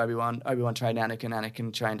trained Obi-Wan, Obi-Wan trained Anakin,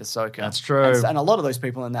 Anakin trained Ahsoka. That's true. And a lot of those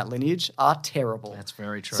people in that lineage are terrible. That's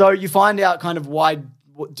very true. So you find out kind of why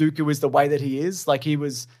Dooku is the way that he is. Like he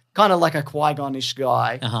was kind of like a Qui-Gon-ish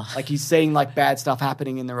guy. Like he's seeing like bad stuff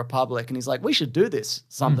happening in the Republic and he's like, we should do this,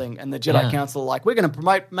 something. And the Jedi Council are like, we're going to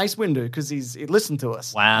promote Mace Windu because he listened to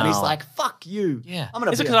us. Wow. And he's like, fuck you. Yeah. I'm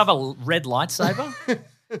gonna Is it be because I have a red lightsaber?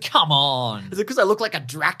 Come on. Is it because I look like a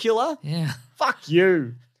Dracula? Yeah. Fuck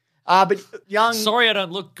you. But young... Sorry I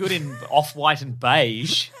don't look good in off-white and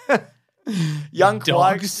beige. young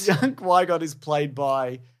dogs. Qui-Gon is played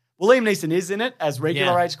by... Well, Liam Neeson is in it as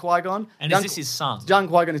regular age Qui-Gon. And is this his son? Young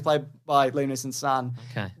Qui-Gon is played by Liam Neeson's son.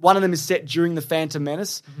 Okay. One of them is set during the Phantom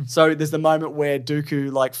Menace. So there's the moment where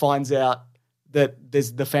Dooku like finds out that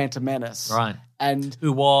there's the Phantom Menace. Right. And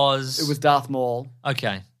Who was... it was Darth Maul.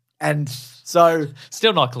 Okay. And so...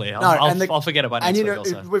 Still not clear. I'll forget about and next you know,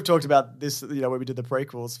 week also. we've talked about this, you know, when we did the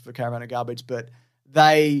prequels for Caravan of Garbage, but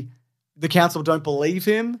the council don't believe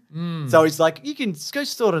him. So he's like, you can go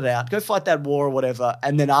sort it out. Go fight that war or whatever.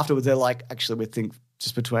 And then afterwards they're like, actually, we think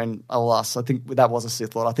just between all us, I think that was a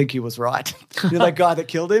Sith Lord. I think he was right. You're that guy that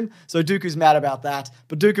killed him. So Dooku's mad about that.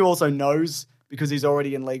 But Dooku also knows because he's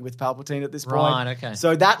already in league with Palpatine at this point. Right, okay.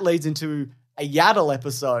 So that leads into a Yaddle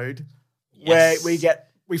episode where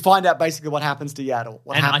we find out basically what happens to Yaddle.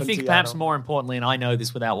 And I think perhaps more importantly, and I know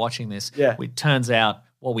this without watching this, Yeah. it turns out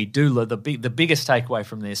what we do learn, the biggest takeaway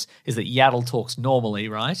from this is that Yaddle talks normally,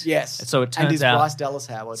 right? Yes. And so it and turns he's out. Bryce Dallas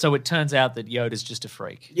Howard. So it turns out that Yoda's just a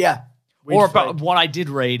freak. Yeah. Or about what I did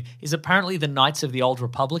read is apparently the Knights of the Old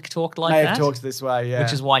Republic talked like May that. have talked this way, yeah.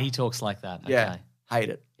 Which is why he talks like that. Okay. Yeah. Hate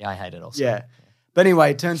it. Yeah, I hate it also. Yeah. But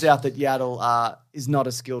anyway, it turns out that Yaddle is not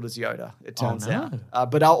as skilled as Yoda, it turns no.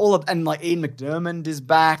 out. But like Ian McDiarmid is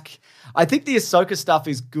back. I think the Ahsoka stuff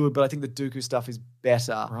is good, but I think the Dooku stuff is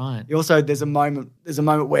better. Right. Also, there's a moment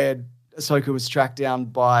where Ahsoka was tracked down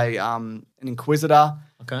by an Inquisitor.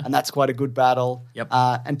 Okay. And that's quite a good battle. Yep.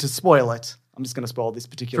 And to spoil it, I'm just going to spoil this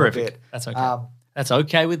particular Terrific. bit. That's okay. That's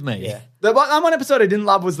okay with me. Yeah. The one episode I didn't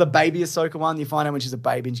love was the baby Ahsoka one. You find out when she's a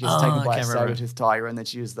baby and she gets taken by a I can't remember. saber-toothed tiger and then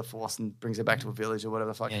she uses the Force and brings her back to a village or whatever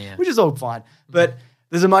the fuck. Yeah. Which is all fine. But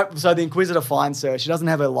There's so the Inquisitor finds her. She doesn't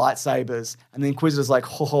have her lightsabers, and the Inquisitor's like,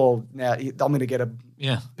 "Oh, now I'm going to get a.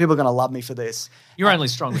 Yeah. People are going to love me for this." You're only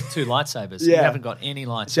strong with 2 lightsabers. Yeah. You haven't got any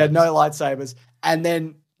lightsabers. She had no lightsabers, and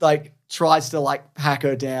then like tries to like hack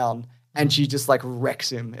her down, and she just like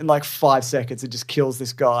wrecks him in like 5 seconds. It just kills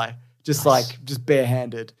this guy, just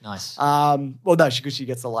barehanded. Nice. Well, no, because she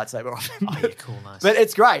gets the lightsaber off him. Oh, yeah, cool, nice. But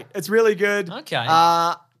it's great. It's really good. Okay.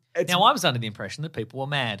 Now I was under the impression that people were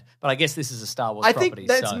mad, but I guess this is a Star Wars I property. think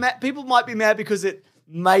that's so. people might be mad because it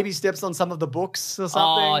maybe steps on some of the books or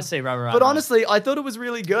something. Oh, I see. Right. But honestly, I thought it was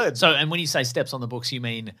really good. So, and when you say steps on the books, you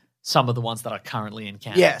mean some of the ones that are currently in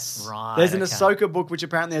canon? Yes. Right. There's an okay. Ahsoka book which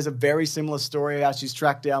apparently has a very similar story how she's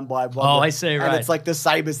tracked down by one. Oh, I see, right. And it's like the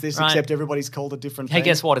Saber's this, Right. except everybody's called a different Hey, thing.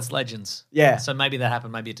 guess what? It's Legends. Yeah. So maybe that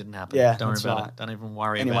happened. Maybe it didn't happen. Yeah, Don't worry that's about right. it. Don't even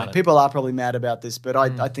worry Anyway, about it. people are probably mad about this, but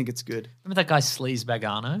I think it's good. Remember that guy Sleaze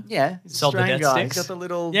Bagano? Yeah. He's a Sold the strange death guy. sticks? He's got the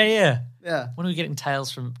little... Yeah. Yeah. When are we getting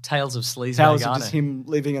tales of Sleaze Tales Bagano? of just him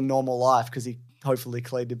living a normal life because he hopefully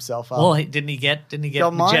cleaned himself up. Well, didn't he get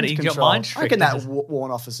got mind Jedi? He got control. mind I reckon tricked. that worn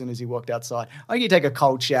off as soon as he walked outside. I think you take a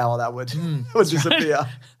cold shower, that would, would disappear.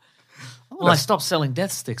 Well, I stopped selling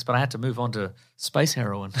death sticks, but I had to move on to space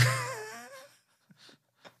heroin.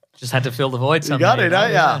 Just had to fill the void somehow. got it,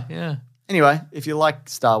 don't ya? Yeah. Anyway, if you like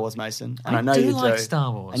Star Wars, Mason, and I know do you like do,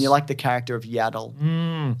 Star Wars. and you like the character of Yaddle,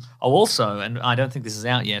 Oh, also, and I don't think this is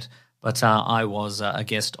out yet, but I was a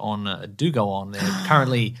guest on Do Go On. They're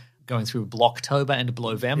currently going through Blocktober and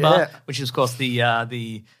Blowvember, Yeah. which is, of course, the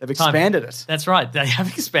they've expanded it. That's right. They have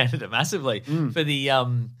expanded it massively for the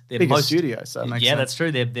their Biggest most studio, so it makes yeah, sense. that's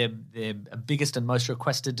true. Their biggest and most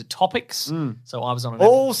requested topics. So I was on an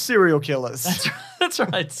All serial killers. That's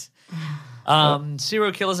right.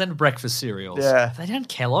 Serial killers and breakfast cereals. Yeah. Have they done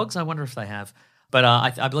Kellogg's? I wonder if they have. But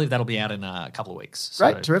I believe that'll be out in a couple of weeks.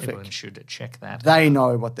 So Great, terrific. Everyone should check that. They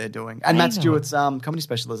know what they're doing. And They Matt know. Stewart's comedy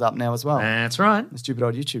special is up now as well. That's right. The Stupid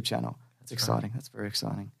Old YouTube channel. That's exciting. That's very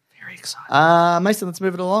exciting. Very exciting. Mason, let's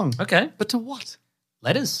move it along. Okay. But to what?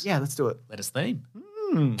 Letters. Yeah, let's do it. Letters theme.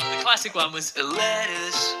 The classic one was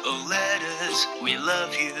letters, oh letters, we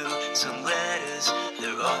love you. Some letters,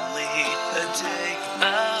 they're only a day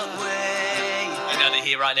away. We're going to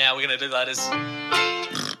hear right now. We're going to do letters.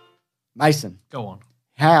 Mason, Go on.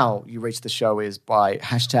 how you reach the show is by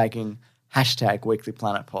hashtag Weekly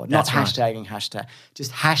Planet Pod. Not That's right. hashtagging hashtag,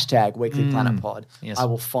 just hashtag Weekly Planet Pod. Yes. I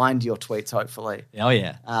will find your tweets, hopefully. Oh, yeah.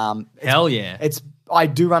 It's- Hell yeah. I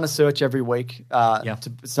do run a search every week. Yeah.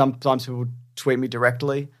 Sometimes people tweet me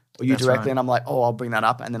directly or you That's directly, right. and I'm like, oh, I'll bring that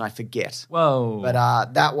up, and then I forget. Whoa.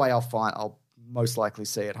 But that way I'll most likely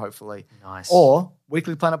see it, hopefully. Nice. Or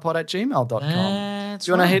weeklyplanetpod@gmail.com. That's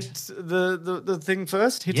Do you want to right. hit the thing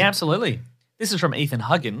first? Hit Yeah, absolutely. This is from Ethan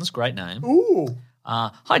Huggins. Great name. Ooh.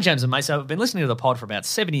 Hi, James and Mesa. I've been listening to the pod for about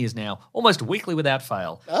 7 years now, almost weekly without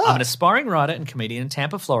fail. I'm an aspiring writer and comedian in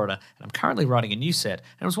Tampa, Florida, and I'm currently writing a new set.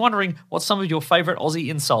 And I was wondering what some of your favorite Aussie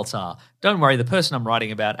insults are. Don't worry, the person I'm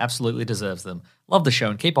writing about absolutely deserves them. Love the show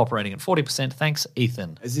and keep operating at 40%. Thanks,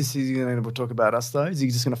 Ethan. Is he going to talk about us, though? Is he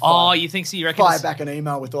just going to Oh, fire, you think so? You reckon fire this- back an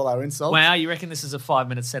email with all our insults? Wow, you reckon this is a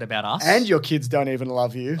 5-minute set about us? And your kids don't even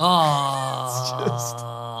love you.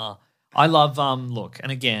 Oh, I love, look,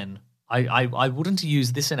 and again, I wouldn't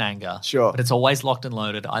use this in anger. Sure. But it's always locked and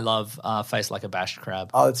loaded. I love Face Like a Bashed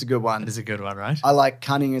Crab. Oh, that's a good one. It is a good one, right? I like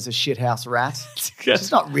cunning as a shithouse rat. good.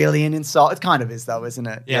 It's not really an insult. It kind of is, though, isn't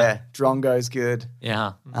it? Yeah. Drongo's good.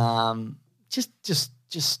 Yeah. Just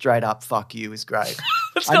straight up fuck you is great.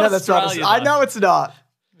 It's I know not that's not. Australian, I though. know it's not.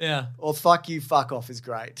 Yeah. Or fuck you, fuck off is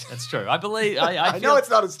great. That's true. I believe. I I feel, know it's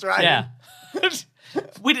not Australian. Yeah.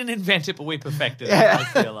 We didn't invent it, but we perfected it, Yeah.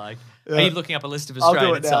 I feel like. Yeah. Are you looking up a list of I'll do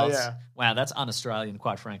Australian it now, insults? yeah. Wow, that's un-Australian,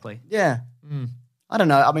 quite frankly. Yeah. Hmm. I don't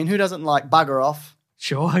know. I mean, who doesn't like bugger off?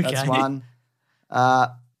 Sure, okay. That's one.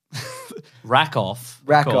 Rack off. of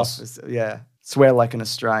Rack course. off is, yeah. Swear like an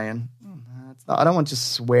Australian. It's not, I don't want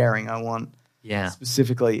just swearing. I want Yeah.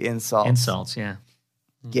 specifically insults. Insults, yeah.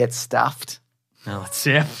 Get stuffed. No, that's,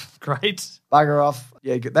 yeah, great. Bugger off.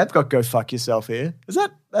 Yeah, they've got go fuck yourself here. Is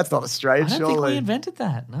that? That's not Australian, I don't surely. think we invented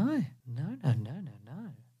that. No.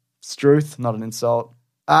 Struth, not an insult.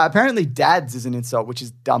 Apparently, dads is an insult, which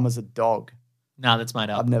is dumb as a dog. No, that's made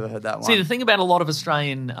up. I've never heard that one. See, the thing about a lot of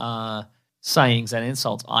Australian sayings and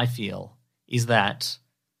insults, I feel, is that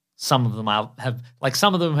some of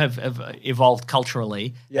them have evolved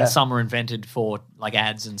culturally, Yeah. and some are invented for like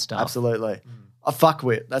ads and stuff. Absolutely. A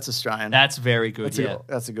fuckwit. That's Australian. That's very good.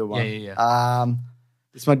 That's a good one. Yeah.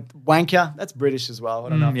 This one, wanker. That's British as well. I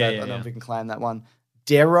don't know if I don't know if we can claim that one.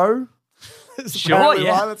 Darrow. Is Sure, apparently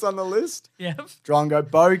yeah. one that's on the list. Yeah. Drongo.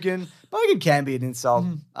 Bogan. Bogan can be an insult.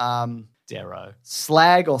 Darrow.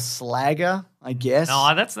 Slag or slagger, I guess.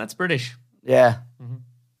 No, that's British. Yeah.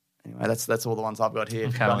 Anyway, that's all the ones I've got here.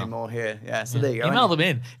 If you've got well. any more here. Yeah, so there you go. Email them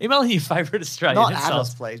in. Email your favourite Australian Not at insults.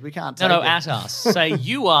 us, please. We can't No, take no, it. at us. Say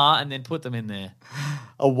you are and then put them in there.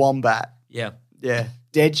 A wombat. Yeah. Yeah.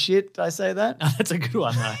 Dead shit, did I say that? No, that's a good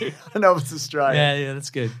one, though. I don't know if it's Australian. Yeah, that's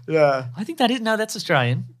good. Yeah. I think that's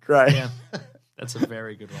Australian. Great. Yeah. That's a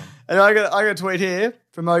very good one. And I got a tweet here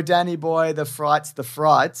from Danny Boy, the frights.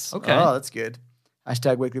 Okay. Oh, that's good.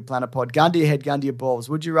 Hashtag Weekly Planet Pod. Gun to your head, gun to your balls.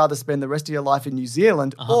 Would you rather spend the rest of your life in New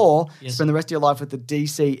Zealand or spend the rest of your life with the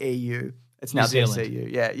DCEU? It's now New Zealand.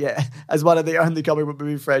 DCEU. Yeah. As one of the only comic book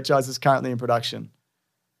movie franchises currently in production.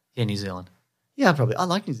 Yeah, New Zealand. Yeah, probably. I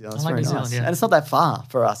like New Zealand. It's I like very New nice. Zealand, yeah. And it's not that far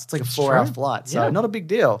for us. It's like a 4-hour true. flight. So Yeah. not a big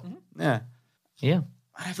deal. Yeah. Yeah.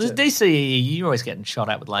 The DCE, you're always getting shot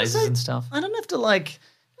at with lasers and stuff. I don't have to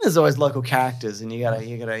there's always local characters and you gotta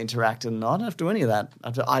interact and I don't have to do any of that.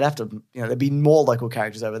 I'd have to there'd be more local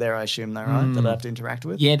characters over there, I assume though, right? That I'd have to interact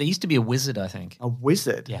with. Yeah, there used to be a wizard, I think. A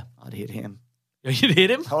wizard? Yeah. I'd hit him. You'd hit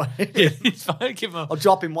him? I'll hit him. It's fine, give him a... I'll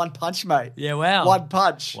drop him one punch, mate. Yeah, wow. One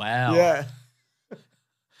punch. Wow. Yeah.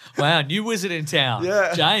 Wow, new wizard in town.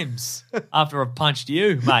 Yeah. James, after I've punched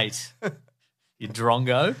you, mate. You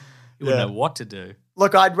drongo. You wouldn't know what to do.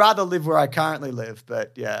 Look, I'd rather live where I currently live,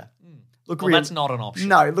 but yeah. Look, Well, that's not an option.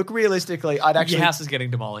 No, look, realistically, I'd actually... Your house is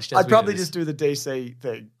getting demolished. I'd probably just do the DC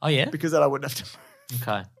thing. Oh, yeah? Because then I wouldn't have to move.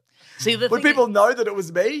 Okay. See, the Would thing people know that it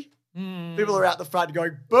was me? People are out the front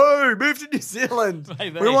going, boo, move to New Zealand.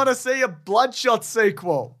 Maybe. We want to see a Bloodshot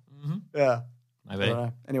sequel. Yeah. Maybe. I don't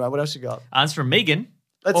know. Anyway, what else you got? It's from Megan.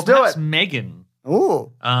 Let's or do perhaps it. Megan.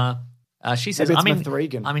 Ooh. She says, Maybe it's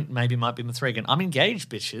Mithregan. maybe it might be Mithregan. I'm engaged,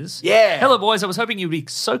 bitches. Yeah. Hello, boys. I was hoping you'd be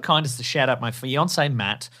so kind as to shout out my fiance,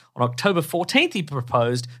 Matt. On October 14th, he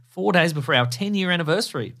proposed 4 days before our 10-year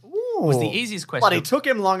anniversary. It was the easiest question. But it took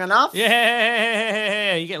him long enough.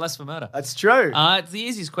 Yeah, you get less for murder. That's true. It's the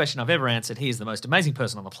easiest question I've ever answered. He is the most amazing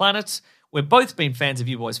person on the planet. We've both been fans of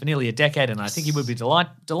you boys for nearly a decade, and I think he would be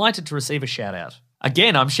delighted to receive a shout-out.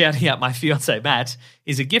 Again, I'm shouting out my fiancé, Matt.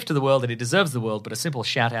 He's a gift to the world and he deserves the world, but a simple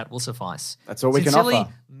shout-out will suffice. That's all we can Sincerely,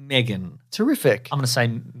 offer. Megan. Terrific. I'm going to say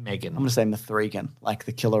Megan. I'm going to say Mithregan, like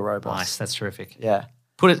the killer robot. Nice, that's terrific. Yeah.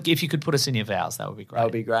 If you could put us in your vows, that would be great. That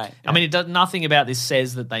would be great. I mean, nothing about this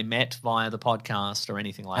says that they met via the podcast or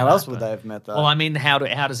anything like that. How else would they have met, though? Well, I mean, how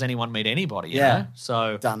does anyone meet anybody? You Yeah. know?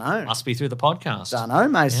 So Dunno. must be through the podcast. Dunno,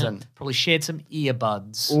 Mason. Yeah. Probably shared some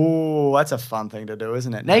earbuds. Ooh, that's a fun thing to do,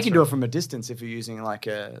 isn't it? Now you can do it from a distance if you're using like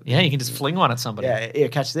a... Yeah, you can just fling one at somebody. Yeah,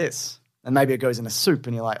 catch this. And maybe it goes in a soup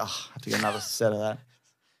and you're like, oh, I have to get another set of that.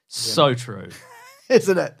 So true.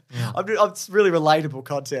 Isn't it? Yeah. It's really relatable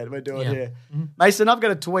content we're doing here. Mm-hmm. Mason, I've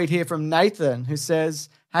got a tweet here from Nathan who says,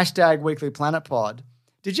 #Weekly Planet Pod.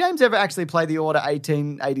 Did James ever actually play the Order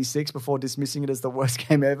 1886 before dismissing it as the worst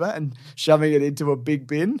game ever and shoving it into a big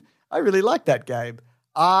bin? I really like that game.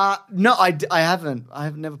 No, I haven't. I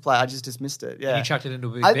have never played. I just dismissed it. Yeah, You chucked it into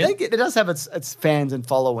a big I bin? think it does have its fans and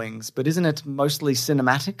followings, but isn't it mostly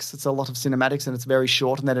cinematics? It's a lot of cinematics and it's very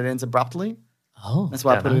short and then it ends abruptly. Oh, That's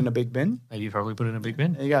why I put it in a big bin. Maybe you probably put it in a big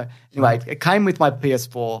bin. There you go. Anyway, it came with my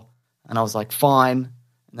PS4 and I was like, fine.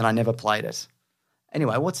 And then I never played it.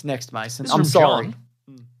 Anyway, what's next, Mason? This is I'm from sorry.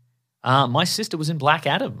 John. My sister was in Black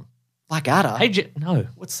Adam. Black Adder? Hey, no.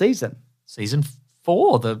 What season? Season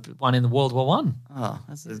 4, the one in the World War One. Oh,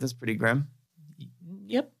 that's pretty grim.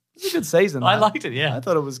 Yep. It's a good season. I though. liked it, yeah. I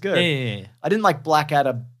thought it was good. Yeah. I didn't like Black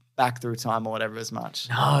Adder Back Through Time or whatever as much.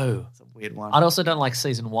 No. It's a weird one. I also don't like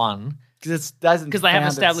season 1 Because because they haven't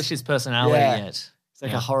established his personality yet. It's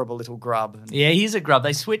like a horrible little grub. Yeah, he's a grub.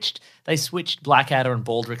 They switched Blackadder and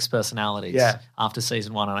Baldrick's personalities after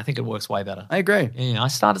season 1, and I think it works way better. I agree. Yeah, I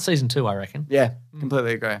started season 2, I reckon. Yeah,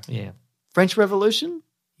 completely agree. Yeah. French Revolution?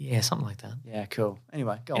 Yeah, something like that. Yeah, cool.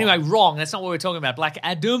 Anyway, go on. Anyway, wrong. That's not what we're talking about. Black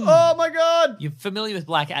Adam. Oh, my God. You're familiar with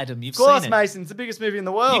Black Adam. You've Of course, seen it. Mason. It's the biggest movie in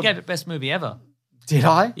the world. You gave it best movie ever. Did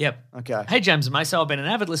I? Yep. Okay. Hey, James and Mason, I've been an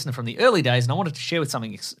avid listener from the early days, and I wanted to share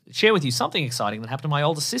with you something exciting that happened to my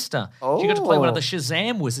older sister. She got to play one of the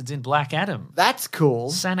Shazam wizards in Black Adam. That's cool.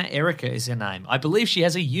 Santa Erica is her name. I believe she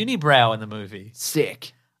has a unibrow in the movie.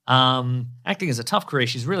 Sick. Acting is a tough career.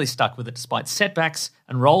 She's really stuck with it despite setbacks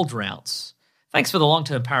and rolled routes. Thanks for the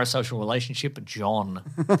long-term parasocial relationship, John.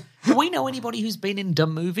 Do we know anybody who's been in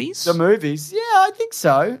dumb movies? The movies? Yeah, I think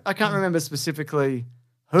so. I can't remember specifically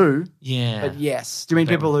who. Yeah. But yes. Do you mean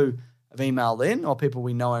people who have emailed in or people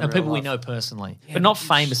we know in No, real people we life? know personally. But not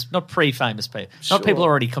famous, not pre-famous people. Sure. Not people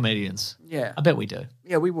already comedians. Yeah. I bet we do.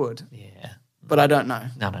 Yeah, we would. Yeah. But I don't know.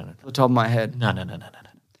 No. Off the top of my head. No.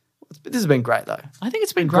 This has been great, though. I think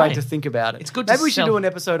it's been Great to think about it. It's good to Maybe we should sell- do an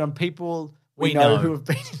episode on people we know who have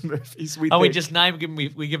been in movies. We we think. just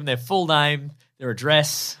we give them their full name, their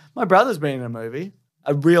address. My brother's been in a movie,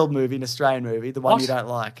 a real movie, an Australian movie, the one What? you don't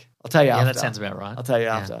like. I'll tell you Yeah, after. that sounds about right. I'll tell you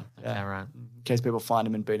Yeah. after. Okay, right. In case people find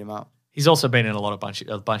him and beat him up. He's also been in a bunch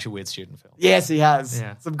of weird student films. Yes, he has.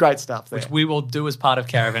 Yeah. Some great stuff there. Which we will do as part of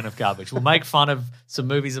Caravan of Garbage. We'll make fun of some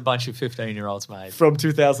movies a bunch of 15-year-olds made. From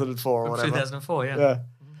 2004 or From whatever. 2004, yeah. Yeah.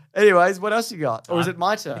 Anyways, what else you got? Or is it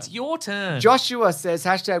my turn? It's your turn. Joshua says,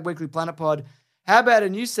 #Weekly Planet Pod. How about a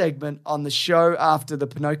new segment on the show after the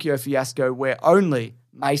Pinocchio fiasco where only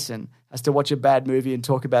Mason has to watch a bad movie and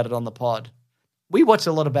talk about it on the pod? We watch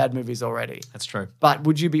a lot of bad movies already. That's true. But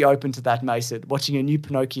would you be open to that, Mason, watching a new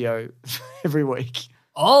Pinocchio every week?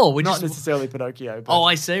 Oh, we Not just... necessarily Pinocchio. But, Oh,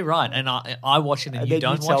 I see, right. And I watch it and you then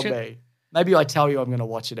don't tell watch it? me. Maybe I tell you I'm going to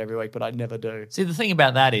watch it every week, but I never do. See, the thing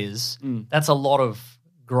about that is that's a lot of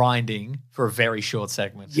grinding for a very short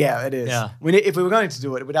segment. Yeah, it is. Yeah. If we were going to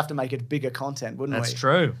do it, we'd have to make it bigger content, wouldn't we? That's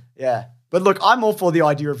true. Yeah. But look, I'm all for the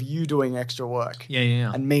idea of you doing extra work.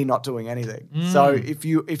 Yeah. And me not doing anything. So if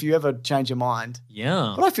you ever change your mind,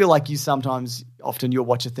 Yeah. but I feel like often you'll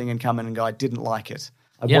watch a thing and come in and go, I didn't like it.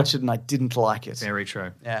 I Yeah. watched it and I didn't like it. Very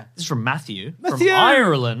true. Yeah. This is from Matthew. Matthew! From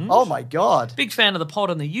Ireland. Oh my God. Big fan of the pod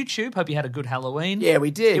on the YouTube. Hope you had a good Halloween. Yeah,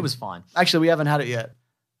 we did. It was fine. Actually, we haven't had it yet.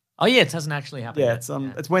 Oh, yeah, it hasn't actually happened Yeah,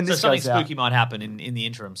 yet. it's when this so something goes out. spooky might happen in the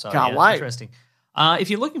interim. So Can't yeah, wait. Interesting. If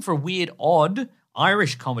you're looking for a weird, odd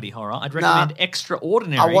Irish comedy horror, I'd recommend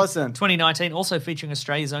Extraordinary. I wasn't. 2019, also featuring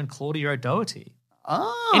Australia's own Claudia O'Doherty.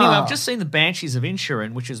 Ah. Anyway, I've just seen The Banshees of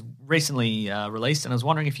Inisherin, which is recently released, and I was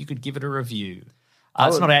wondering if you could give it a review.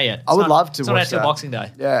 It's not out yet. I would love to It's not watch out till that. Boxing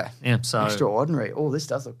Day. Yeah. Yeah, so... Extraordinary. Oh, this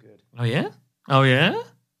does look good. Oh, yeah? Oh, yeah?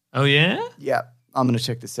 Oh, yeah? Yeah. I'm going to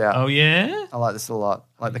check this out. Oh, yeah? I like this a lot.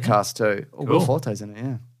 I like the cast too. Oh, Cool. Will Forte's in it,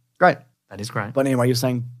 yeah. Great. That is great. But anyway, you're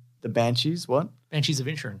saying The Banshees, what? Banshees of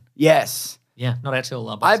Inisherin. Yes. Yeah, not out till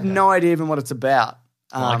Boxing I have Day. no idea even what it's about.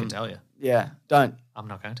 Well, I can tell you. Yeah, don't. I'm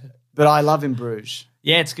not going to. But I love In Bruges.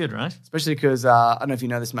 Yeah, it's good, right? Especially because, I don't know if you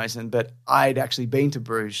know this, Mason, but I'd actually been to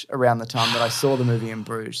Bruges around the time that I saw the movie In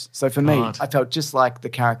Bruges. So for me, Right. I felt just like the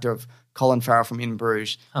character of Colin Farrell from In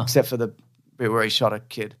Bruges, except for the bit where he shot a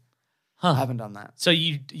kid. I haven't done that. So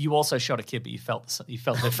you also shot a kid, but you felt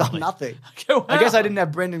Felt differently. nothing. Okay, wow. I guess I didn't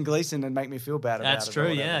have Brendan Gleeson and make me feel bad about That's it. or true.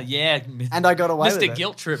 whatever. Yeah. And I got away Mr. with it.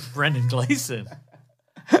 Guilt Trip, Brendan Gleeson.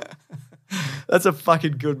 That's a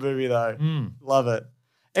fucking good movie, though. Love it.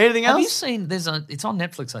 Anything Have you else? seen? It's on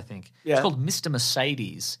Netflix, I think. Yeah. It's called Mr.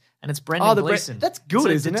 Mercedes, and it's Brendan Gleeson. that's good, it's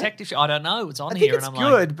a isn't it? detective show. I don't know. It's on I here, think it's and I'm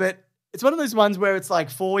like, good, but it's one of those ones where it's like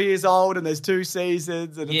 4 years old and there's 2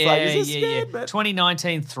 seasons, and it's like, is this good? But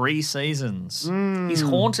 2019, 3 seasons. Hmm. He's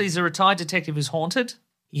haunted. He's a retired detective who's haunted.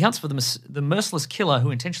 He hunts for the merciless killer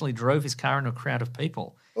who intentionally drove his car into a crowd of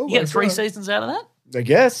people. Oh You get my 3 God. seasons out of that? I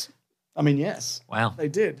guess. I mean, yes. Wow. They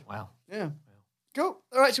did. Wow. Yeah. Cool.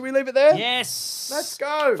 All right, should we leave it there? Yes. Let's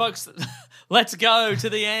go. Folks, let's go to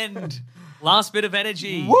the end. Last bit of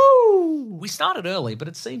energy. Woo! We started early, but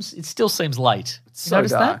it still seems late. You So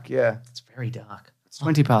notice dark, that? yeah. It's very dark. It's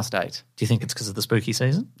 20 past 8. Do you think it's because of the spooky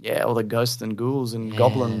season? Yeah, all the ghosts and ghouls and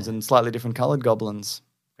goblins and slightly different coloured goblins.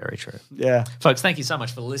 Very true. Yeah. Folks, thank you so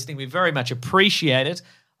much for listening. We very much appreciate it.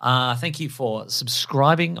 Thank you for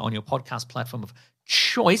subscribing on your podcast platform of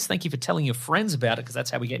choice. Thank you for telling your friends about it because that's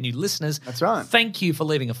how we get new listeners. That's right. Thank you for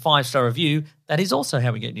leaving a 5-star review. That is also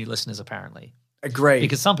how we get new listeners, apparently. Agree.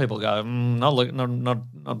 Because some people go,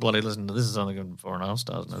 not bloody listening to this is only good 4.5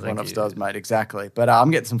 stars. No, thank 1.5 you. stars, mate, exactly. But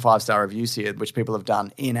I'm getting some 5-star reviews here, which people have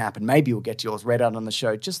done in-app, and maybe you'll get yours read out on the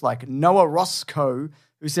show, just like Noah Roscoe,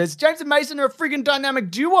 who says, James and Mason are a friggin' dynamic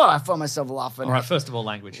duo. I find myself laughing All right, first of all,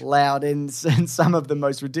 language. loud in some of the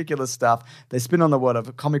most ridiculous stuff. Their spin on the world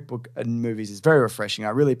of comic book and movies is very refreshing. I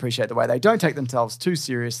really appreciate the way they don't take themselves too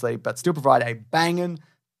seriously, but still provide a banging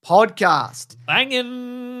podcast.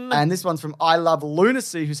 Banging. And this one's from I Love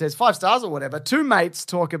Lunacy, who says 5 stars or whatever. 2 mates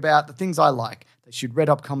talk about the things I like. They shoot Red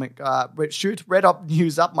Hot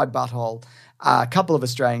news up my butthole. A couple of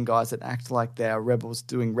Australian guys that act like they are rebels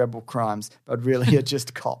doing rebel crimes, but really are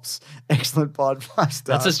just cops. Excellent pod, 5 stars.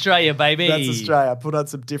 That's Australia, baby. That's Australia. Put on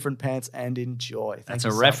some different pants and enjoy. Thank That's you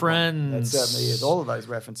a so much. reference. That certainly is. All of those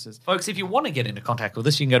references. Folks, if you want to get into contact with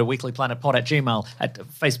us, you can go to weeklyplanetpod at Gmail, at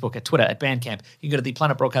Facebook, at Twitter, at Bandcamp. You can go to the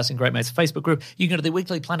Planet Broadcasting Great Mates Facebook group. You can go to the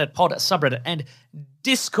Weekly Planet Pod subreddit and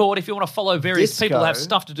Discord if you want to follow various people who have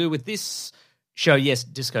stuff to do with this show. Yes,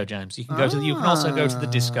 Disco, James. You can go you can also go to the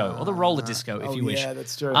Disco or the roller disco if you wish. Yeah,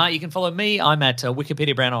 that's true. You can follow me. I'm at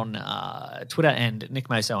Wikipedia Brown on Twitter and Nick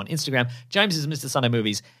Maso on Instagram. James is Mr. Sunday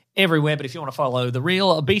Movies everywhere. But if you want to follow the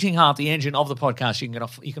real beating heart, the engine of the podcast,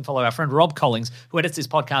 you can follow our friend Rob Collings, who edits this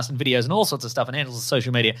podcast and videos and all sorts of stuff and handles the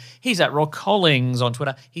social media. He's at Rob Collings on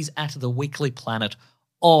Twitter. He's at The Weekly Planet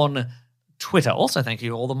on Twitter. Also, thank you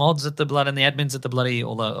to all the mods at The Blood and the admins at the bloody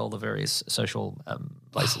all the various social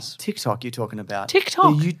places. TikTok you're talking about.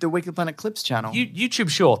 TikTok. The Weekly Planet Clips channel. YouTube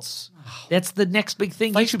Shorts. That's the next big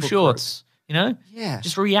thing. YouTube Facebook Shorts. You know? Yeah.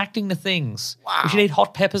 Just reacting to things. Wow. We should eat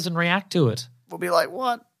hot peppers and react to it. We'll be like,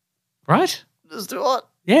 what? Right? Let's do it.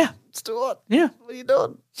 Yeah. Let's do it. Yeah. What are you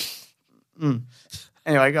doing?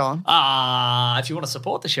 Anyway, go on. If you want to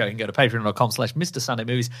support the show, you can go to patreon.com/Mr. Sunday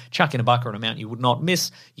Movies, chuck in $1 or an amount you would not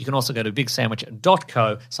miss. You can also go to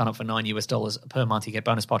bigsandwich.co, sign up for $9 per month. You get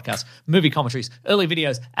bonus podcasts, movie commentaries, early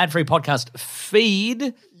videos, ad-free podcast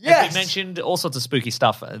feed. Yes. As we mentioned, all sorts of spooky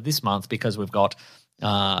stuff this month because we've got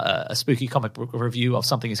a spooky comic book review of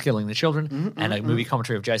Something is Killing the Children and a movie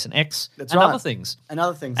commentary of Jason X and right. other things. And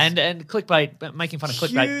other things. And clickbait, making fun of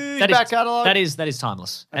clickbait. Huge back catalogue. That is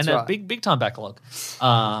timeless. That's and a right. big time backlog.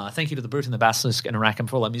 Thank you to the Brute and the Basilisk and Arachnum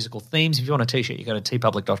for all our musical themes. If you want a t-shirt, you go to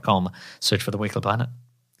tpublic.com, search for The Weekly Planet,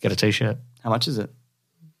 get a t-shirt. How much is it?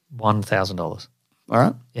 $1,000. All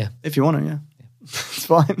right. Yeah. If you want to, yeah. It's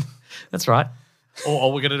fine. That's right.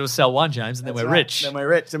 Or we're going to do a sell one, James, and then we're rich. Then we're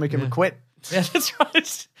rich. Then we can quit. Yeah, that's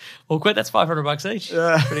right. We'll quit. That's $500 each.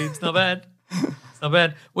 It's not bad. It's not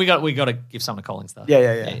bad. We got to give some to Collins though. Yeah.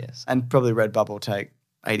 Yes. And probably Redbubble will take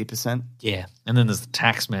 80%. Yeah. And then there's the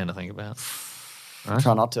tax man to think about. Right?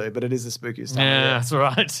 Try not to, but it is the spookiest time. Yeah, that's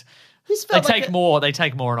right. They take more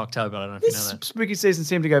in October. I don't know if you know This that. spooky season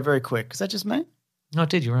seemed to go very quick. Is that just me? No, it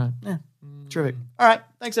did. You're right. Yeah. Terrific. All right.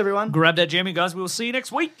 Thanks, everyone. Grab that jammy, guys. We will see you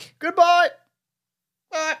next week. Goodbye.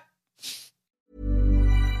 Bye.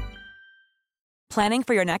 Planning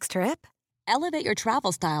for your next trip? Elevate your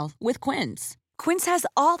travel style with Quince. Quince has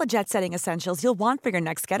all the jet-setting essentials you'll want for your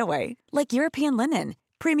next getaway, like European linen,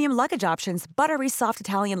 premium luggage options, buttery soft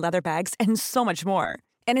Italian leather bags, and so much more.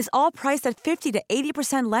 And is all priced at 50 to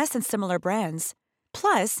 80% less than similar brands.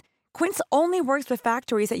 Plus, Quince only works with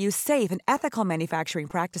factories that use safe and ethical manufacturing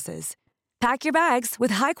practices. Pack your bags with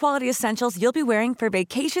high-quality essentials you'll be wearing for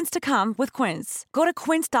vacations to come with Quince. Go to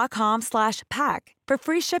quince.com/pack for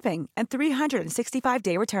free shipping and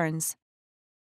 365-day returns.